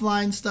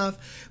offline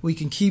stuff. We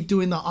can keep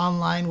doing the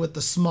online with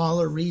the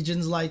smaller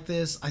regions like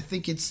this. I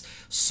think it's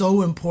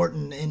so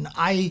important, and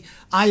I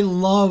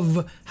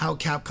love how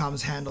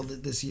Capcom's handled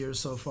it this year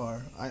so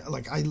far.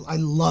 I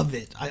love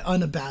it. I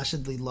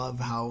unabashedly love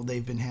how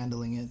they've been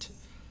handling it.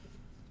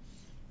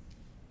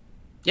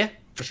 Yeah,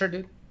 for sure,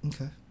 dude.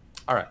 Okay.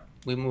 All right,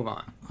 we move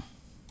on.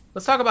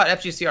 Let's talk about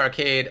FGC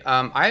Arcade.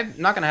 I'm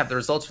not going to have the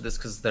results for this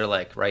because they're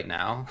like right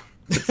now.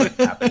 It's like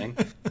happening.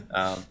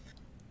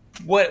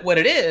 What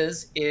it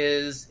is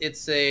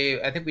it's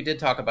I think we did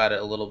talk about it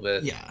a little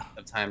bit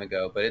of time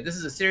ago, but this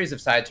is a series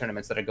of side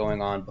tournaments that are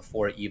going on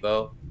before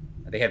EVO.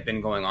 They have been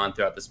going on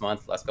throughout this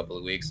month, last couple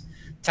of weeks.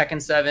 Tekken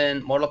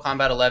 7, Mortal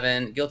Kombat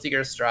 11, Guilty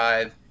Gear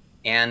Strive,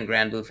 and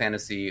Grand Blue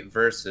Fantasy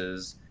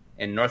versus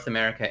in North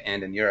America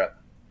and in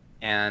Europe.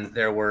 And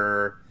there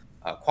were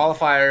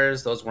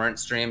qualifiers. Those weren't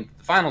streamed.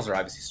 The finals are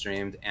obviously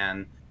streamed,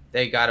 and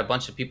they got a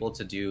bunch of people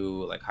to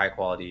do like high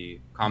quality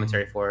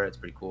commentary for it. It's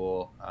pretty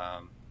cool.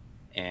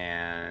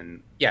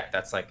 And yeah,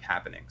 that's like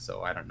happening.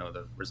 So I don't know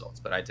the results,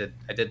 but I did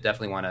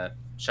definitely want to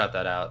shout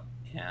that out.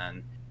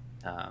 And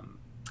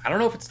I don't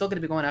know if it's still going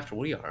to be going after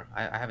we are.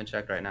 I haven't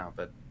checked right now,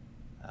 but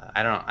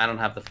I don't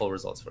have the full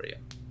results for you.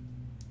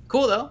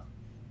 Cool though.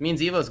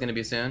 Means Evo is going to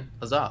be soon.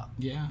 Huzzah!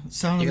 Yeah,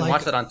 you can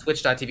watch that on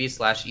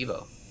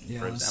twitch.tv/Evo.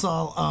 Yeah, I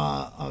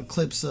saw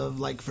clips of,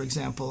 like, for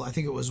example, I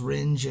think it was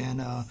Ringe and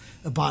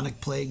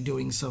Ebonic Plague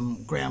doing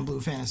some Grand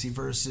Blue Fantasy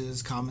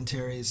versus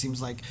commentary. It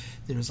seems like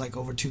there was like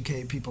over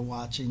 2K people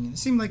watching. And it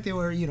seemed like they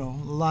were, a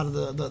lot of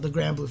the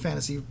Grand Blue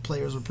Fantasy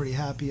players were pretty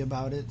happy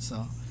about it.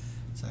 So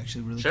it's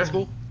actually really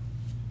cool.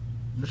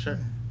 For sure.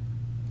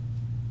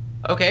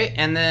 Okay,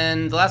 and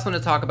then the last one to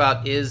talk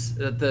about is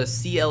the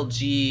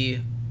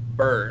CLG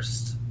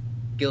Burst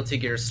Guilty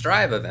Gear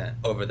Strive event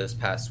over this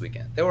past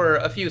weekend. There were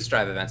a few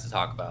Strive events to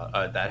talk about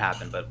that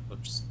happened, but we'll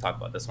just talk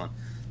about this one.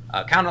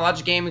 Counter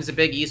Logic Gaming is a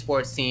big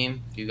esports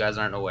team, if you guys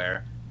aren't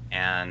aware.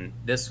 And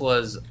this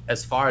was,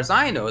 as far as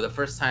I know, the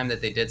first time that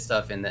they did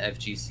stuff in the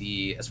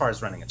FGC as far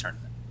as running a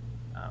tournament,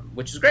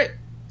 which is great.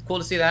 It's cool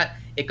to see that.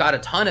 It got a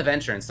ton of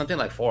entrants. Something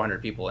like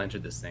 400 people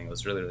entered this thing. It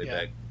was really, really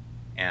big.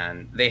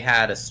 And they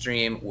had a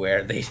stream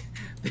where they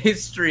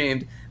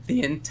streamed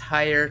the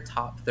entire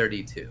top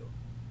 32.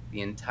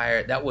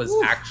 That was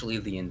actually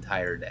the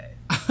entire day.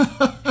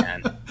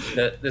 And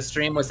the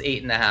stream was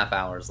 8.5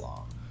 hours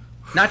long.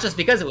 Not just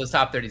because it was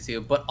top 32,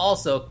 but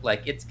also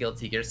like it's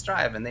Guilty Gear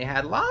Strive, and they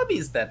had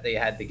lobbies that they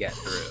had to get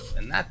through,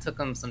 and that took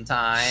them some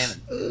time,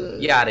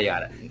 and yada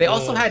yada. They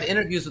also had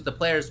interviews with the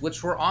players,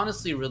 which were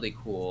honestly really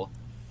cool.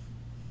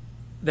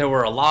 There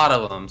were a lot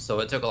of them, so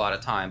it took a lot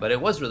of time, but it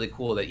was really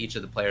cool that each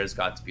of the players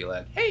got to be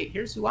like, hey,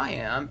 here's who I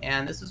am,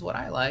 and this is what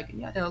I like,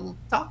 and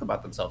talk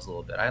about themselves a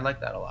little bit. I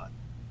like that a lot.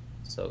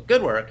 So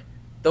good work.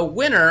 The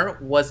winner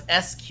was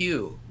SQ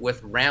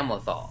with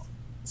Ramlethal.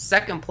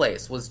 Second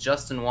place was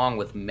Justin Wong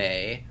with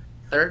May.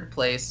 Third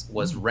place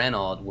was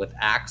Reynolds with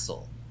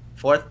Axel.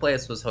 Fourth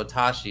place was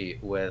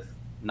Hotashi with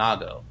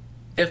Nago.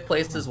 Fifth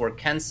places were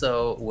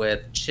Kenso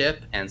with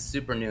Chip and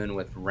Super Noon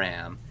with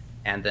Ram.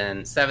 And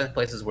then seventh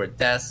places were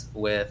Des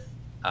with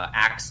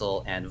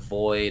Axel and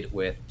Void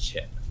with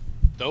Chip.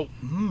 Dope.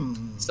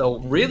 So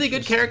really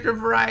good character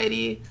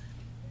variety.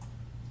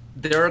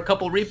 There are a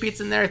couple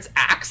repeats in there. It's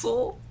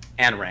Axel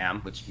and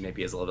Ram, which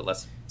maybe is a little bit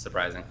less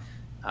surprising.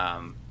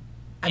 I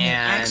mean,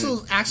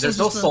 Axel's there's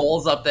no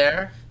souls up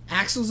there.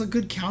 Axel's a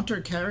good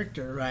counter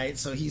character, right?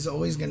 So he's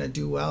always going to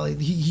do well.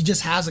 He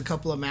just has a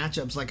couple of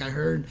matchups. Like I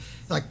heard,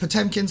 like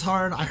Potemkin's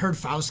hard. I heard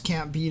Faust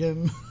can't beat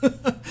him.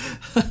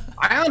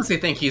 I honestly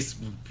think he's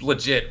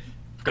legit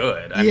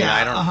good. I mean,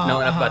 I don't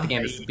know enough about the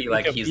game to be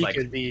like he's like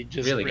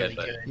really good,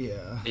 but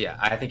yeah,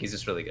 I think he's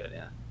just really good.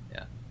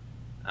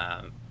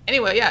 Yeah.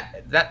 Anyway, yeah,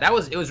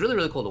 it was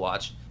really cool to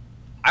watch.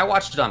 I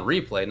watched it on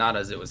replay, not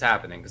as it was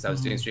happening, because I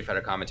was doing Street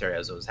Fighter commentary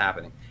as it was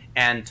happening.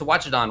 And to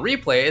watch it on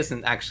replay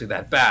isn't actually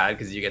that bad,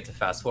 because you get to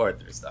fast forward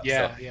through stuff.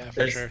 Yeah, so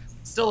for sure.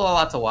 Still a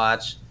lot to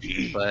watch,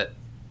 but it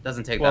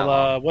doesn't take that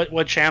long.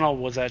 What channel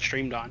was that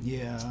streamed on?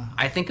 Yeah.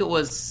 I think it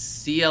was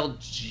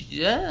CLG.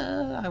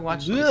 Yeah, I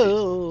watched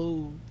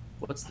it.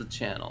 What's the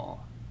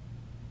channel?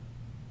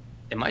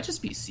 It might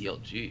just be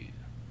CLG.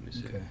 Let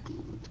me see. Okay.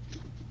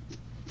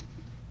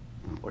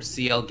 Or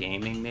CL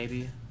Gaming,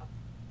 maybe.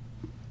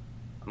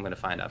 I'm gonna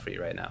find out for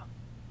you right now.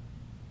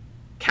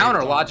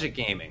 Counter Logic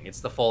Gaming.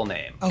 It's the full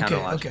name. Counter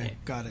Logic Gaming.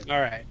 Got it. All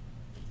right.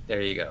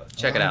 There you go.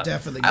 Check it out.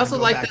 Definitely. I also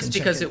like this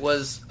because it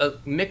was a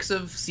mix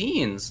of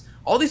scenes.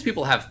 All these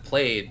people have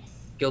played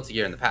Guilty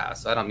Gear in the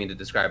past, so I don't mean to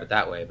describe it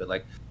that way, but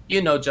like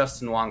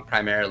Justin Wong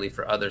primarily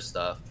for other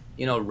stuff.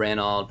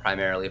 Reynald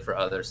primarily for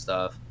other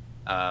stuff.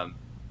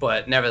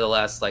 But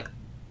nevertheless, like,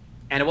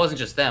 and it wasn't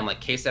just them.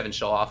 Like K7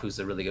 Showoff, who's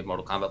a really good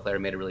Mortal Kombat player,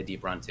 made a really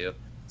deep run too.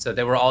 So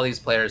there were all these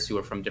players who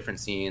were from different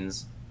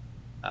scenes,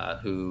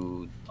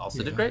 who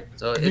also did great.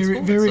 So it's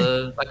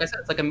cool. Like I said,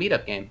 it's like a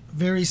meetup game.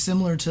 Very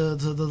similar to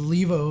the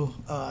Levo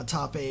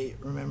top 8.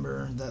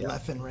 Remember that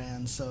Leffen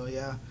ran. So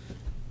yeah.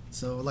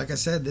 So like I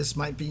said, this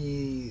might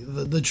be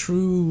the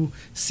true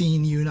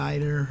scene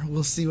uniter.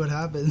 We'll see what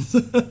happens.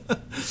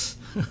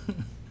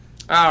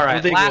 All right. I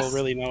don't think we'll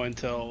really know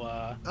until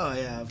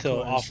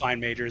offline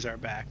majors are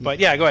back. But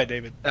yeah, go ahead,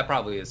 David. That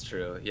probably is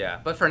true. Yeah,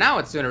 but for now,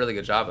 it's doing a really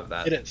good job of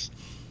that. It is.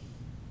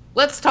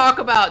 Let's talk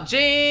about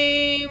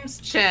James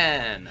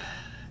Chen.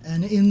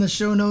 And in the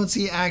show notes,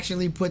 he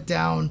actually put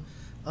down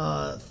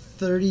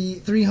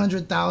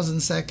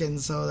 300,000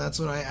 seconds. So that's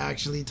what I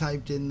actually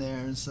typed in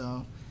there.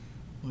 So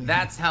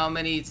that's how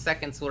many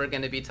seconds we're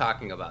going to be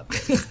talking about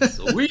this.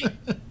 Sweet.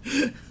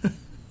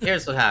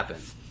 Here's what happened.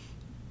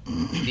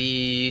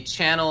 The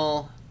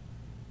channel,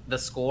 The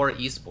Score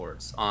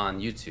Esports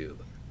on YouTube,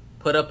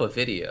 put up a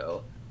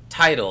video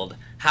titled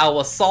 "How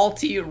a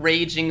Salty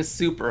Raging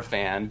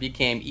Superfan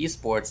Became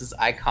Esports'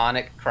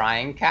 Iconic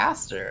Crying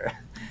Caster."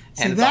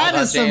 And that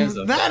is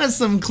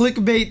some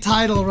clickbait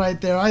title right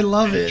there. I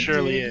love it. It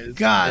surely is.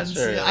 God,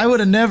 I would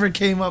have never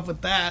came up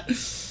with that.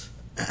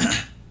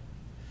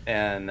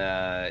 And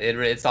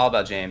it's all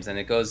about James, and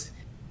it goes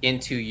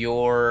into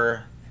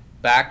your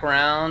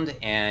background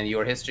and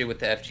your history with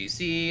the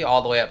FGC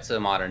all the way up to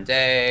modern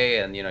day,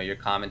 and your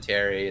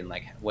commentary and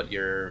like what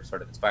you're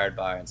sort of inspired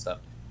by and stuff.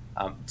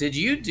 Did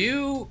you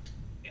do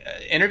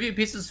interview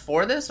pieces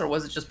for this, or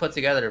was it just put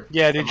together?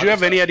 Yeah, did you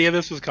have any idea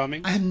this was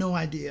coming? I had no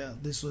idea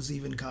this was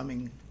even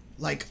coming.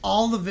 Like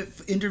all the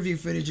interview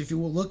footage, if you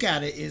will look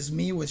at it, is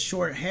me with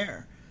short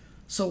hair.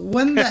 So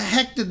when the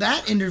heck did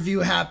that interview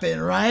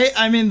happen, right?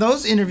 I mean,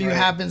 those interviews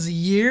happened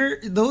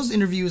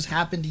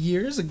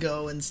years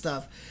ago and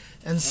stuff.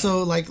 And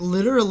so, like,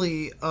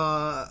 literally,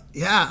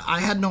 I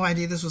had no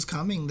idea this was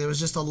coming. There was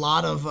just a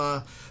lot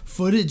of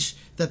footage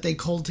that they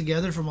culled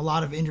together from a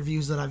lot of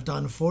interviews that I've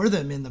done for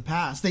them in the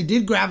past. They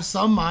did grab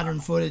some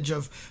modern footage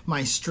of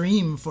my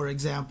stream, for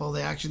example.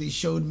 They actually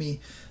showed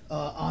me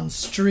on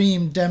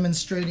stream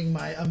demonstrating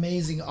my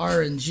amazing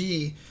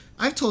RNG.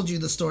 I've told you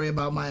the story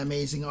about my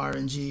amazing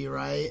RNG,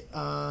 right?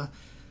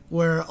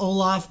 Where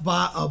Olaf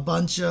bought a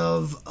bunch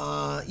of,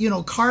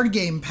 card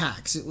game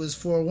packs. It was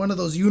for one of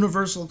those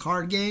universal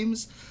card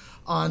games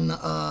on,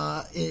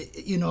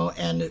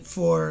 and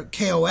for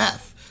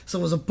KOF. So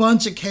it was a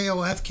bunch of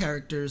KOF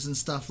characters and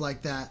stuff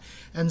like that.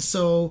 And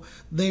so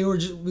it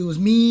was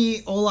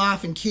me,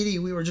 Olaf, and Kitty.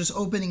 We were just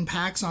opening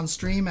packs on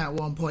stream at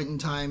one point in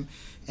time.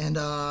 And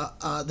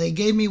they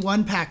gave me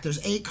one pack.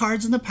 There's 8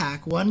 cards in the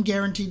pack. One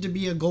guaranteed to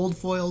be a gold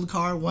foiled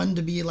card. One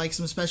to be like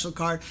some special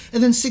card.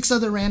 And then 6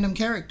 other random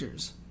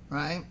characters.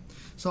 Right?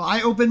 So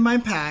I opened my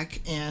pack,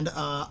 and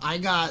I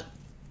got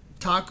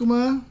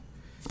Takuma,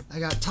 I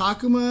got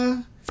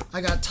Takuma,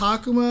 I got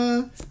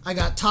Takuma, I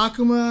got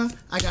Takuma,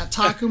 I got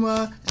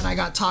Takuma, and I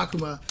got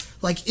Takuma.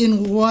 Like,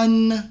 in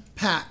one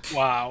pack.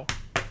 Wow.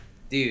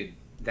 Dude,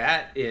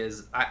 that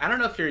is... I don't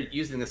know if you're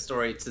using this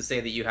story to say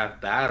that you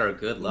have bad or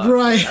good luck.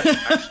 Right.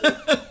 That's actually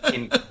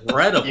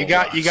incredible. You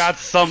got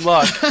some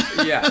luck.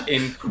 Yeah,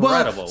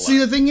 incredible luck. See,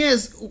 the thing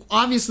is,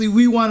 obviously,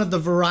 we wanted the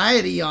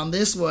variety on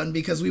this one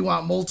because we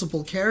want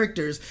multiple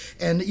characters.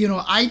 And,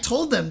 I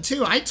told them,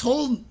 too. I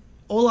told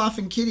Olaf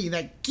and Kitty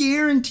that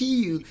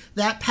guarantee you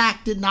that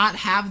pack did not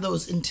have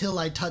those until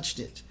I touched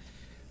it.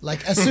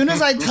 Like, as soon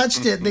as I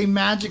touched it, they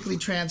magically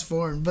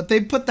transformed. But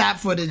they put that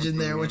footage in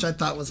there, which I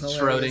thought was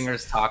hilarious.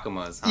 Schrodinger's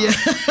Takumas, huh? Yeah.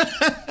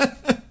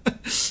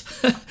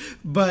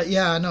 But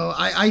yeah, no,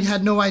 I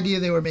had no idea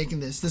they were making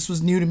this. This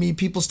was new to me.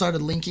 People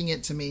started linking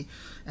it to me.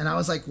 And I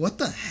was like, what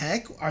the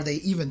heck are they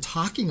even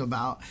talking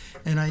about?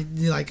 And I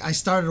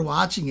started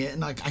watching it, and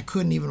like I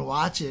couldn't even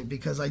watch it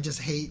because I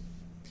just hate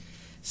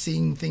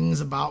seeing things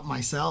about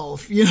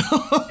myself, you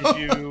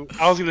know?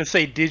 I was going to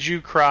say, did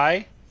you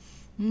cry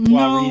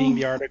while reading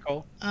the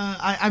article?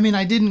 I mean,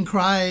 I didn't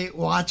cry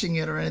watching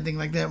it or anything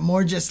like that.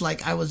 More just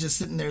like I was just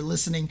sitting there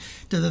listening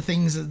to the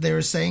things that they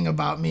were saying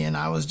about me, and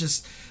I was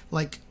just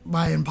like,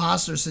 my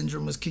imposter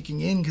syndrome was kicking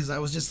in because I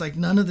was just like,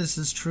 none of this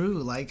is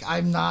true. Like,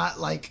 I'm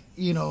not like,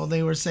 you know,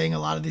 they were saying a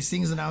lot of these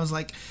things, and I was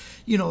like,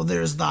 you know,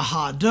 there's the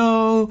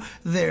Hado,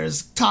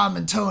 there's Tom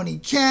and Tony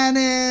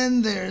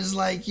Cannon, there's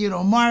like, you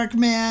know,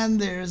 Markman,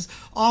 there's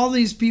all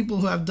these people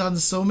who have done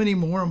so many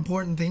more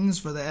important things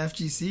for the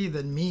FGC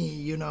than me,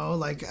 you know,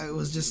 like I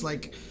was just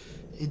like,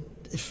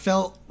 it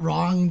felt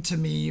wrong to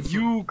me.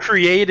 You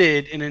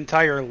created an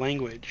entire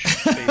language,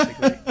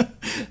 basically.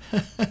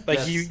 Like,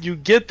 yes. you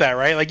get that,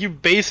 right? Like, you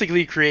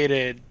basically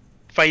created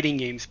fighting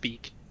game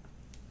speak.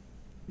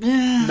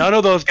 Yeah. None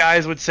of those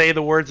guys would say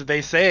the words that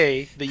they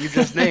say that you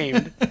just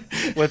named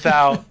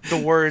without the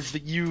words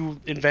that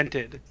you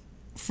invented.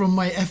 From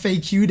my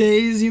FAQ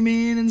days, you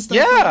mean, and stuff?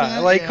 Yeah,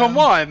 like come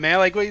on, man.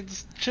 Like,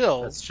 wait,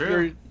 chill. That's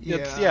true.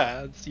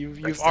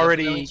 You've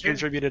already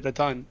contributed a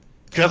ton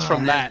just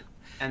from that.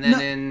 And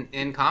then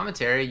in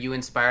commentary, you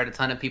inspired a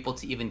ton of people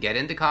to even get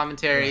into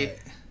commentary. Right.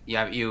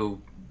 Yeah, you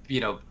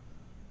know,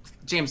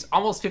 James,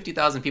 almost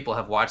 50,000 people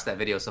have watched that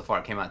video so far.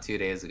 It came out 2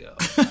 days ago,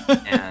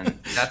 and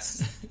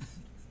that's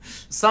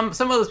some of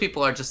those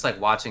people are just like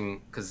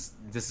watching because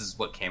this is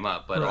what came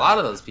up. But a lot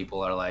of those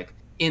people are like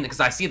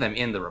because I see them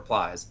in the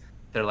replies.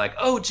 They're like,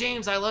 "Oh,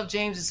 James, I love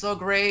James. He's so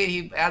great.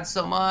 He adds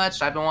so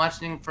much. I've been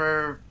watching him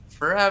for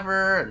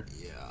forever." And,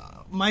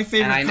 my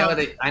favorite. And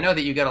I know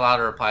that you get a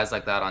lot of replies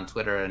like that on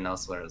Twitter and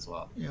elsewhere as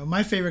well. Yeah,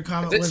 my favorite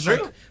comment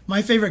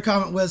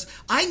was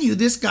I knew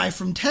this guy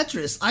from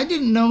Tetris. I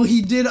didn't know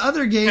he did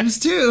other games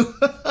too.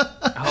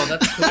 Oh,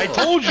 that's cool. I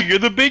told you, you're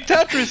the big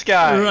Tetris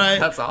guy. Right.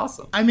 That's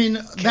awesome. I mean,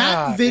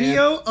 that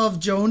video of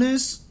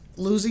Jonas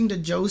losing to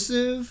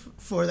Joseph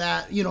for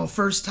that, you know,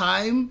 first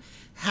time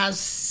has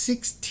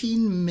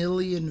 16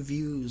 million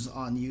views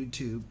on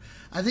YouTube.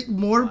 I think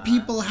more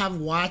people have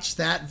watched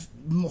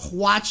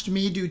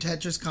me do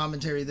Tetris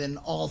commentary than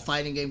all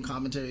fighting game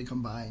commentary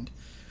combined.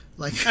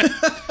 Like,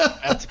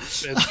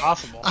 it's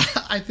possible.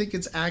 I think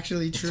it's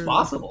actually true. It's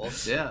possible,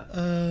 yeah.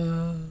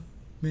 Man.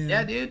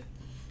 Yeah, dude,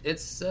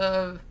 it's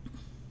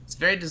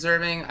very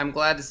deserving. I'm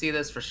glad to see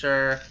this for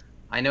sure.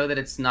 I know that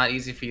it's not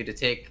easy for you to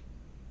take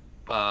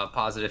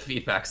positive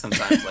feedback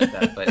sometimes like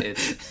that, but it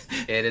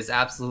is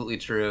absolutely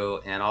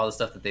true, and all the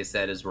stuff that they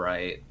said is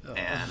right,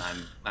 and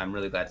I'm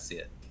really glad to see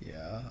it.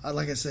 Yeah,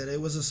 like I said,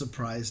 it was a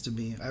surprise to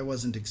me. I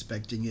wasn't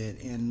expecting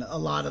it, and a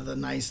lot of the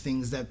nice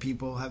things that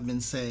people have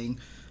been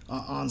saying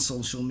on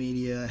social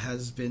media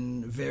has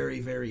been very,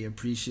 very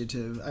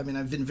appreciative. I mean,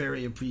 I've been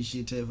very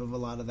appreciative of a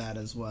lot of that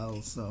as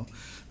well. So,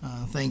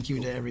 thank you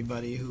to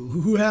everybody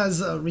who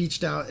has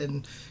reached out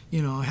and,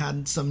 you know,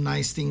 had some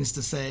nice things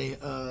to say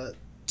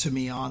to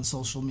me on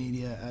social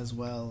media as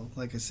well.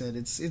 Like I said,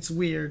 it's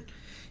weird.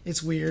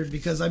 It's weird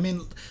because, I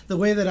mean, the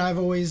way that I've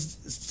always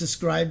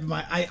described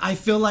I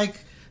feel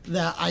like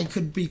that I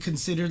could be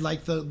considered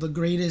like the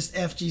greatest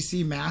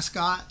FGC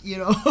mascot, you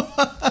know,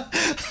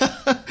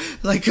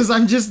 like, cause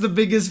I'm just the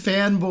biggest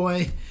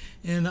fanboy,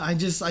 and I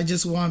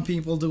just want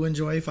people to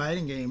enjoy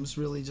fighting games.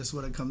 Really, just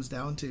what it comes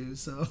down to.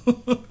 So,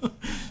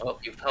 well,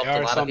 you've helped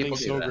a lot of people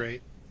do that.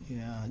 Great.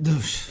 Yeah,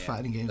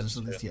 fighting games are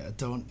something. Yeah,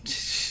 don't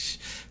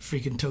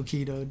freaking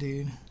Tokido,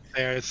 dude.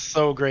 It's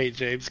so great,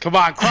 James. Come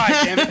on, cry,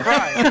 damn it,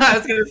 cry. I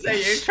was gonna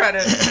say you're trying to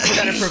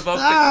provoke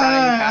the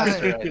crying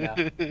pastor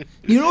right now.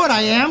 You know what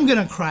I am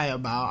gonna cry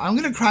about? I'm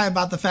gonna cry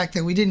about the fact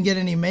that we didn't get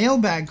any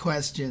mailbag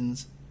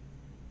questions.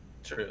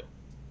 True.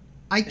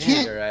 I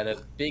can't. You're at a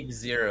big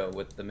 0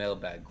 with the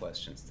mailbag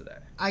questions today.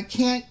 I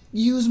can't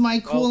use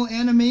my cool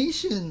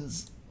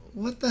animations.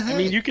 What the heck? I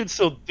mean, you can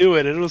still do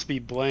it. It'll just be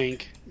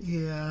blank.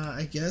 Yeah,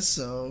 I guess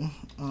so.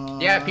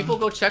 Yeah, people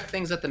go check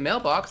things at the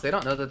mailbox. They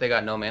don't know that they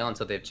got no mail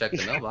until they've checked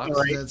the mailbox.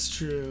 Right. That's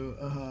true.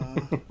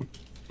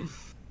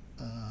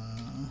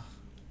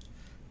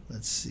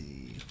 Let's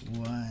see.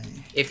 Why?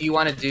 If you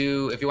want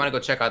to go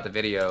check out the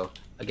video,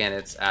 again,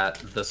 it's at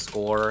The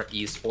Score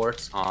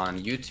Esports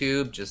on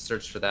YouTube. Just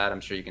search for that. I'm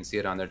sure you can see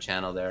it on their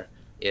channel there.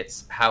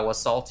 It's how a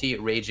salty,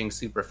 raging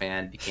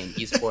superfan became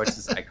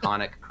esports'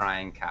 iconic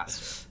crying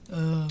caster.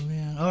 Oh,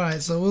 man. All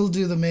right, so we'll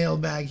do the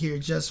mailbag here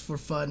just for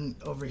fun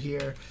over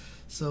here.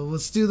 So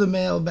let's do the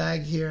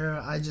mailbag here.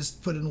 I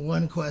just put in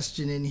one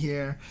question in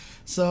here.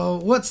 So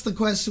what's the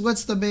question?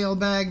 What's the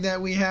mailbag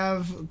that we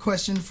have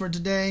question for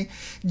today?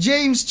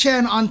 James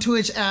Chen on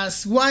Twitch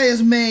asks, why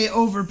is May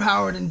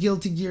overpowered in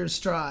Guilty Gear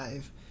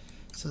Strive?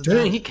 So Dude,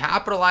 that, he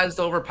capitalized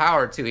over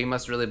power too. He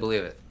must really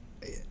believe it.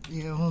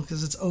 you know,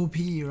 because it's OP,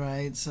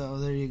 right? So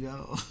there you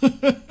go.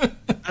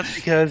 That's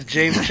because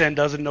James Chen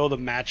doesn't know the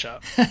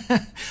matchup.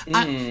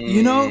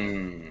 You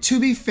know, to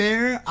be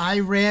fair, I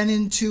ran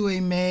into a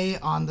Mei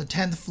on the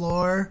 10th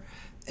floor,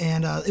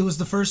 and it was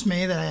the first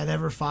Mei that I had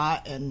ever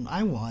fought, and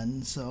I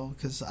won. So,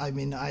 because I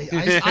mean, I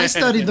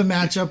studied the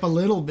matchup a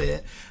little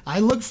bit. I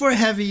looked for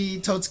heavy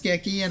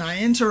Totsugeki, and I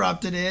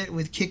interrupted it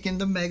with kick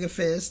into Mega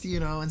Fist, you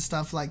know, and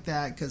stuff like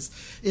that, because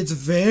it's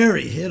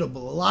very hittable.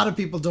 A lot of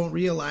people don't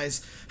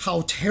realize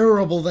how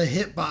terrible the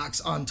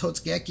hitbox on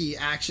Totsugeki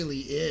actually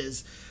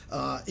is.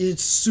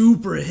 It's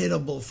super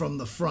hittable from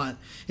the front.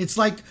 It's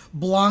like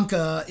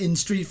Blanca in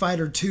Street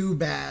Fighter 2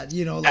 bad,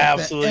 you know, like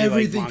Absolutely that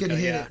everything like Blanca,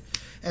 can hit yeah. it.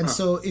 And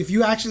so if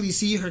you actually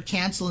see her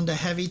cancel into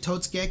heavy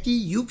Totsugeki,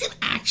 you can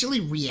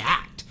actually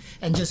react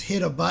and just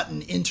hit a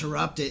button,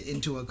 interrupt it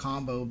into a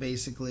combo,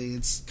 basically.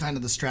 It's kind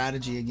of the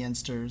strategy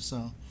against her,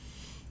 so.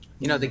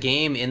 You know, the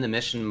game in the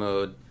mission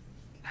mode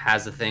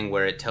has a thing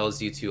where it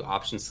tells you to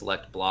option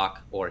select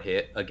block or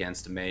hit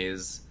against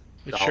Mei's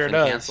It dolphin sure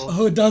does. cancel.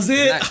 Oh, does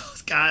it? That- Oh,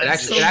 God, It it's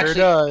actually, so- it, actually,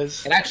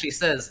 does. it actually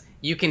says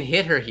you can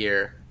hit her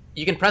here.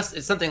 You can press,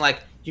 it's something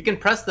like, you can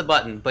press the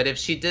button, but if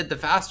she did the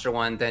faster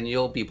one, then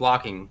you'll be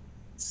blocking.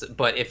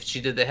 But if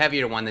she did the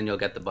heavier one, then you'll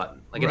get the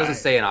button. Like, it doesn't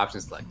Right. say an option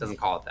select, doesn't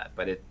call it that,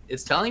 but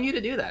it's telling you to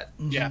do that.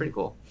 It's Yeah. pretty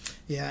cool.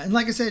 Yeah, and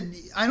like I said,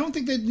 I don't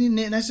think that you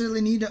necessarily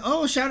need to.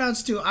 Oh, shout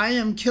outs to I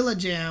Am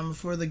Killajam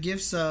for the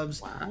gift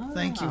subs. Wow.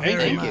 Thank you Thank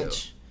very you.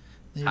 much.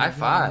 There you High go.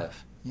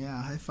 five.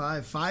 Yeah, high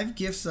five. 5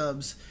 gift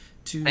subs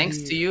to Thanks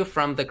the- to you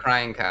from the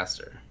Crying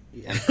Caster.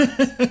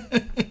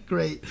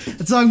 Great.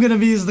 That's all I'm gonna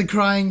be is the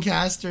crying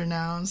caster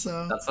now.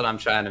 So That's what I'm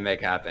trying to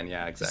make happen.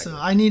 Yeah, exactly. so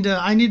I need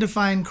to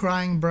find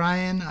crying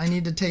Brian. I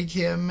need to take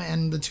him,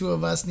 and the two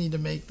of us need to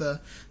make the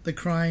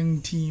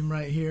crying team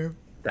right here.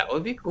 That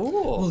would be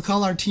cool. We'll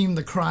call our team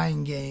the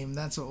crying game.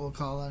 That's what we'll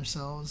call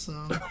ourselves.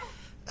 So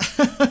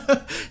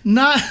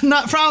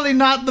not probably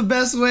not the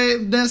best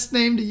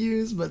name to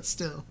use, but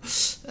still.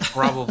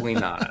 Probably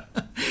not.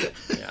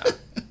 Yeah.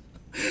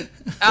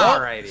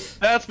 Alrighty.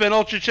 That's been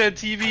Ultra Chen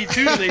TV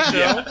Tuesday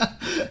show.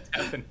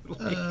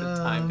 Definitely the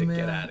time to get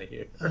man. out of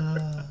here.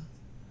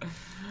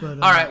 But,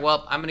 All right.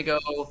 Well, I'm gonna go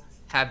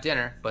have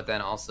dinner, but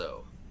then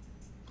also.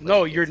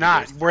 No, you're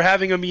not. We're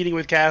having a meeting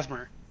with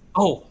Casmer.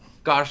 Oh,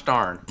 gosh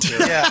darn.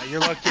 Yeah,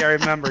 you're lucky I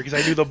remember because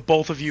I knew the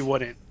both of you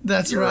wouldn't.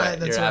 That's You're right. right.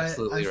 That's You're right.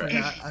 absolutely right.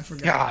 I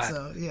forgot. God.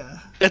 So yeah.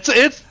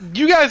 It's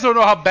you guys don't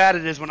know how bad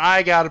it is when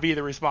I got to be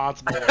the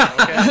responsible one,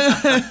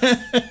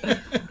 okay?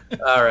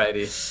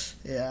 Alrighty.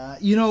 Yeah,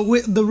 you know,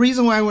 the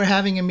reason why we're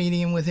having a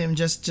meeting with him,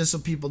 just so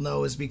people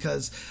know, is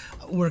because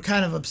we're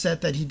kind of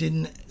upset that he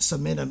didn't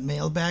submit a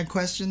mailbag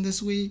question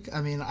this week.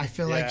 I mean, I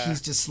feel like Yeah.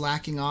 he's just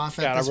slacking off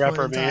at Gotta this point in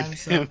reprimand time.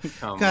 So, him.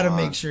 Come gotta on.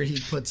 make sure he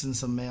puts in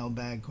some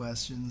mailbag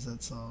questions.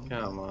 That's all.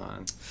 Come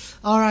on.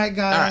 All right,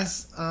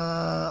 guys.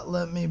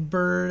 Let me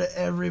bird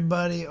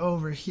everybody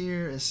over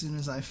here as soon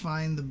as I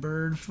find the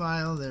bird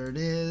file. There it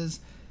is.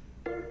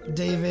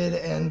 David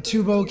and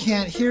Tubo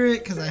can't hear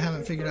it because I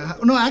haven't figured out how.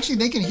 No, actually,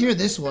 they can hear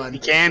this one. You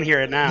can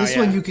hear it now. This yeah.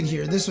 one you can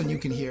hear. This one you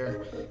can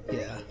hear.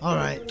 Yeah. All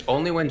right.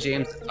 Only when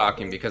James is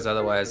talking, because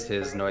otherwise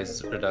his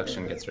noise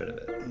reduction gets rid of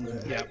it.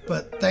 Okay. Yeah.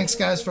 But thanks,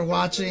 guys, for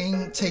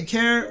watching. Take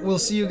care. We'll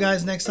see you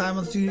guys next time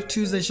on the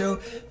Tuesday show.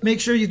 Make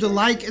sure you to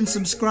like and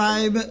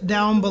subscribe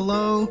down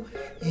below.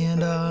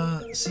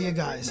 And see you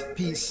guys.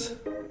 Peace.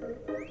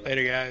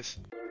 Later, guys.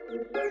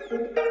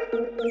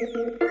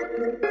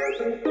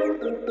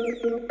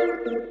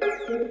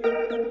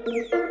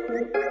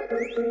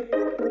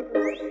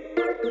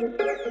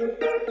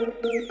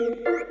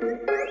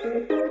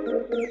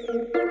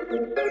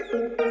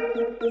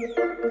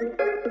 Thank you.